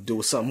 you want to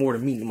do something more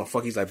than me,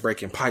 motherfucker. He's like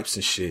breaking pipes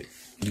and shit.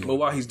 But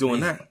while he's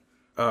doing that,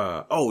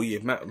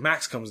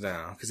 Max comes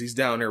down because he's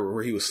down there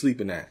where he was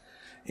sleeping at,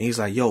 and he's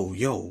like,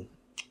 yo,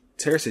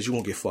 Tara says you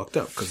won't get fucked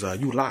up because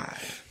you lied.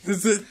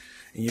 Is it?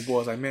 And your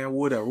boy's like, man,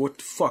 whatever. What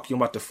the fuck? I'm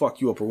about to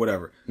fuck you up or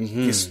whatever.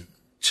 Gets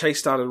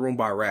chased out of the room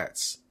by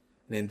rats.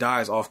 And then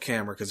dies off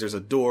camera because there's a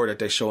door that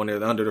they show in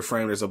there. Under the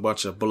frame, there's a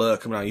bunch of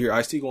blood coming out. You hear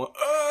Ice-T going,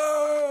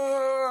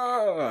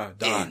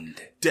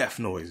 End. Death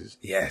noises.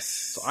 Yes.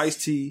 So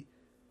Ice-T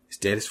is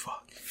dead as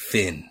fuck.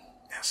 Finn.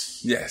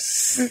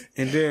 Yes.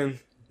 And then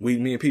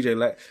me and PJ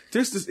laugh.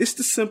 It's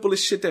the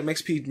simplest shit that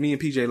makes me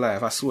and PJ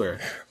laugh. I swear.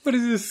 What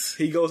is this?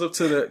 He goes up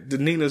to the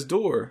Nina's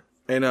door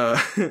and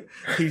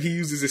he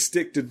uses his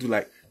stick to do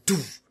like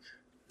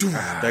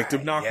like to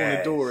knock on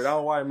the door. I don't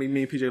know why me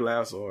and PJ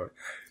laugh so hard.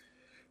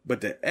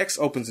 But the ex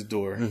opens the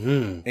door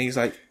and he's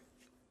like,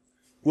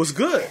 "What's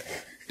good?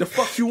 The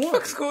fuck you want?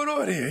 What's going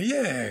on here?"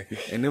 Yeah.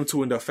 And them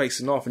two end up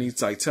facing off, and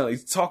he's like trying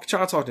to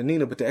talk to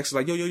Nina, but the ex is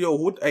like,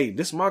 yo, hey,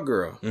 this is my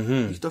girl.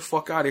 Get the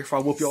fuck out of here if I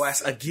whoop your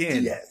ass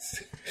again.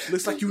 Yes.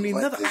 Looks like you need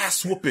another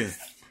ass whooping.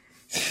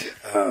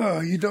 Oh,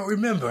 you don't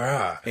remember,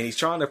 huh? And he's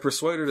trying to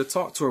persuade her to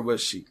talk to her,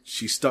 but she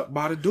stuck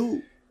by the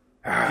dude.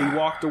 He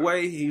walked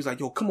away. He was like,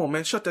 yo, come on,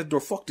 man, shut that door.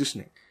 Fuck this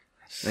nigga.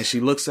 And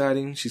she looks at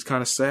him. She's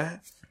kind of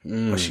sad,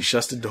 but she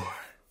shuts the door.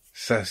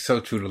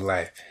 So true to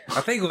life. I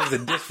think it was the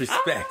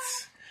disrespect.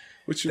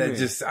 What you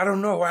mean? I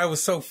don't know why it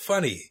was so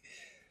funny.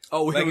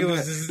 Oh, like it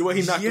was the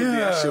way he knocked him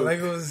down. Like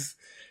it was.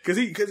 Cause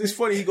it's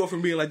funny, he go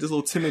from being like this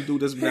little timid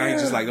dude that's now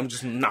he's just like, I'm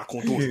just not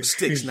gonna do it with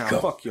sticks now.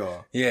 Fuck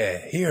y'all.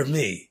 Yeah, hear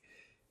me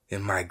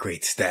and my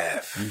great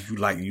staff.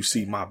 You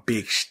see my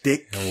big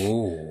stick?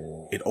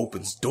 Oh. It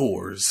opens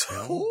doors.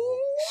 Oh,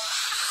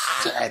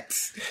 shit.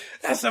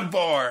 That's a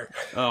bar.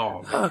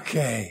 Oh, man.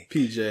 Okay.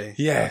 PJ.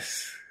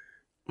 Yes.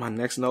 My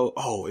next note,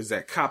 is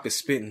that cop is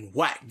spitting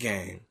whack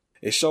game.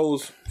 It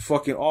shows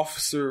fucking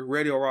Officer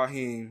Radio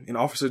Raheem and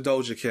Officer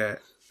Doja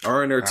Cat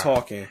are in there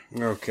talking.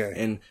 Okay.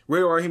 And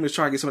Radio Raheem is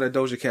trying to get some of that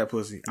Doja Cat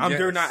pussy.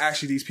 They're not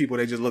actually these people.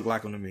 They just look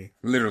like them to me.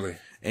 Literally.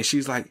 And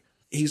she's like,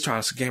 he's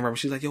trying to scam her. But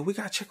she's like, yo, we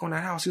got to check on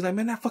that house. He's like,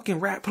 man, that fucking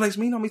rat place.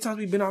 Me, you know how many times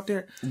we've been out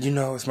there? You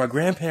know, it's my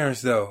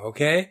grandparents though,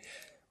 okay?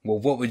 Well,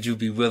 what would you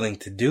be willing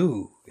to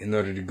do in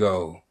order to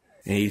go?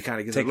 And he kind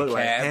of gets a look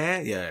like,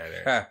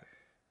 yeah.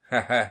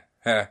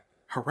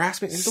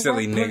 Harassment in the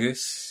silly workplace.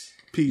 niggas.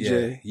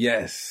 PJ. Yeah.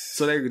 Yes.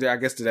 So I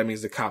guess that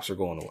means the cops are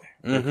going away.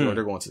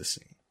 They're going to the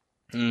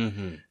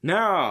scene.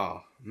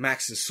 Now,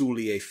 Max and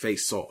Soulier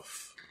face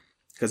off.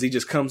 Because he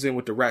just comes in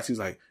with the rats. He's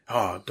like,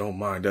 oh, don't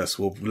mind us.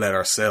 We'll let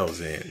ourselves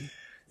in.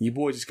 You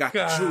boy just got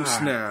the juice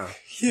now.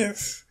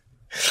 Yes.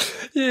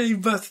 Yeah, he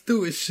busted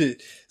through his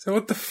shit. So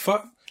what the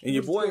fuck? And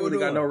your boy really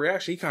got no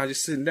reaction. He kind of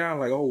just sitting down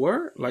like, oh,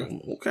 word? Like,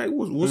 okay,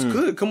 what's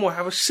good? Come on,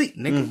 have a seat,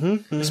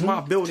 nigga. It's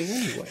my building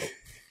anyway.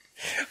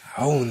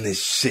 I own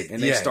this shit.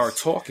 And they start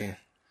talking.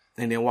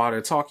 And then while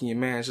they're talking, your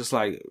man's just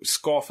like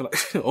scoffing,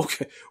 like,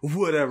 okay,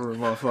 whatever,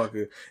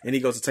 motherfucker. And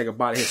he goes to take a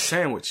bite of his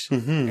sandwich.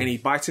 And he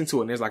bites into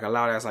it, and there's like a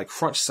loud ass like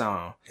crunch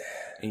sound.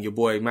 And your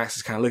boy Max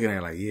is kind of looking at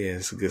it like, yeah,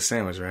 it's a good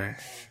sandwich, right?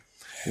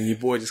 And your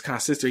boy just kind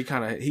of sits there.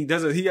 He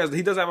doesn't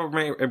have a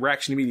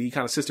reaction immediately. He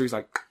kind of sits there. He's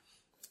like,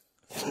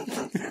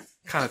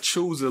 kind of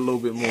chews it a little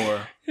bit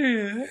more.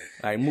 Yeah.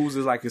 Like moves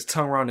his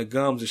tongue around the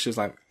gums and shit's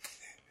like,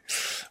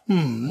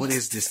 what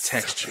is this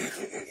texture?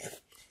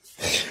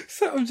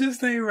 Something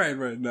just ain't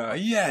right now.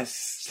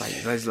 Yes.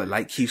 It's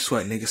like keep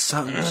sweating, nigga.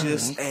 Something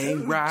just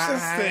ain't right.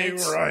 Just ain't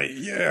right,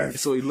 yeah.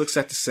 So he looks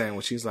at the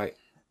sandwich. He's like,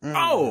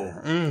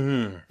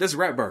 that's a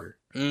rat burger.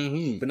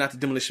 But not the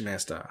Demolition Man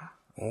style.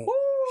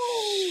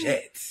 Oh,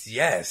 shit.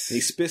 Yes.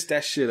 He spits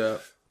that shit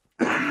up.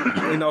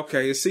 And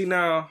okay, see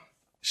now,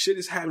 shit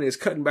is happening. It's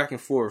cutting back and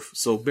forth.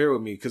 So bear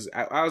with me. Because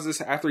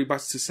after he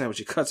bites the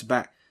sandwich, it cuts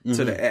back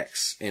to the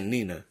ex and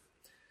Nina.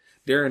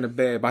 They're in the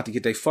bed about to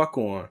get their fuck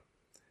on.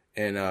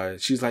 And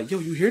she's like, yo,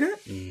 you hear that?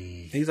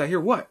 And he's like, hear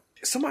what?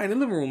 Somebody in the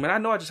living room, man. I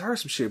know I just heard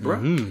some shit, bro.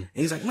 And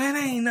he's like, man,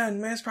 that ain't nothing,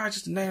 man. It's probably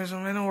just a name or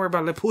something. Don't worry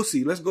about that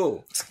pussy. Let's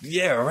go.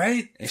 Yeah,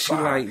 right? And she's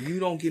like,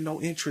 you don't get no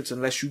entrance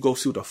unless you go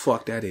see what the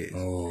fuck that is.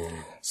 Oh.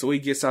 So he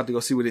gets out to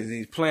go see what it is. And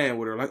he's playing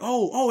with her. Like,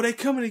 oh, they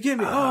coming to get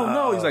me. Oh,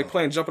 no. He's like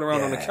jumping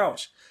around on the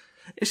couch.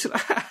 And she's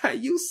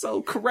like, you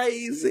so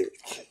crazy.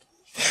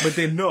 But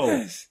then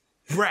no.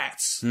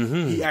 Rats.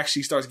 He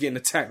actually starts getting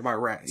attacked by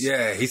rats.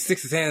 Yeah, he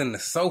sticks his hand in the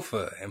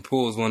sofa and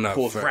pulls one up.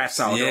 Pulls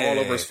rats out. Yeah. They're all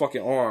over his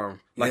fucking arm.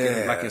 Like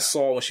in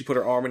Saw when she put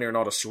her arm in there and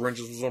all the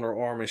syringes was on her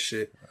arm and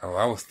shit. Oh,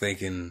 I was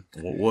thinking.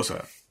 What's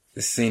that?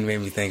 This scene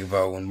made me think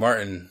about when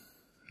Martin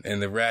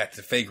and the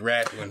fake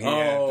rat, when he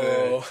had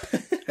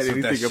I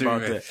didn't think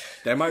about that.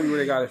 That might be where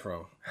they got it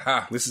from.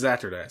 This is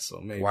after that, so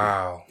maybe.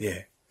 Wow.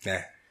 Yeah.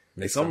 Yeah.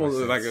 It's almost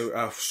like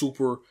a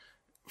super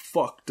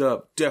fucked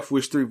up Death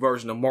Wish 3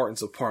 version of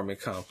Martin's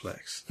apartment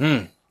complex.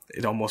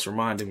 It almost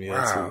reminded me of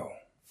that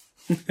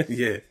too.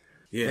 Yeah.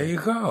 There you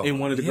go. In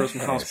one of the girls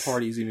from House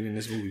Parties, even in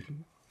this movie.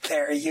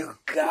 There you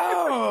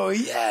go.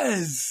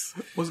 Yes.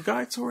 Was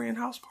Guy Tori in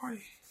House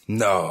Party?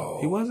 No.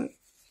 He wasn't?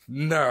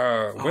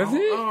 No. Was he?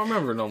 I don't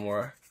remember no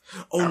more.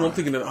 Oh, no, I'm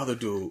thinking of the other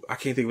dude. I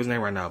can't think of his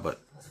name right now, but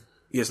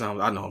yes, I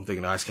know I'm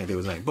thinking I just can't think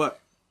of his name. But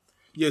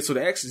yeah, so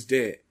the ex is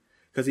dead.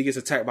 Because he gets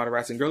attacked by the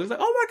rats and girls. He's like,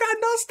 oh my God,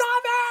 no,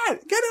 stop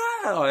it! Get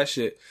out! All that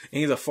shit. And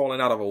he's like falling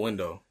out of a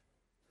window.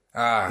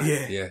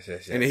 Yes.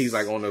 And then he's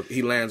like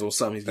he lands on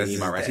something. He's getting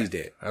eaten by rats. He's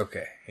dead.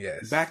 Okay,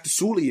 yes. Back to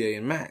Soulier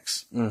and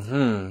Max.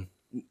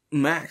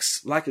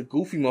 Max, like a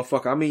goofy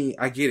motherfucker. I mean,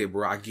 I get it,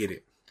 bro. I get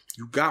it.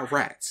 you got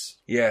rats.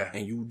 Yeah.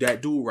 And you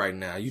that dude right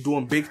now. You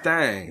doing big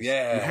things.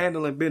 Yeah. You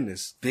handling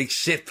business. Big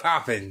shit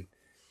popping.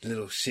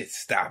 Little shit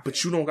stop.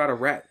 But you don't got a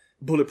rat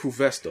bulletproof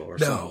vest though or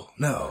something.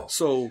 No.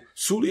 So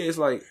Sully is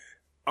like,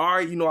 all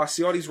right, I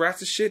see all these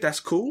rats and shit. That's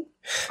cool.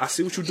 I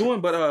see what you're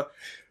doing, but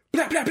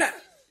blah blah blah.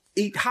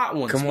 Eat hot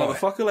ones,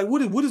 motherfucker. Like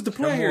what is the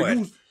plan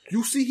here?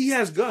 You see he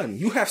has gun.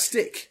 You have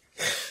stick.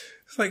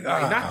 It's like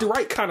not the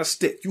right kind of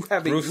stick. You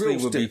have a Bruce real Lee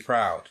would stick. be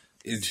proud.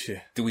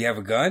 Do we have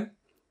a gun?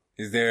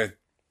 Is there?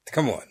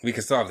 Come on, we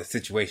can solve the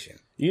situation.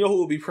 You know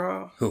who would be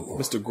proud? Who?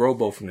 Mr.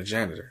 Grobo from The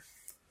Janitor.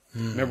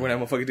 Remember when that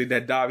motherfucker did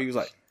that dive? He was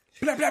like,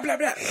 blah blah blah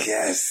blah.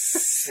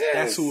 Yes.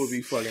 That's who would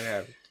be fucking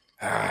happy.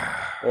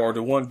 Or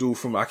the one dude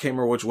from, I can't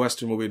remember which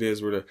Western movie it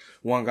is, where the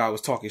one guy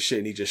was talking shit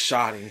and he just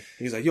shot him.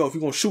 He's like, yo, if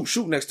you're going to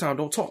shoot next time,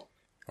 don't talk.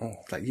 Oh,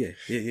 it's like, yeah.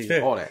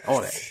 All that.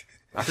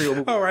 I think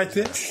movie. All right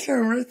then.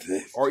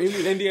 Or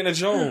even Indiana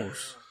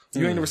Jones.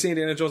 You ain't never seen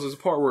Indiana Jones. There's a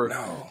part where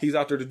he's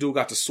out there, the dude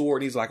got the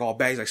sword and he's like all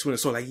bad. He's like swinging the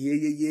sword, like,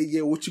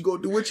 yeah. What you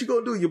gonna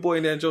do? Your boy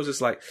Indiana Jones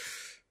just like,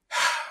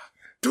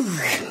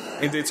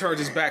 and then turns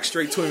his back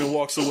straight to him and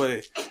walks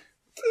away.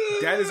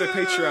 That is a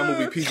Patreon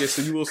movie, PJ,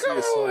 so you will see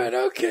it soon.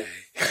 Okay.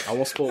 I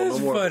won't spoil no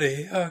more.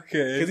 Funny.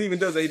 Okay. Because he even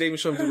does that. They even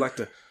show him do like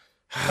the,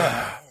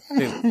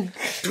 and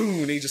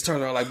he just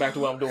turns around like back to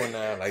what I'm doing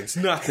now. Like it's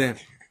nothing.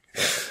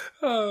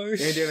 Oh,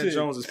 Indiana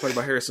Jones is played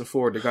by Harrison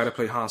Ford, the guy that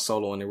played Han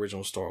Solo in the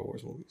original Star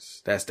Wars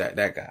movies. That's that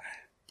guy.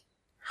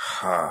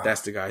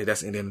 That's the guy.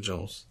 That's Indiana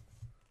Jones.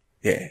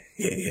 Yeah.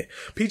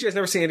 PJ's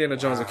never seen Indiana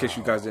Jones in case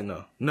you guys didn't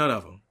know. None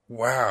of them.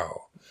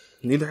 Wow.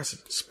 Neither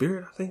has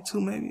Spirit, I think,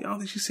 too, maybe. I don't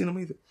think she's seen them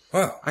either.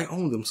 Well, I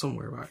own them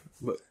somewhere, right?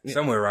 But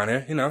somewhere around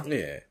here,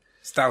 Yeah.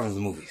 It's thousands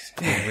of movies.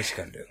 Yeah, what you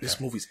gonna do? There's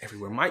movies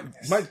everywhere.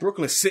 Mike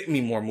Brooklyn sent me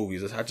more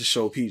movies. I just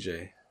showed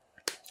PJ.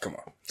 Come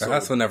on. The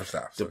hustle never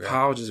stops. The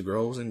power just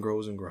grows and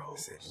grows and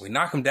grows. We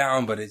knock them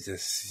down, but it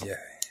just,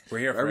 we're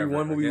here forever. Every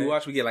one movie we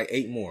watch, we get like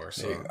 8 more.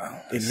 So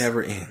it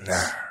never ends.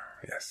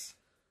 Yes.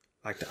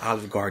 Like the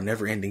Olive Garden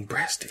never-ending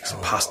breadsticks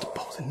and pasta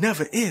bowls. It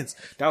never ends.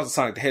 That was a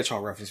Sonic the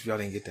Hedgehog reference if y'all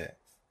didn't get that.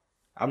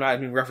 I'm not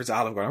even referencing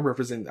Olive Garden. I'm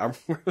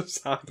referencing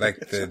Sonic.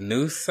 Like the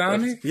new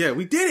Sonic? Yeah,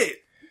 we did it.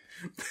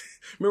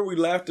 Remember we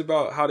laughed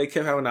about how they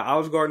kept having the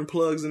Olive Garden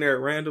plugs in there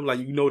at random? Like,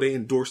 they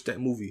endorsed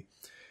that movie.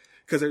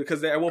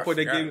 Because at one point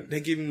they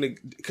give him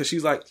because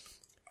she's like,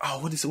 oh,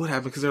 what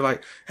happened? Because they're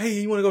like, hey,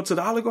 you want to go to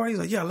the Olive Garden? He's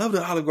like, yeah, I love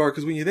the Olive Garden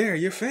because when you're there,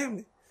 you're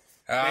family.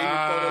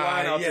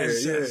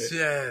 Yes.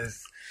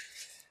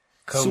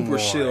 Super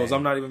shills.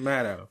 I'm not even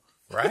mad at him.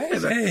 Right?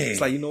 It's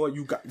like, you know what?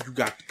 You got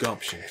the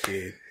gumption,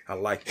 kid. I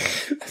like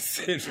that. That's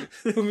it.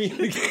 For me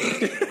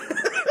again.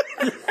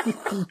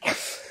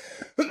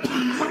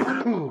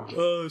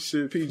 Oh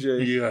shit,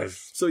 PJ.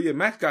 Yes. So yeah,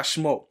 Max got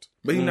smoked,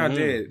 but he's not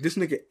dead. This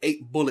nigga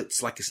 8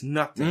 bullets like it's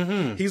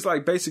nothing. He's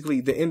like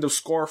basically the end of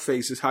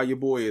Scarface is how your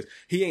boy is.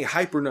 He ain't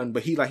hyper nothing,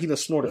 but he done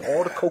snorted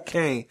all the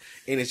cocaine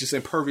and it's just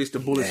impervious to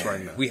bullets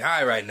right now. We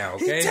high right now,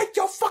 okay? He take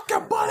your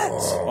fucking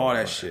bullets. All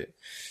that shit.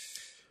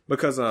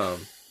 Because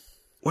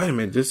wait a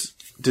minute,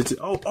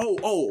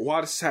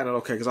 while this is happening,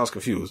 okay, because I was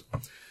confused.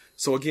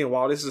 So again,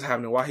 while this is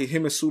happening, while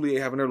him and Sully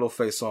having their little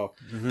face off,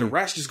 the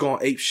rats just going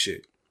ape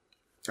shit.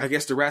 I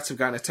guess the rats have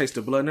gotten a taste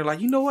of blood and they're like,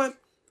 you know what?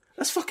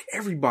 Let's fuck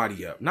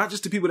everybody up. Not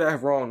just the people that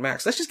have wronged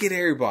Max. Let's just get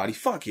everybody.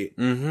 Fuck it.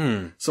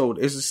 So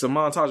it's just a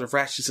montage of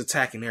rats just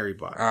attacking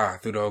everybody.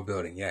 Through the whole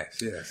building.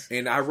 Yes.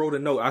 And I wrote a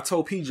note. I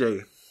told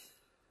PJ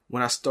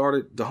when I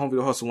started the Home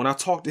Video Hustle, when I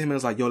talked to him, I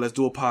was like, yo, let's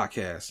do a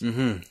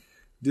podcast.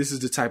 This is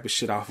the type of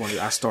shit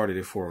I started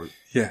it for.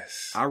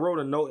 Yes. I wrote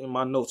a note in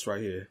my notes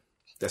right here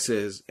that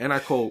says, and I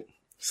quote,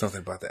 something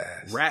about the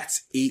ass.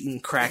 Rats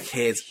eating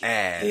crackheads'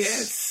 ass.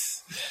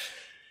 Yes.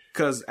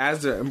 Because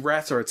as the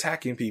rats are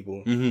attacking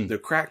people, the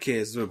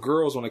crackheads, the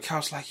girls on the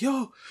couch like,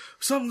 yo,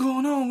 something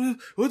going on, man.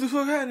 What the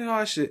fuck happening? All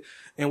that shit.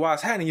 And while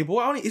it's happening, your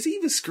boy, is he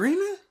even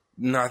screaming?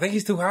 No, I think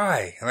he's too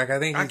high.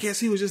 I guess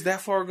he was just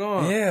that far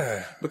gone.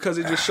 Yeah. Because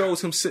it just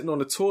shows him sitting on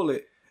the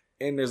toilet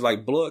and there's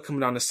like blood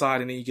coming down the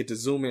side and then you get the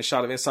zoom in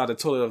shot of inside the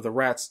toilet of the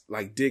rats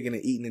like digging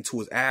and eating into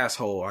his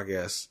asshole, I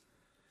guess.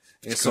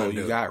 And so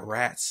you got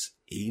rats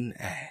eating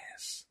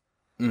ass.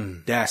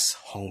 That's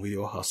Home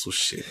Video Hustle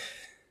shit.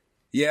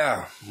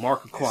 Yeah.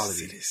 Mark of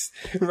quality.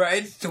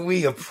 Right?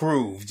 We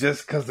approve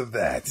just because of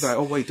that. It's like,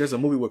 oh wait, there's a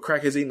movie with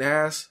crackheads eating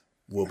ass?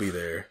 We'll be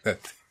there.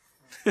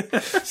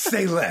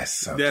 Say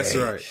less. Okay? That's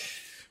right.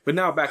 But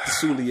now back to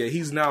Sully.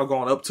 He's now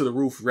gone up to the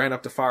roof, ran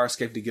up the fire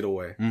escape to get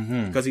away.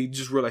 Because he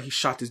just realized he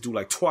shot this dude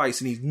like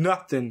twice and he's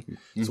nothing.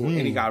 So,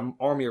 and he got an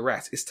army of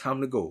rats. It's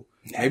time to go.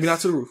 Yes. Maybe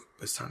not to the roof,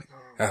 but it's time to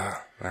go.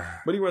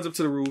 But he runs up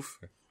to the roof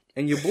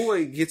and your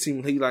boy gets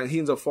him. He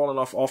ends up falling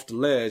off the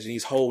ledge and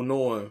he's holding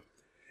on.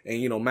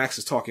 And, Max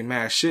is talking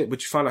mad shit,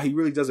 but you find out he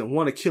really doesn't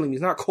want to kill him.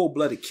 He's not a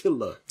cold-blooded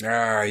killer.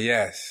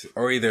 Yes.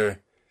 Or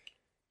either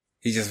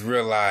he just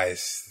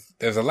realized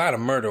there's a lot of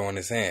murder on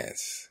his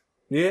hands.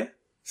 Yeah.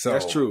 So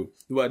that's true.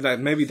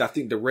 But maybe I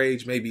think the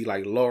rage may be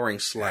like lowering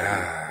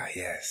slightly.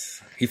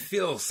 Yes. He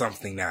feels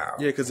something now.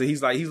 Yeah, because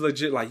he's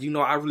legit like,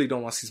 I really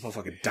don't want to see this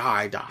motherfucker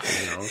die,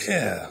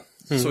 Yeah.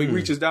 So he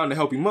reaches down to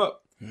help him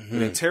up.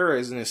 And then Tara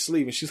is in his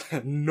sleep, and she's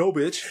like, no,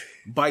 bitch.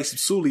 Bites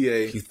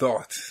Soulier. You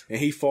thought. And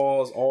he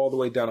falls all the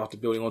way down off the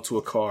building onto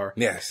a car.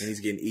 Yes. And he's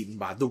getting eaten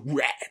by the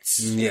rats.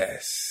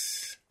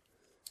 Yes.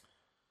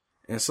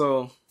 And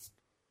so,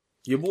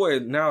 your boy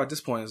now at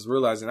this point is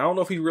realizing, I don't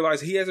know if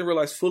he hasn't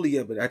realized fully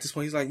yet, but at this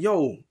point he's like,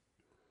 yo,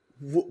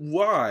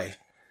 why?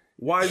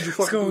 Why did you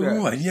fucking do that? What's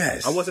going on?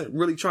 Yes. I wasn't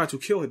really trying to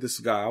kill this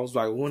guy. I was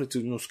like, wanted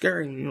to,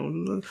 scare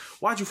him,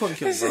 Why'd you fucking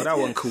kill him, bro? That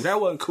wasn't cool. That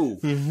wasn't cool.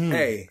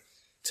 Hey,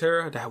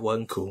 Tara, that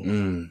wasn't cool.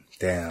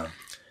 Damn.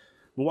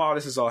 But while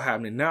this is all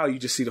happening, now you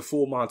just see the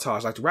full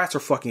montage. Like, the rats are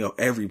fucking up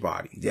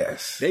everybody.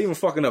 Yes. They even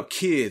fucking up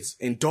kids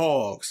and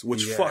dogs,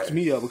 which fucked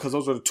me up because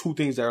those are the two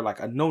things that are like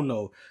a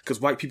no-no.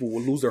 Because white people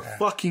will lose their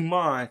fucking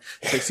mind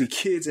if they see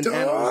kids and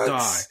animals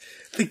die.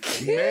 The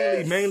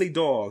kids. Mainly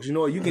dogs. You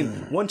know, you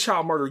can, one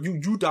child murder,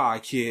 you die,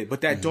 kid.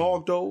 But that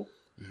dog, though,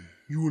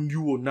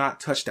 you will not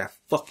touch that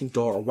fucking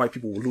dog or white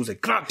people will lose their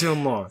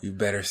goddamn mind. You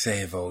better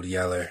save Old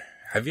Yeller.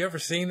 Have you ever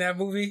seen that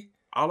movie?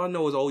 All I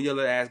know is old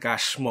yellow ass got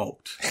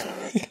smoked.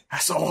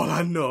 That's all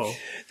I know.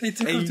 They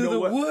took him to the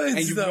woods,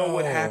 and you know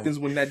what happens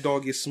when that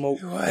dog gets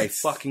smoked? What? They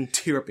fucking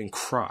tear up and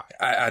cry.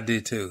 I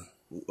did too.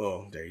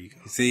 Oh, there you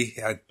go. See,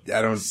 I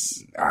don't.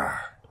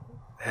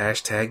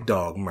 Hashtag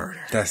dog murder.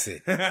 That's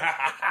it.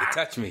 It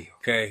touched me,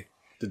 okay?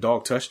 The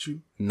dog touched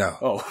you? No.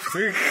 Oh.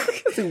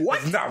 What?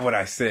 That's not what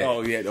I said.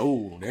 Oh, yeah.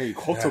 Oh, there you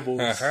go.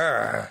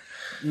 Quotables.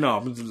 No,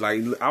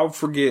 like, I'll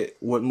forget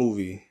what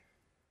movie.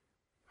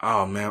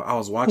 Oh, man. I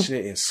was watching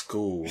it in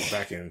school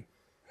back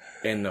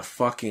in the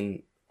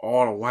fucking,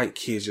 all the white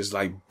kids just,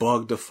 like,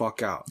 bugged the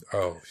fuck out.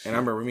 Oh, shit. And I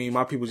remember me and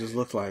my people just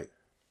looked like,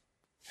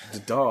 the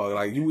dog.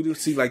 Like, you would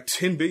see, like,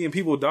 10 billion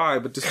people die,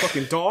 but this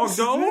fucking dog,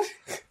 though?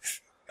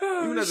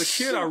 Even as a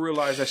kid, I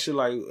realized that shit,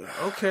 like,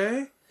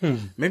 okay.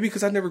 Maybe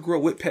because I never grew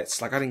up with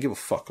pets. Like, I didn't give a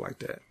fuck like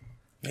that.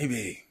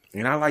 Maybe.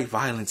 And I like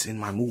violence in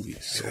my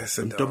movies.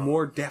 So the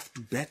more death,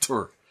 the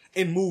better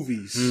in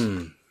movies.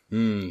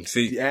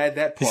 See, you add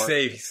that part.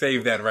 He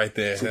saved that right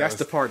there. So that's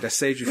the part that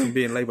saves you from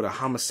being labeled a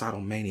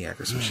homicidal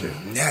maniac or some shit.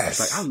 Yes.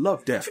 It's like, I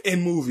love death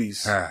in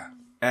movies.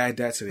 Add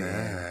that to the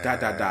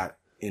end. ...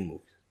 in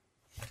movies.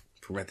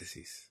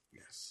 Parentheses.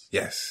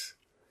 Yes.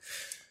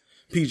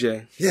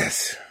 PJ.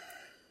 Yes.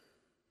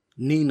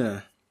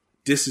 Nina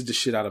disses the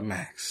shit out of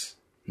Max.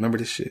 Remember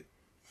this shit?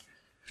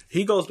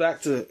 He goes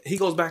back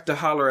to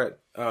holler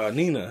at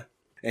Nina,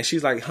 and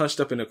she's like hunched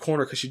up in the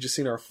corner because she just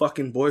seen her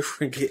fucking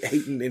boyfriend get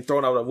eaten and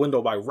thrown out a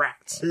window by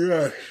rats.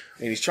 Yeah.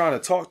 And he's trying to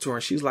talk to her,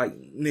 and she's like,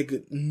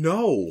 "Nigga,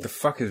 no. The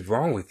fuck is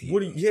wrong with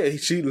you?"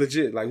 She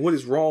legit like, "What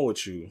is wrong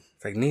with you?"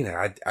 It's like,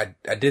 Nina,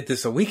 I did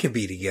this so we could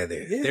be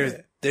together.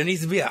 Yeah. There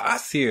needs to be a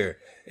us here.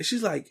 And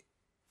she's like,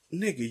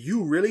 "Nigga,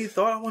 you really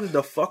thought I wanted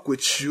to fuck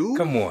with you?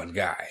 Come on,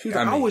 guy. She's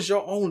like, I was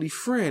your only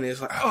friend."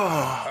 It's like,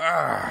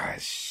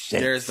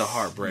 shit. There's the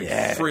heartbreak.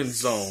 Yes. Friend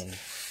zone.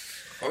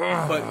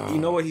 But you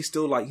know what? He's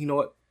still like, you know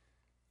what?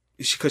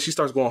 Because she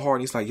starts going hard,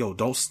 and he's like, "Yo,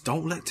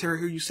 don't let Tara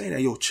hear you say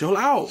that. Yo, chill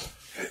out.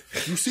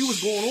 You see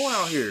what's going on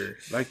out here?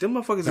 Like, them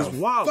motherfuckers is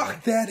wild.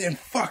 Fuck that and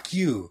fuck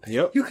you.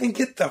 Yep. You can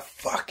get the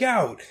fuck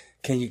out.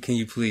 Can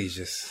you please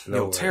just...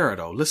 Yo, Tara,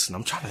 though, listen,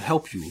 I'm trying to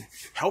help you.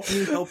 Help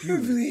me help you.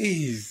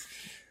 Please.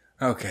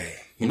 Okay.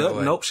 You know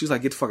what? Nope. She's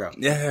like, get the fuck out.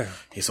 Yeah.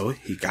 And so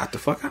he got the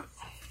fuck out.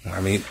 I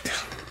mean...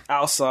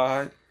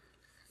 Outside,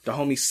 the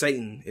homie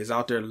Satan is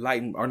out there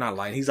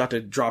he's out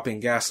there dropping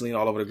gasoline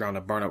all over the ground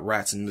to burn up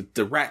rats. And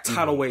the rat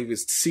tidal wave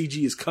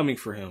CG is coming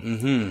for him.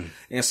 Mm-hmm.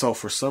 And so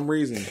for some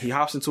reason, he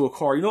hops into a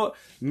car. You know what?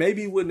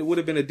 Maybe it would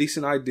have been a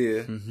decent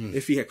idea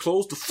if he had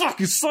closed the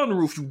fucking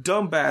sunroof, you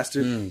dumb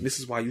bastard. This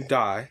is why you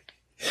die.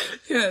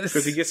 Yes.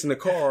 Because he gets in the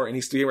car and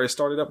he's getting ready to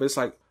start it up. It's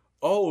like,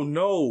 oh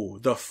no,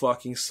 the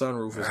fucking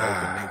sunroof is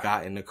open. They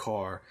got in the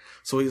car.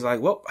 So he's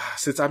like, well,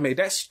 since I made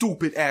that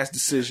stupid ass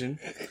decision,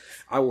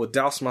 I will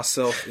douse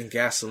myself in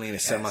gasoline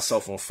and set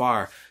myself on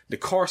fire. The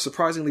car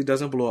surprisingly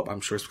doesn't blow up.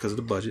 I'm sure it's because of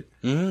the budget.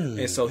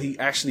 And so he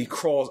actually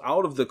crawls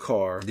out of the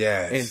car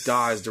and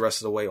dies the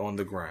rest of the way on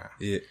the ground.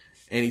 Yeah.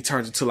 And he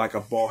turns into like a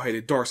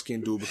bald-headed,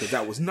 dark-skinned dude because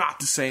that was not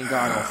the same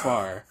guy on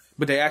fire.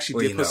 But they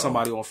actually did put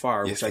somebody on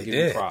fire, which I give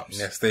you props.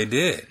 Yes, they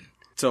did.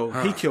 So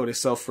he killed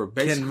himself for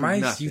basically nothing. Can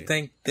mice, nothing. you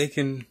think they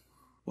can...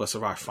 What,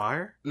 survive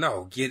fire?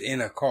 No, get in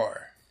a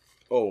car.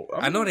 Oh,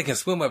 I know they can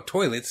swim up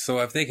toilets, so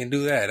if they can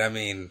do that, I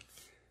mean...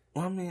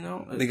 Well, I mean,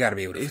 they got to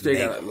be able to... If they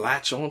got to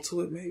latch onto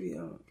it, maybe...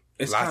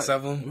 Lots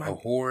of them? A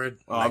horde?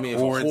 I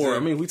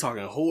mean, we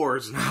talking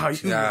hordes now.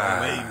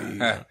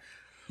 Maybe.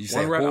 You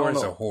say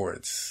hordes or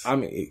hordes? I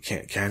mean, it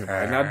can't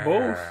not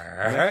both.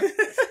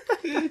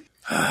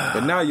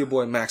 But now your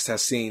boy Max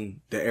has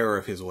seen the error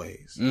of his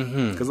ways.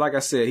 Because like I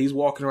said, he's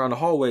walking around the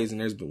hallways and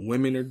there's been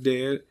women are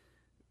dead,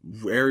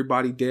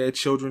 everybody dead,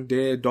 children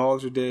dead,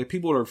 dogs are dead,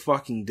 people are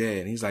fucking dead.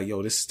 And he's like,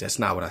 yo, that's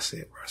not what I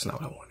said, bro. That's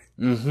not what I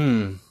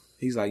wanted.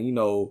 He's like,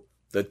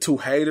 the two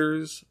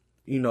haters,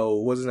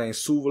 what's his name,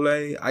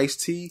 Souvlaki,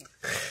 Ice-T.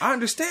 I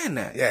understand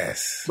that.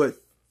 Yes. But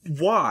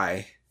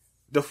why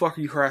the fuck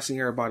are you harassing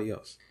everybody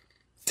else?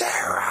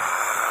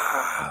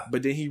 Tara!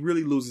 But then he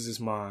really loses his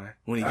mind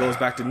when he goes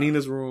back to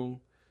Nina's room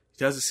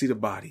He doesn't see the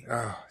body.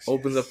 Oh,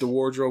 opens up the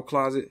wardrobe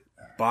closet.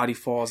 Body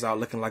falls out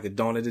looking like a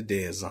Dawn of the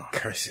Dead zombie.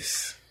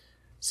 Curses.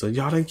 So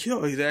y'all done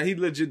killed him. He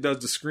legit does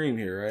the scream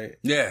here, right?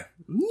 Yeah.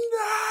 No!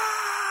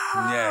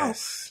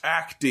 Yes.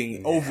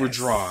 Acting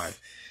overdrive.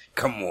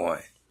 Come on.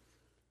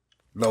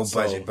 Low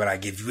budget, but I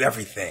give you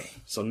everything.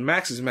 So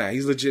Max is mad.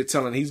 He's legit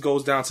telling, he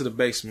goes down to the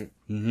basement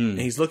and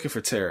he's looking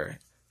for Tara.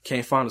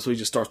 Can't find her, so he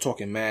just starts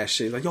talking mad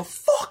shit. He's like, yo,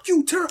 fuck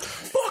you, Tara.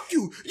 Fuck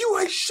you. You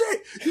ain't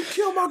shit. You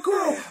killed my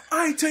girl.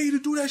 I ain't tell you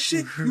to do that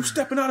shit. You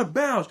stepping out of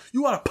bounds.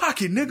 You out of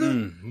pocket,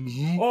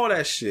 nigga. All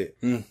that shit.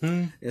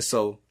 And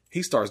so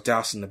he starts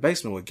dousing the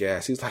basement with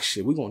gas. He's like,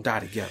 shit, we gonna die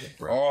together,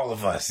 bro. All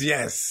of us,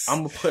 yes. I'm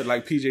gonna put,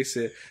 like PJ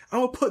said,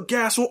 I'm gonna put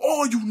gas on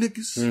all you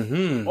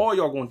niggas. All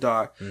y'all gonna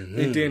die.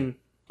 And then,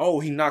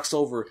 he knocks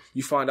over.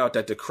 You find out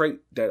that the crate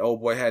that old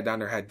boy had down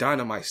there had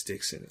dynamite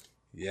sticks in it.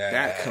 Yeah,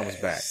 that comes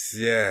back.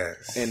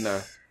 Yes,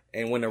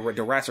 and when the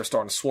rats are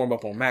starting to swarm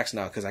up on Max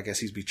now, because I guess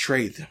he's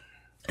betrayed them.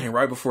 And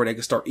right before they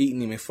can start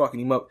eating him and fucking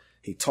him up,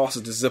 he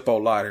tosses the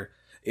Zippo lighter.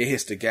 It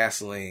hits the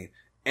gasoline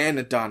and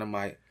the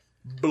dynamite,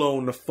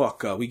 blown the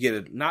fuck up. We get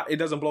it. It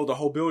doesn't blow the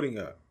whole building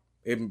up.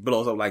 It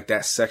blows up like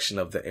that section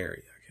of the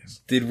area. I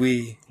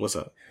guess. What's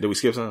up? Did we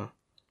skip something?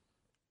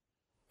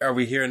 Are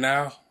we here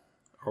now?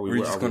 Are we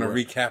just going to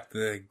recap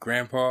the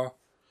grandpa?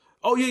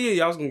 Oh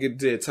yeah. I was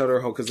gonna tell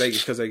her because they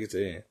get to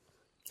the end.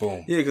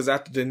 Boom. Yeah, because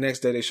after the next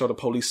day, they show the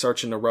police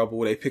searching the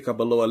rubble. They pick up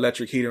a little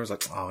electric heater. And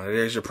it's like, oh,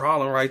 there's your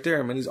problem right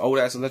there, man. These old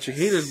ass electric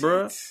heaters,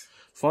 bro.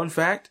 Fun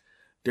fact: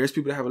 there's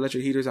people that have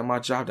electric heaters at my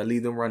job that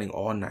leave them running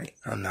all night.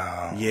 Oh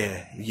no.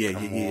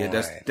 Yeah.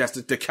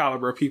 That's the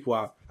caliber of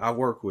people I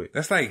work with.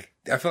 That's like,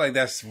 I feel like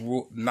that's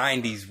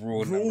 90s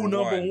rule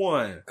number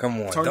one. Come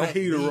on, turn the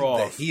heater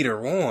off. The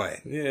heater on.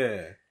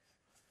 Yeah.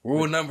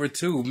 Rule number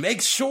 2: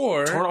 make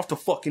sure turn off the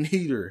fucking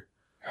heater.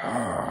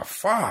 Oh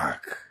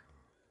fuck.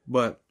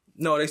 But.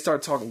 No, they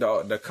start talking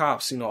to the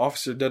cops,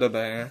 Officer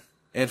Dada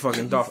and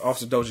fucking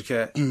Officer Doja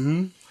Cat.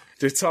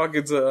 They're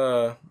talking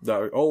to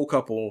the old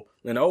couple,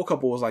 and the old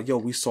couple was like, yo,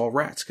 we saw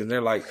rats. Because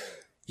they're like,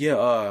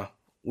 yeah,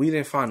 we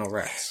didn't find no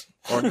rats.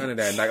 Or none of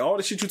that. Like, all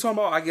the shit you talking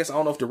about, I guess, I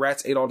don't know if the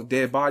rats ate all the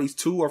dead bodies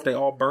too, or if they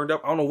all burned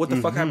up. I don't know what the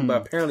fuck happened,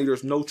 but apparently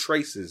there's no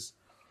traces.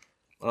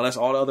 Unless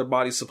all the other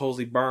bodies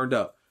supposedly burned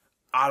up.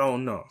 I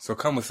don't know. So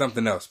come with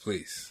something else,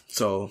 please.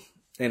 So,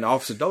 and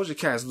Officer Doja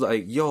Cat's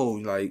like, yo,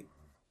 like,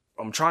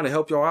 I'm trying to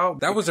help y'all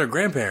out. That was her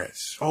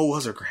grandparents. Oh, it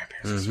was her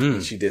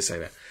grandparents. She did say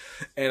that.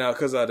 And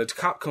because the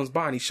cop comes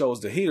by and he shows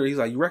the heater. He's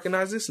like, you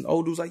recognize this? And the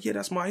old dude's like, yeah,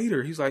 that's my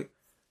heater. He's like,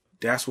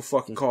 that's what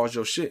fucking caused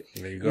your shit.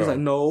 There you go. He's like,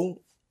 no,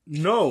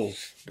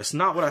 that's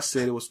not what I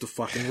said. It was the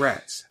fucking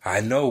rats.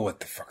 I know what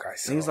the fuck I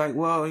said. And he's like,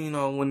 well,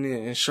 when the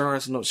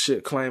insurance and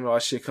shit claim all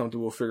that shit come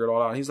through, we'll figure it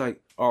all out. And he's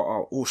like,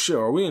 oh shit,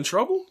 are we in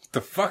trouble?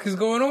 The fuck is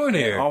going on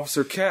here? And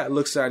Officer Cat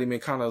looks at him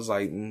and kind of is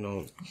like,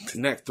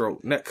 neck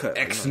cut.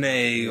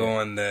 X-nay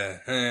on the...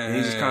 And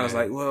he's just kind of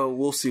like, well,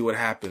 we'll see what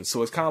happens.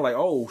 So it's kind of like,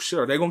 oh shit,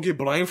 are they going to get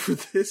blamed for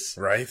this?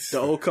 Right. The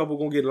old couple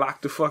going to get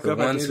locked the fuck up.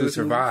 The ones who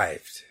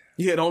survived.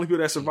 Yeah, the only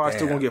people that survived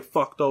still going to get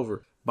fucked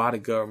over by the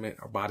government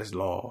or by this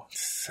law.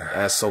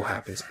 That so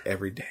happens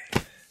every day.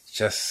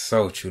 Just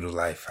so true to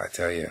life, I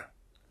tell you.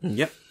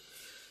 Yep.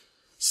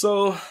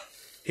 So...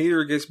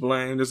 Heater gets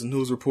blamed. There's a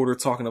news reporter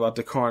talking about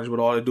the carnage, but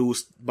all they do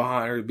is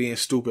behind her being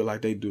stupid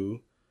like they do.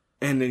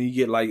 And then you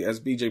get, like, as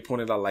BJ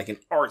pointed out, like an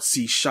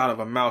artsy shot of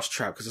a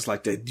mousetrap, because it's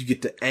like that you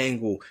get the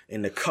angle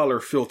and the color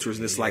filters,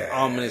 and it's like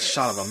ominous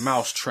shot of a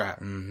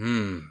mousetrap.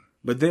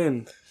 But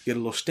then you get a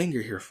little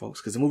stinger here, folks,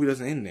 because the movie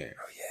doesn't end there.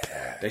 Oh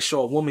yeah. They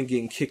show a woman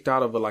getting kicked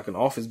out of like an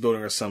office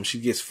building or something. She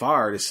gets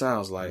fired. It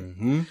sounds like.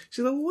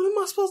 She's like, well, "What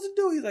am I supposed to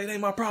do?" He's like, "It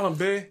ain't my problem,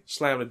 babe."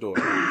 Slam the door.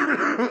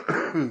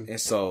 And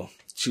so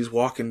she's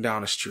walking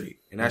down the street,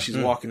 and as she's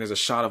walking, there's a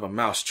shot of a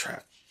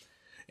mousetrap.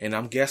 And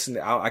I'm guessing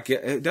that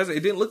it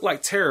didn't look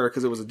like Terror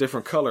because it was a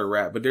different color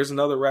rat, but there's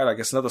another rat, I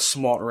guess, another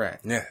smart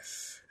rat.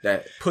 Yes.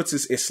 That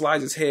it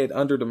slides its head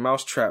under the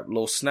mousetrap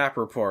little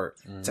snapper part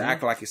to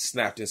act like it's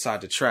snapped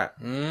inside the trap.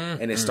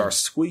 And it starts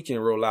squeaking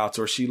real loud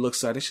to her. She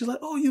looks at it. She's like,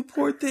 "Oh, you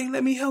poor thing.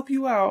 Let me help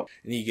you out."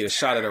 And you get a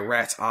shot of the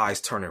rat's eyes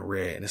turning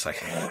red. And it's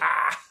like,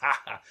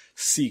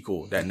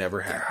 sequel that never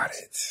happened. Got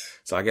it.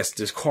 So I guess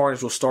this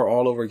carnage will start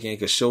all over again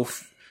because she'll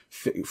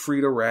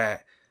free the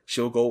rat.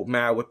 She'll go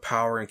mad with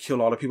power and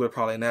kill all the people that are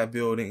probably in that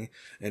building.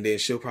 And then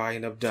she'll probably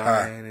end up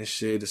dying and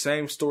shit. The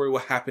same story will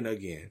happen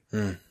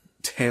again.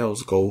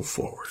 Tales go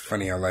forward.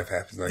 Funny how life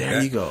happens like that.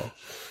 There you go.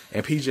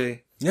 And PJ.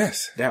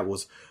 Yes. That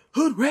was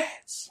Hood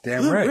Rats.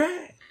 Damn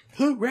right.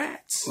 Hood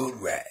Rats. Hood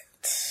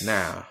Rats.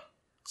 Now,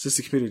 since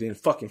the computer didn't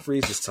fucking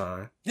freeze this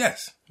time.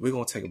 Yes. We're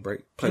going to take a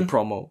break. Play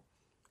promo.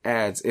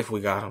 Ads if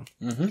we got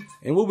them.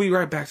 And we'll be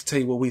right back to tell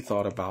you what we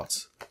thought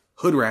about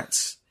Hood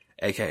Rats,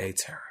 a.k.a.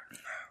 Terror.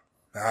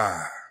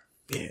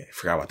 Yeah,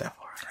 forgot about that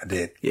part. I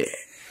did. Yeah.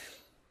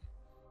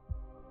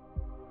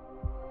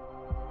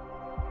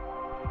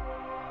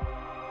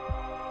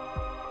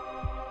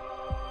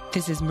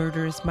 This is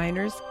Murderous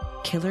Minors,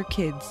 Killer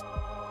Kids,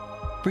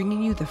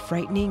 bringing you the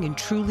frightening and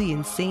truly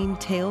insane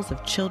tales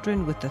of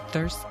children with the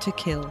thirst to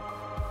kill.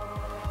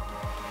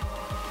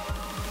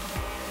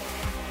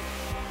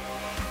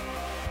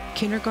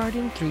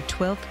 kindergarten through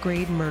 12th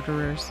grade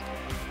murderers.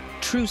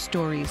 True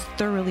stories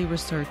thoroughly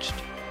researched.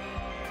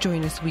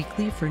 Join us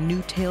weekly for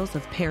new tales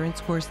of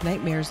parents' worst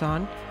nightmares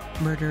on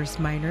Murderous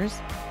Minors,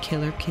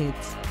 Killer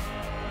Kids.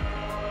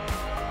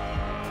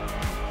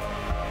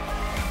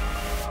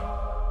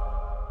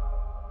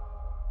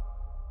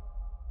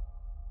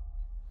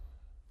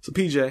 So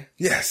PJ.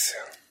 Yes.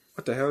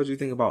 What the hell did you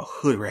think about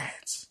Hood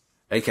Rats,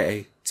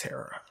 a.k.a.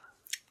 Terror?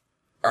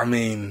 I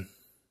mean,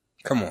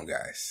 come on,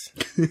 guys.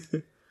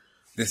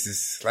 This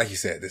is, like you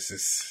said, this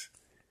is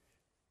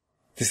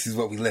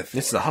what we live for.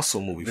 This is a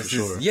hustle movie for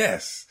sure.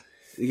 Yes.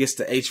 It gets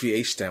the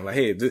HVH stamp. Like,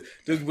 hey,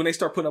 when they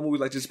start putting out movies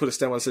like this, put a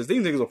stamp that says,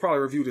 these niggas will probably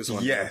review this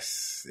one.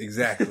 Yes,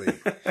 exactly.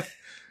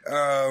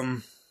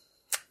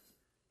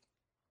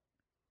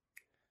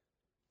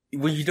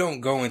 When you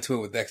don't go into it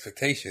with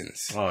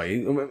expectations. Oh,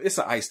 it's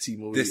an Ice-T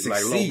movie. This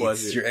like exceeds low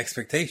budget. your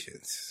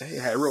expectations. It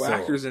had real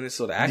actors in it,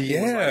 so the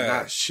acting was like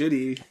not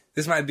shitty.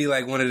 This might be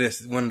like one of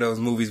those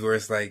movies where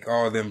it's like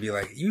all of them be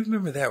like, you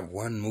remember that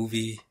one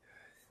movie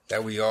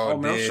that we all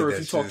did? I'm sure if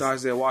you talk to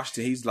Isaiah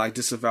Washington, he's like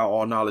disavow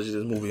all knowledge of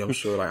this movie. I'm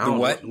sure. Like, I don't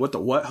what? know. What the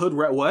what? Hood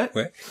Rat what?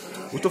 What?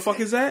 What the fuck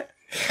is that?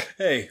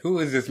 Hey, who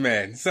is this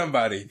man?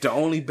 Somebody. The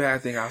only bad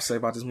thing I'll say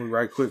about this movie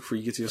right quick before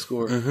you get to your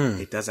score,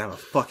 it doesn't have a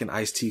fucking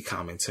Ice-T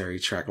commentary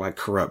track like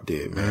Corrupt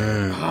did,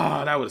 man.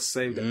 That would have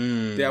saved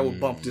it. That would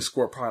bump this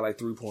score probably like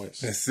 3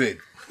 points. That's it.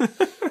 Well,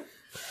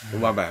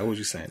 my bad. What was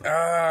you saying?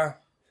 I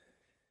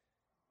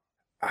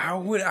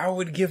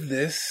would give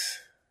this.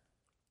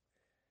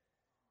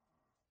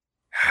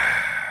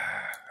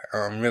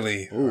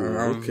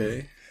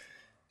 Okay.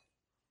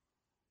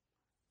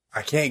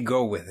 I can't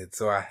go with it,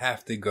 so I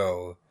have to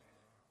go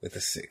with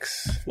a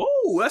 6.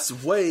 Whoa, that's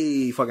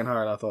way fucking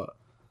higher than I thought.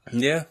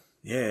 Yeah?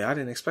 Yeah, I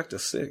didn't expect a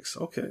 6.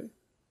 Okay.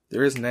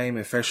 There is name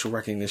and facial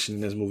recognition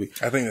in this movie.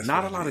 I think that's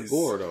not a lot of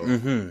gore, though.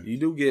 You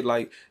do get,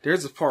 like,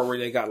 there's a part where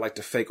they got, like,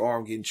 the fake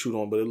arm getting chewed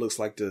on, but it looks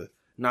like the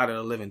Night of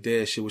the Living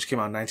Dead shit, which came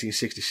out in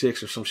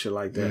 1966 or some shit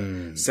like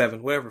that.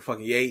 7, whatever,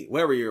 fucking 8,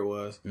 whatever year it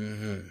was.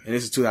 And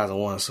this is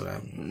 2001, so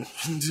that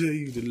tells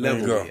you the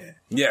level we at.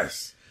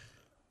 Yes.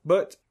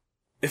 But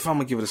if I'm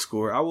gonna give it a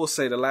score, I will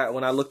say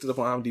when I looked it up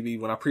on IMDb,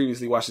 when I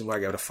previously watched it, I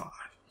gave it a 5.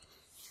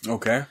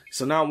 Okay.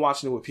 So now I'm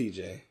watching it with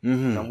PJ.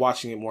 And I'm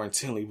watching it more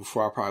intently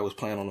before I probably was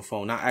playing on the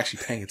phone, not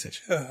actually paying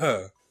attention.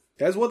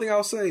 That's one thing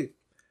I'll say,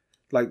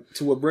 like,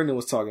 to what Brendan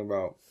was talking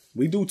about.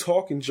 We do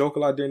talk and joke a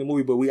lot during the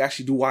movie, but we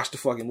actually do watch the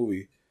fucking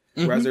movie.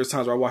 Whereas there's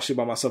times where I watch it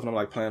by myself and I'm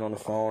like playing on the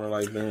phone or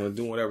like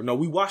doing whatever. No,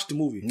 we watch the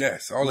movie.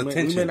 Yes, all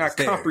attention. We may not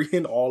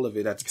comprehend all of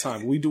it at the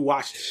time, but we do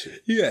watch the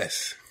shit.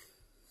 Yes.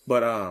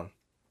 But,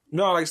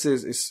 no, like I said,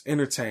 it's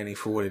entertaining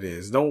for what it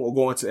is. Don't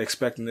go into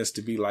expecting this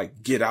to be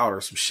like Get Out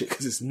or some shit,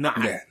 because it's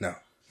not. Yeah, no.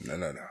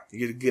 You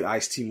get a good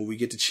Ice-T movie, you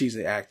get the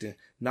cheesy acting.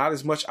 Not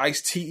as much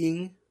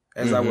Ice-T-ing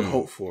as I would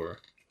hope for.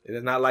 It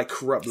is not like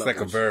Corrupt It's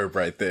levels. like a verb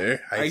right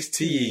there.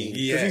 Ice-T.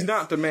 Because he's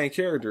not the main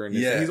character in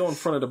this. Yes. He's on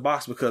front of the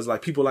box because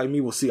like people like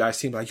me will see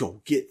Ice-T and be like, yo,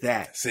 get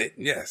that. That's it.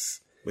 Yes.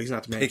 But he's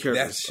not the main Pick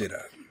character. that shit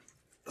up.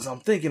 So I'm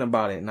thinking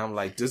about it and I'm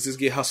like, does this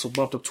get Hustle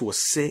bumped up to a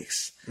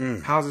 6?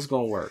 How's this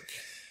going to work?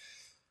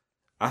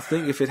 I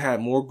think if it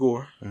had more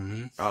gore, I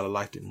would have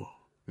liked it more.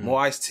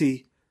 More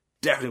Ice-T,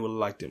 definitely would have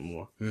liked it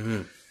more.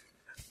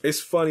 It's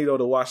funny though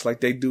to watch, like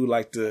they do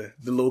like the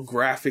little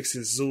graphics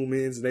and zoom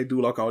ins and they do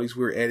like all these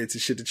weird edits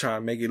and shit to try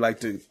and make it like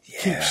to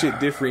keep shit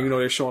different. You know,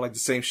 they're showing like the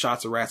same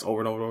shots of rats over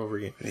and over and over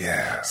again.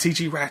 Yeah.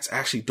 CG rats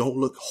actually don't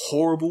look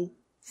horrible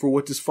for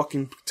what this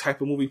fucking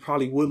type of movie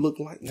probably would look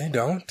like. They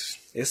don't.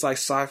 It's like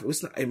sci-fi.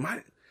 It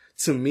might,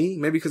 to me,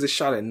 maybe because it's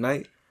shot at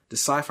night, the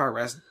sci-fi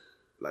rats,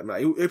 like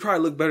it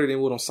probably looked better than it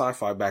would on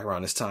sci-fi back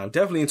around this time.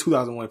 Definitely in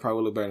 2001, it probably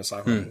would look better than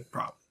sci-fi.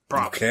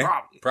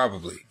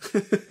 Probably.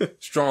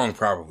 Strong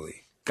probably.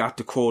 Got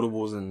the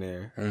quotables in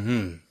there.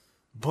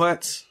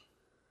 But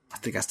I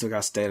think I still got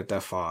to stay at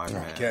that 5,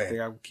 man. Okay. I think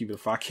I'll keep it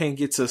 5. I can't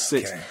get to a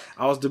 6.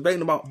 I was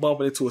debating about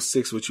bumping it to a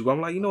 6 with you, but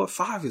I'm like, you know what?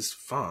 5 is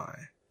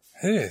fine.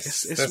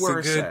 It's where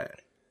it's at.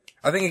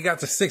 I think it got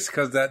to 6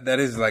 because that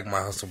is like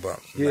my hustle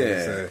bump.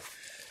 Yeah.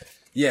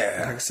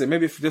 Like I said,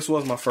 maybe if this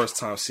was my first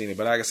time seeing it,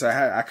 but like I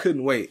said, I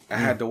couldn't wait. I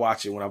had to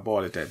watch it when I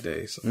bought it that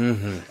day. So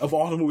of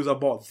all the movies I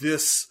bought,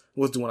 this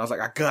was the one I was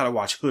like, I gotta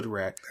watch Hood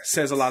Rat.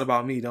 Says a lot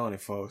about me, don't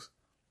it, folks?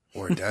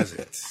 Or does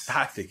it?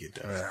 I think it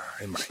does.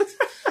 It might.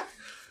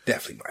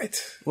 Definitely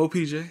might. Well,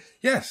 PJ.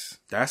 Yes.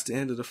 That's the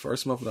end of the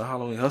first month of the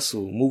Halloween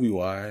Hustle,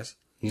 movie-wise.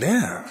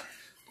 Yeah.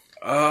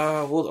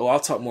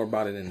 I'll talk more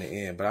about it in the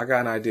end, but I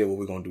got an idea what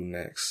we're going to do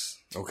next.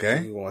 Okay.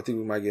 I think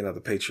we might get another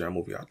Patreon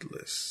movie out the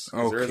list.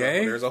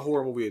 Okay. There's a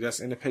horror movie that's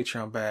in the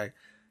Patreon bag,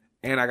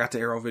 and I got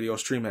the Arrow Video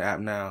streaming app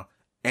now,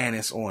 and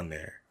it's on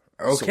there.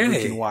 Okay. So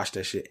we can watch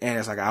that shit, and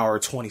it's like an hour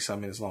 20-something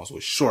minutes long, so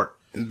it's short.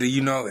 Do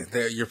you know,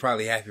 you're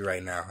probably happy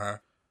right now, huh?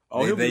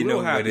 Oh, he'll be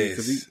real happy. Who it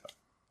is.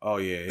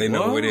 They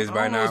know who it is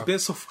by now. It's been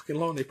so fucking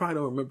long, they probably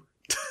don't remember.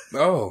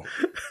 Oh,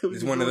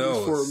 it's one of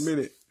those. For a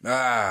minute.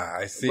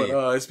 I see.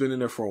 But it's been in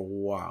there for a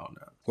while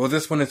now. Well,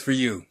 this one is for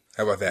you.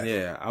 How about that?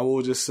 Yeah, I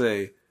will just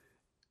say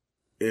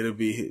it'll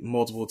be hit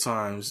multiple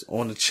times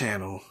on the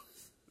channel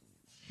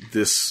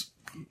this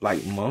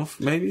like month,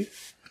 maybe.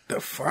 The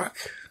fuck?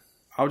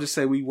 I would just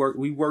say we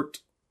worked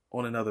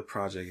on another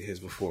project of his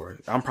before.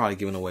 I'm probably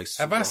giving away.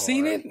 Have I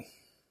seen it?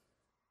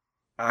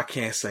 I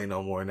can't say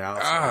no more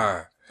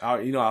now.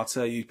 I'll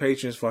tell you,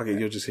 patrons, fuck it,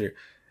 you'll just hear.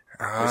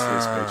 It's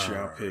his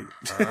Patreon pick.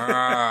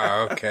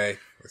 Okay.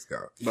 Let's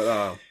go.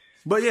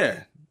 But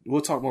yeah,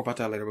 we'll talk more about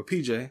that later. But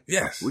PJ,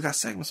 yes, we got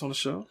segments on the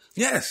show.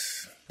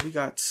 Yes, we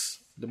got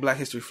the Black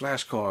History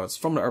flashcards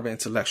from the Urban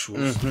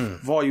Intellectuals,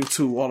 Volume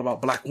 2, all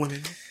about black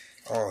women.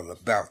 All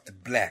about the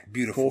black,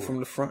 beautiful. Pull from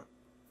the front,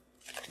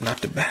 not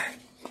the back.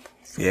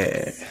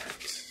 Yeah.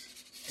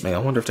 Man, I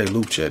wonder if they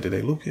looped yet. Did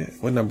they loop yet?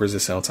 What number is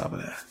this on top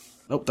of that?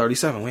 Nope,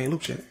 37. We ain't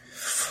looped yet.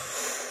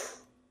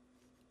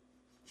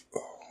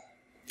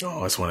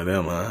 Oh, it's one of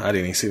them, huh? I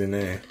didn't even see the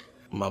name.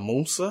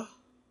 Maumsa?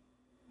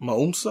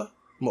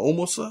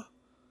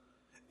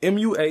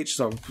 M-U-H.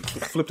 So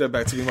flip that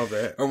back to me, my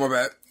bad. Oh, my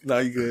bad. No,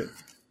 you good.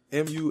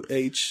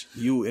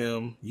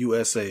 M-U-H-U-M-U-S-A.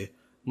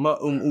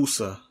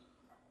 Maumusa.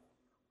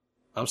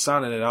 I'm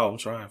signing it out. I'm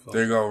trying. Folks.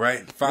 There you go,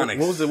 right? Phonics.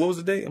 What was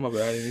the date? My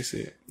bad. I didn't even see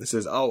it. It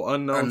says,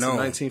 unknown to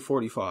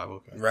 1945.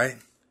 Okay. Right?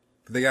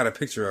 But they got a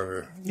picture of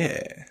her.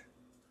 Yeah.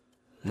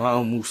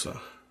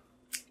 Maumusa.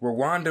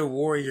 Rwanda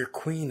warrior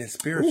queen and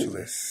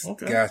spiritualist. Ooh,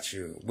 okay. Got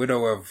you.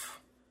 Widow of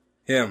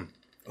him.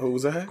 Who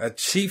was that? A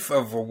chief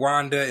of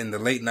Rwanda in the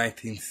late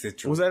 19th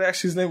century. Was that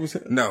actually his name? Was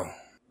it? No.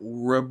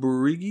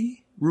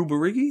 Rubarigi?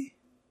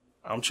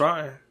 I'm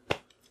trying.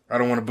 I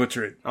don't want to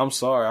butcher it. I'm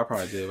sorry. I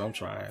probably did. I'm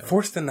trying.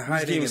 Forced into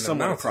hiding in the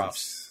mountains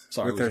props.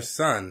 with her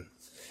son.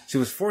 She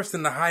was forced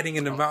into hiding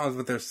in the mountains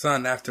with her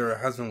son after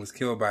her husband was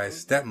killed by his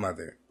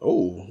stepmother.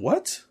 Oh,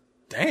 what?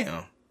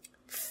 Damn.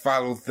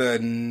 Followed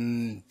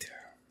the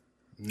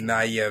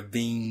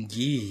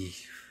Nyabingi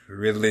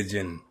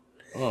religion.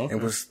 Oh, okay.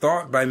 And was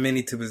thought by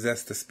many to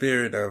possess the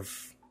spirit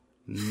of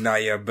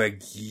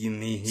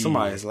Nyabagini.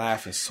 Somebody's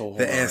laughing so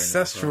hard. The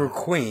ancestral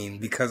queen,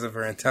 because of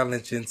her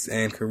intelligence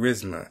and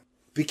charisma,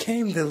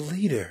 became the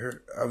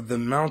leader of the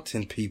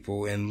mountain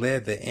people and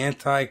led the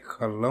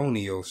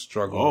anti-colonial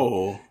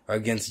struggle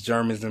against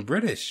Germans and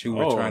British who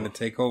were trying to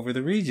take over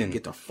the region.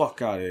 Get the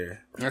fuck out of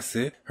here. That's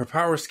it. Her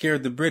power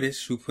scared the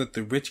British, who put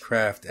the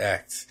Witchcraft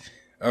Act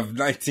of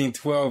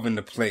 1912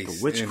 into place.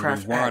 The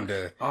Witchcraft in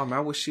Rwanda. Act. Oh man,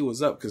 I wish she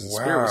was up because the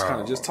Spirit was kind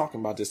of just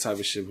talking about this type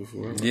of shit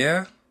before.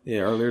 Yeah?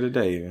 Yeah, earlier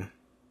today even.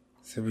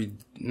 So we...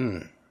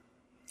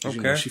 Okay.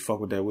 You know, she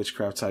fuck with that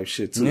witchcraft type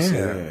shit too. Yeah. So,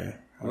 yeah.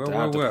 I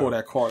have to pull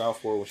that card out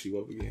for her when she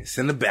up again. It's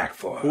in the back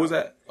for her. Who was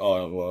that?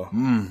 Oh, well.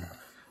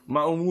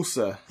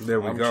 Maumusa.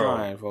 There we go. I'm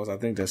trying, folks. I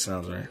think that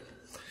sounds right.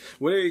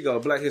 Well, there you go.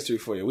 Black history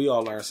for you. We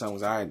all learned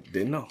something I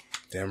didn't know.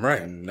 Damn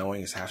right. And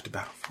knowing is half the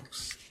battle,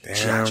 folks.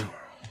 Damn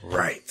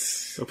right.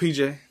 So,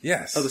 PJ.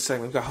 Yes. Other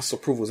segment. We got hustle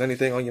approvals.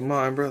 Anything on your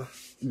mind, brother?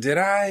 Have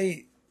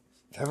I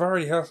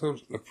already hustle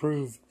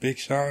approved Big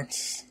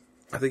Shots?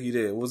 I think you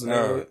did. What was the name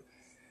of it?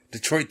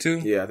 Detroit 2?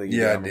 Yeah, I think you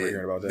did. I did.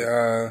 Hearing about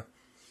that.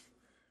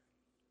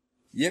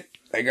 Yep,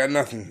 I got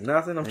nothing.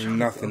 Nothing? I'm trying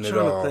to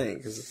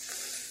think.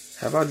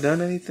 Have I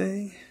done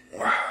anything?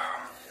 Wow.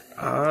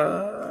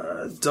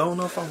 Don't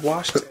know if I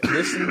watched it.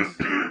 Listened.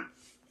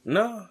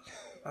 No.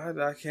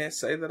 I can't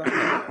say that I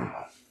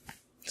have.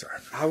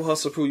 Sorry. I will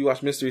hustle prove you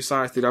watch Mystery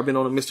Science Theater. I've been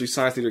on a Mystery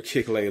Science Theater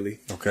kick lately.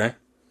 Okay.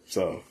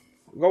 So,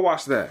 go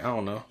watch that. I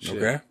don't know. Shit.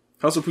 Okay.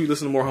 Hustle prove you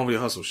listen to more Home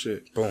Video Hustle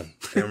shit. Boom.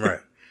 Damn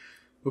right.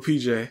 Well,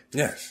 PJ.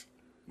 Yes.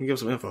 Give him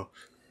some info.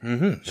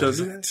 Mm-hmm. Should I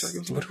do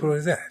that? What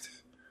is that?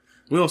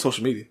 We're on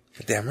social media.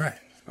 Damn right.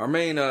 Our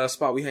main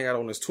spot we hang out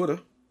on is Twitter.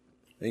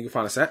 And you can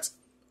find us at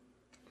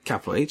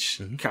capital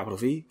H, capital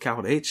V,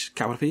 capital H,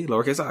 capital P,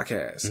 lowercase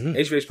iCast.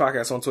 HVH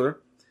Podcast on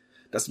Twitter.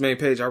 That's the main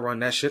page. I run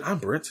that shit. I'm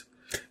Brent.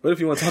 But if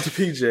you want to talk to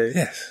PJ,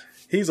 yes,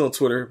 he's on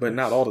Twitter, but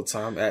not all the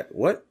time. At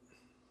what?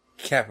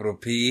 Capital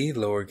P,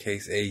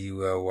 lowercase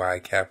AULY,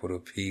 capital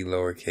P,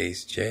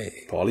 lowercase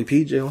J. Paulie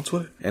PJ on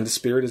Twitter. And the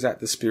Spirit is at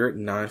the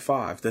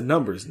Spirit95. The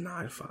number is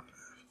 95.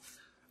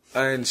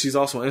 And she's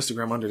also on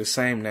Instagram under the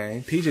same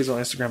name. PJ's on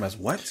Instagram as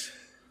what?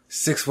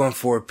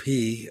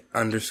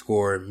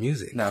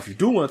 614P_music. Now, if you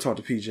do want to talk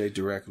to PJ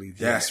directly,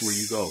 that's where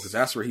you go, because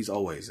that's where he's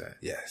always at.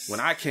 Yes.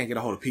 When I can't get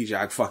a hold of PJ,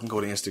 I fucking go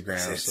to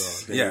Instagram.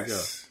 So there you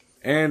go.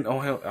 And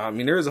on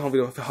him, there is a Home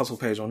Video Hustle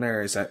page on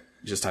there. It's at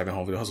just type in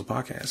Home Video Hustle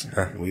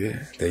Podcast. We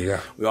there. There you go.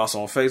 We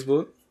also on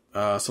Facebook,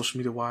 social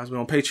media wise. We're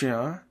on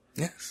Patreon.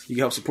 Yes. You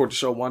can help support the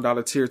show.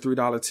 $1 tier,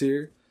 $3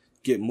 tier.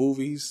 Get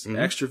movies,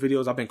 extra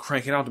videos. I've been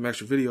cranking out them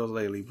extra videos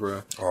lately,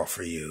 bro. All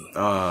for you.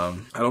 I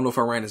don't know if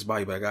I ran this by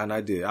you, but I got an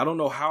idea. I don't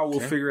know how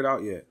we'll figure it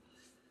out yet.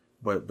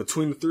 But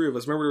between the three of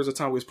us, remember there was a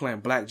time we was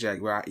playing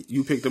Blackjack where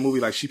you picked a movie,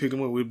 like she picked a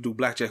movie, we'd do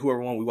Blackjack.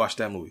 Whoever won, we watched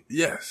that movie.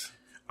 Yes.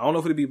 I don't know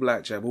if it'd be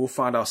Blackjack, but we'll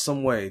find out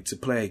some way to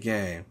play a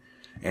game.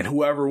 And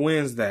whoever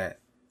wins that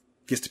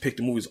gets to pick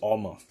the movies all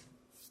month.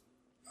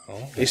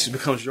 Oh. It just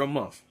becomes your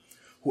month.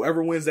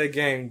 Whoever wins that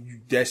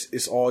game,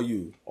 it's all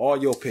you.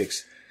 All your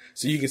picks.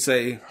 So you can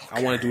say,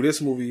 I want to do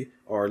this movie,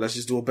 or let's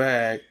just do a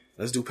bag,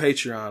 let's do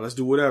Patreon, let's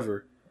do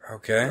whatever.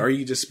 Okay. Or you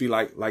can just be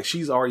like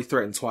she's already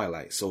threatened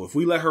Twilight. So if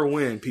we let her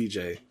win,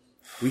 PJ,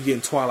 we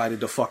getting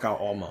Twilighted the fuck out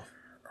all month.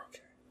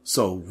 Okay.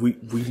 So we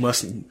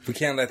mustn't. We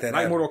can't let that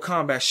like happen. Mortal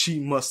Kombat, she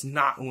must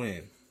not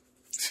win.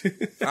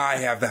 I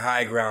have the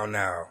high ground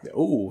now.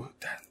 Ooh,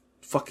 that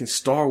fucking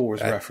Star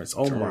Wars reference.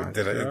 Oh my God.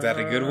 Is that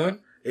a good one?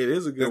 It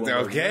is a good one.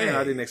 Okay. Man,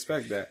 I didn't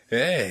expect that.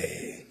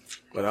 Hey.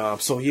 But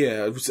so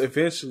yeah, it was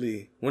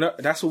eventually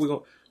that's what we're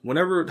going.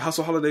 Whenever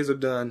Hustle Holidays are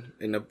done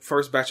and the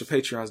first batch of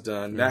Patreon's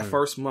done, that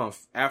first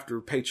month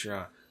after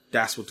Patreon,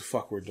 that's what the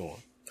fuck we're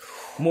doing.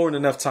 More than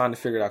enough time to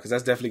figure it out, because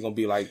that's definitely going to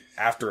be like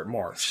after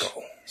March. Let's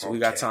go. So we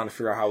got time to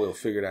figure out how we'll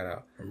figure that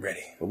out. I'm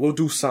ready. But we'll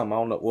do something. I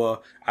don't know.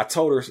 Well, I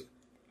told her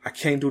I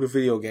can't do the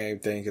video game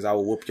thing because I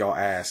will whoop y'all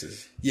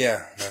asses.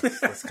 Yeah,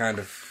 that's kind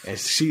of... And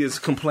she has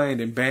complained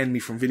and banned me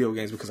from video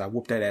games because I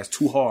whooped that ass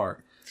too hard.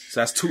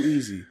 So that's too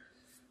easy.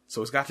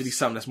 So it's got to be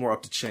something that's more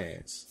up to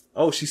chance.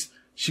 Oh,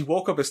 she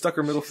woke up and stuck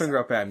her middle finger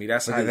up at me.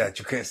 That's Look at that.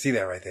 You can't see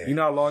that right there. You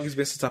know how long it's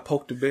been since I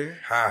poked the bear?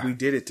 We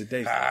did it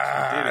today.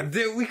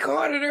 We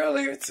caught it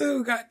earlier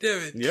too. God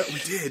damn it. Yep, we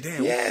did.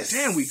 Damn. Yes.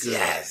 Damn, we good.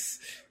 Yes.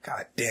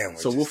 God damn.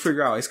 So we'll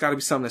figure out. It's got to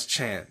be something that's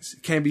chance.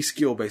 It can't be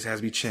skill based. It has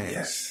to be chance.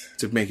 Yes.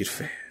 To make it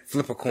fair.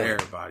 Flip a coin. For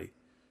everybody.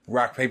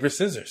 Rock, paper,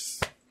 scissors.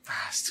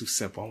 It's too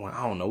simple.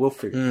 I don't know. We'll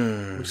figure it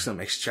out. We'll do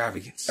some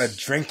extravagance. A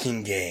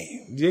drinking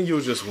game. Then you'll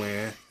just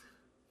win.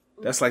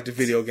 That's like the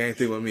video game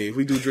thing with me. If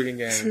we do drinking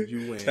game,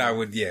 you win. I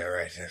would, yeah,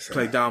 right.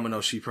 Play domino,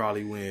 she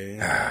probably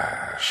win.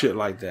 Shit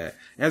like that.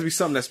 It has to be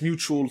something that's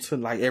mutual to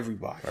like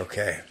everybody.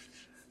 Okay.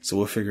 So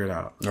we'll figure it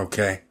out.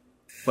 Okay.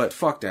 But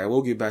fuck that.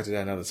 We'll get back to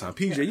that another time.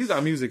 PJ, you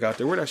got music out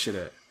there. Where that shit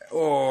at?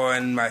 Oh,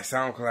 and my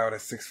SoundCloud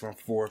at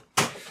 614.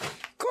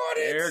 Got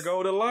it. There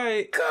go the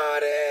light.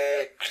 Got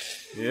it.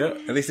 Yeah.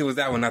 At least it was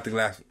that one, not the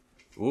last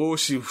one. Oh,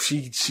 she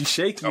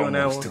shaky on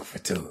that one. 2 for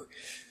 2.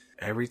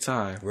 Every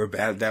time. We're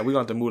back. We're going to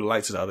have to move the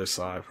light to the other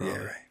side, probably.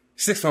 Yeah, right.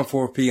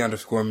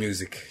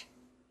 614P_music.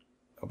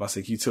 I'm about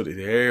to say utility.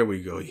 There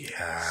we go.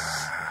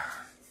 Yeah.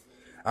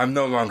 I'm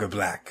no longer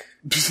black.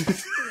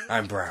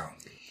 I'm brown.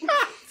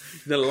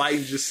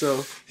 Enlighten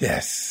yourself.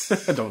 Yes.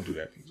 Don't do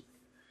that.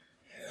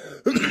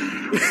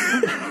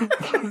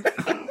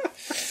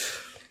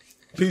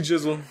 P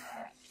Jizzle.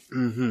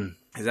 Mm-hmm.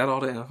 Is that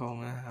all the info,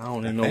 man? I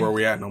don't even know where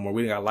we at no more.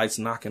 We got lights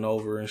knocking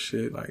over and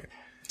shit. Like,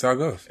 that's how it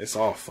goes. It's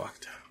all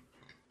fucked up.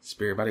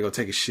 Spirit about to go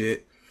take a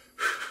shit.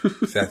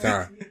 It's that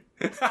time.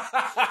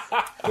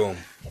 Boom.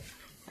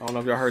 I don't know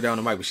if y'all heard that on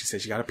the mic, but she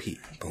said she got to pee.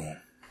 Boom.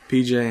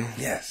 PJ.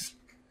 Yes.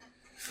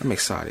 I'm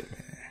excited,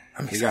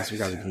 man. We got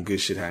some good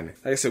shit happening.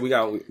 Like I said,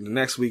 the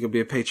next week will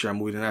be a Patreon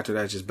movie, and after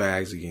that, just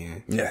bags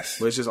again. Yes.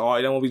 But it's just all,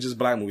 it won't be just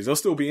black movies. They'll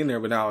still be in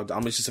there, but now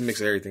it's just a mix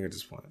of everything at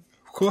this point.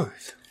 Of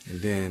course. And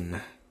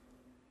then,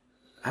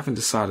 I haven't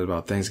decided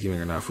about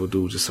Thanksgiving or not if we'll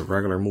do just a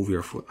regular movie or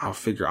if I'll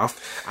figure. I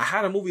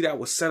had a movie that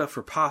was set up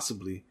for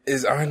possibly.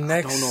 Is our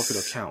next. I don't know if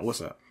it'll count.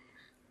 What's up?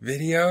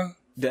 Video?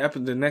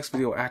 The next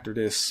video after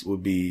this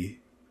would be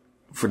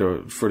for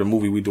the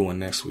movie we doing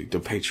next week, the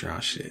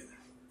Patreon shit.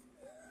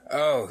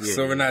 Oh, yeah,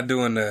 so we're not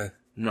doing the.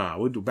 Nah,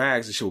 we'll do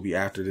bags and shit will be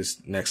after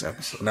this next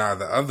episode. Nah,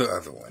 the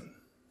other one.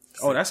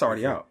 Oh, that's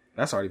already out.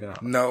 That's already been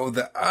out. No,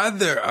 the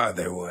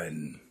other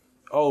one.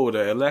 Oh,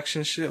 the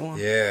election shit one?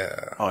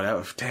 Yeah.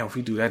 Oh, damn, if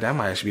we do that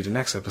might actually be the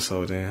next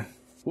episode then.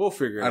 We'll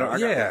figure it out.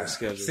 Yeah.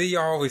 See,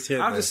 y'all always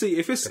hear I'll just see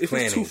if it's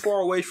too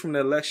far away from the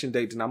election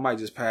date, then I might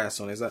just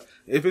pass on it.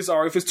 If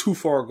it's too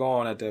far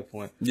gone at that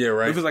point. Yeah,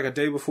 right. If it's like a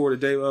day before, the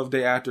day of,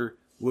 day after,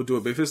 we'll do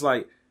it. But if it's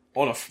like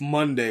on a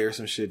Monday or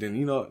some shit, then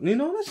you know,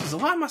 that's just,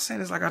 why am I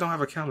saying it's like I don't have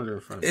a calendar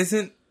in front of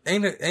me?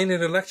 Ain't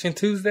it election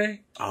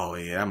Tuesday? Oh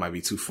yeah, that might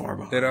be too far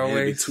behind. That always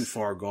it'd be too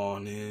far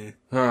gone in.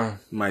 Huh.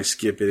 Might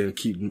skip it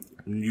and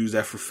use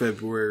that for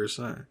February or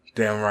something.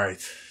 Damn right.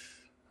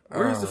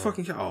 Where's the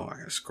fucking I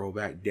gotta scroll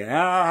back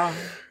down.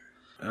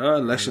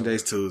 Election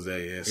day's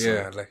Tuesday, yeah. So.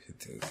 Yeah, election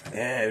Tuesday.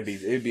 Yeah,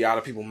 it'd be out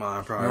of people's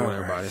mind probably with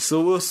everybody.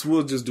 So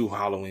we'll just do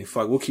Halloween.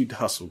 Fuck, we'll keep the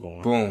hustle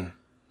going. Boom.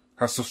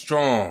 Hustle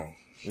strong.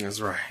 That's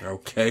right.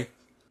 Okay.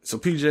 So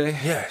PJ,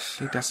 yes, I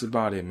think that's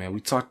about it, man.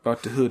 We talked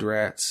about the hood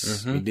rats.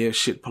 Mm-hmm. We did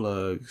shit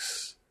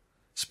plugs.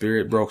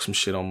 Spirit broke some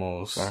shit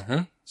almost.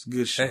 It's a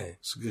good show. Hey.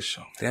 It's a good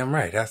show, man. Damn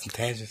right. Got some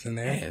tangents in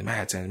there. Yeah,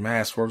 mad tangents.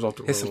 Mad swerves off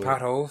the road. Hit some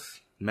potholes.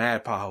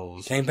 Mad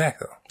potholes. Came back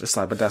though. It's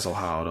like, but that's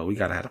Ohio though. We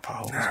gotta have the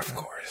potholes. Nah, of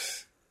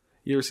course.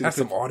 You ever see that's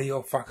some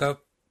audio fuck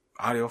up?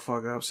 Audio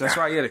fuck ups. That's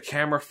right. Yeah,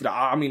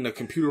 the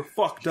computer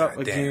fucked up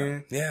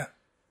again. Yeah.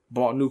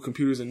 Bought new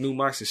computers and new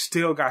mics and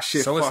still got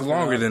shit. So it's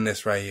longer than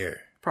this right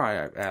here.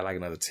 Probably add like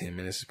another 10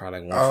 minutes. It's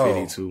probably like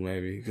 152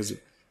 maybe.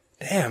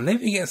 Damn, they've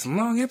been getting some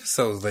long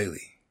episodes lately.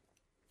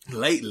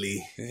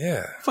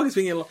 Yeah. Fuck, it's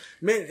been getting long.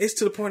 Man, it's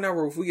to the point now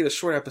where if we get a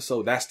short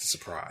episode, that's the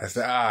surprise.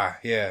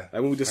 Yeah.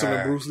 Like when we did some of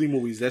the Bruce Lee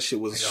movies, that shit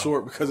was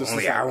short because it's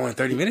only an hour and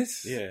 30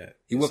 minutes? Yeah.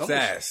 He whoops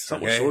ass.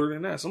 Something shorter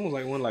than that. Some was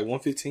like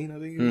 115, I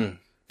think.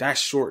 That's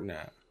short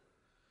now.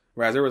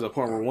 Whereas there was a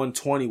point where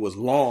 120 was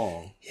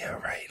long. Yeah,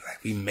 right.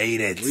 Like we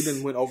made it. We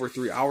didn't went over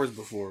 3 hours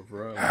before,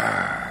 bro.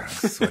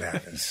 That's what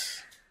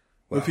happens.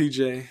 Well,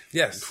 PJ.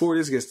 Yes. Before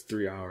this gets to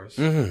 3 hours.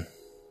 Mm-hmm.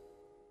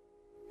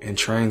 And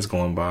trains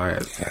going by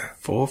at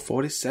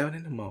 4:47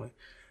 in the morning.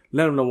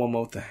 Let them know one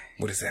more thing.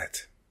 What is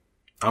that?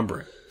 I'm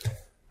Brent.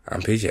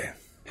 I'm PJ.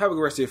 Have a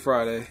good rest of your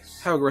Friday.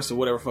 Have a good rest of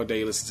whatever fuck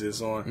day you listen to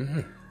this on. Mm-hmm.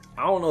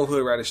 I don't know if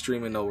Hood Rat is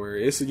streaming nowhere.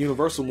 It's a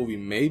Universal movie.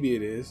 Maybe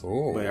it is.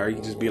 Ooh. But or you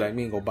can just be like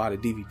me and go buy the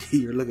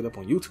DVD or look it up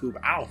on YouTube.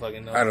 I don't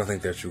fucking know. I don't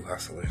think they're true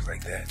hustlers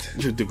like that.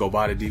 Just to go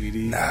buy the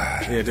DVD? Nah.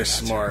 Yeah, they're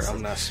smart.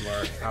 I'm not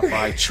smart. I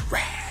buy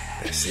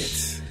trash. That's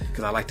it.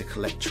 Because I like to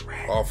collect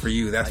trash. All for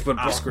you. That's like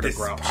what Oscar brought this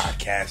Grouch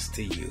podcast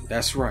to you.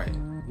 That's right.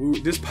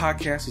 This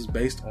podcast is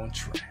based on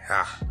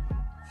trash.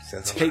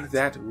 Take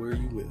that where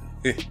you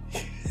will.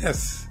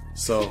 Yes.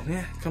 So,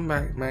 yeah, come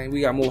back, man.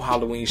 We got more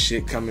Halloween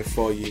shit coming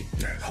for you.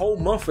 Whole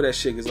month for that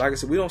shit. Because, like I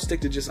said, we don't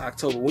stick to just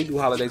October. When we do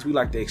holidays, we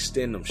like to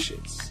extend them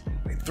shits.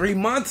 Like 3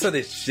 months of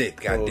this shit,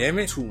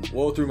 goddammit.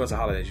 3 months of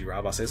holidays, you're right. I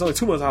was about to say. It's only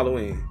 2 months of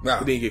Halloween. Wow.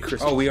 We didn't get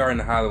Christmas. Oh, we are in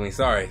the Halloween.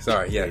 Sorry.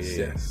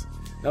 Yes.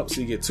 Nope,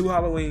 so you get 2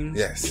 Halloweens.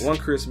 Yes. 1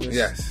 Christmas.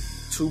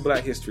 Yes. 2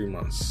 Black History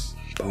Months.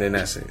 And then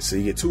that's it. So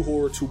you get 2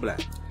 horror, 2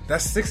 black.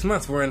 That's 6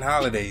 months we're in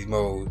holiday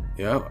mode.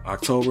 Yep.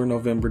 October,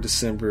 November,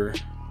 December.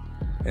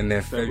 And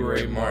then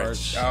February,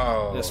 March.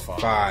 Oh, that's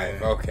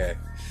 5. Okay.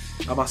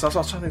 I was trying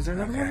to think, is there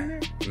another one in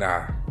there?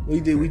 Nah.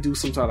 We do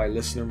some type of like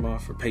listener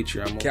month or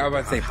Patreon month. Okay, I was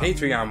about to say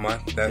Patreon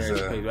month.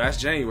 That's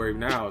January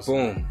now. So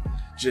boom.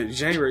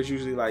 January is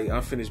usually like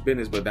unfinished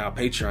business, but now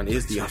Patreon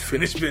is the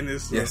unfinished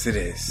business. So yes, it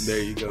is.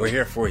 There you go. We're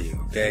here for you.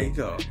 Okay. There you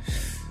go.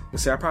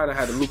 See, I probably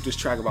had to loop this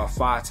track about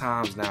 5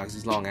 times now because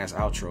these long ass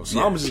outros. So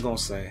I'm just gonna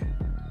say,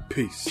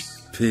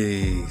 peace.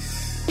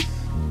 Peace.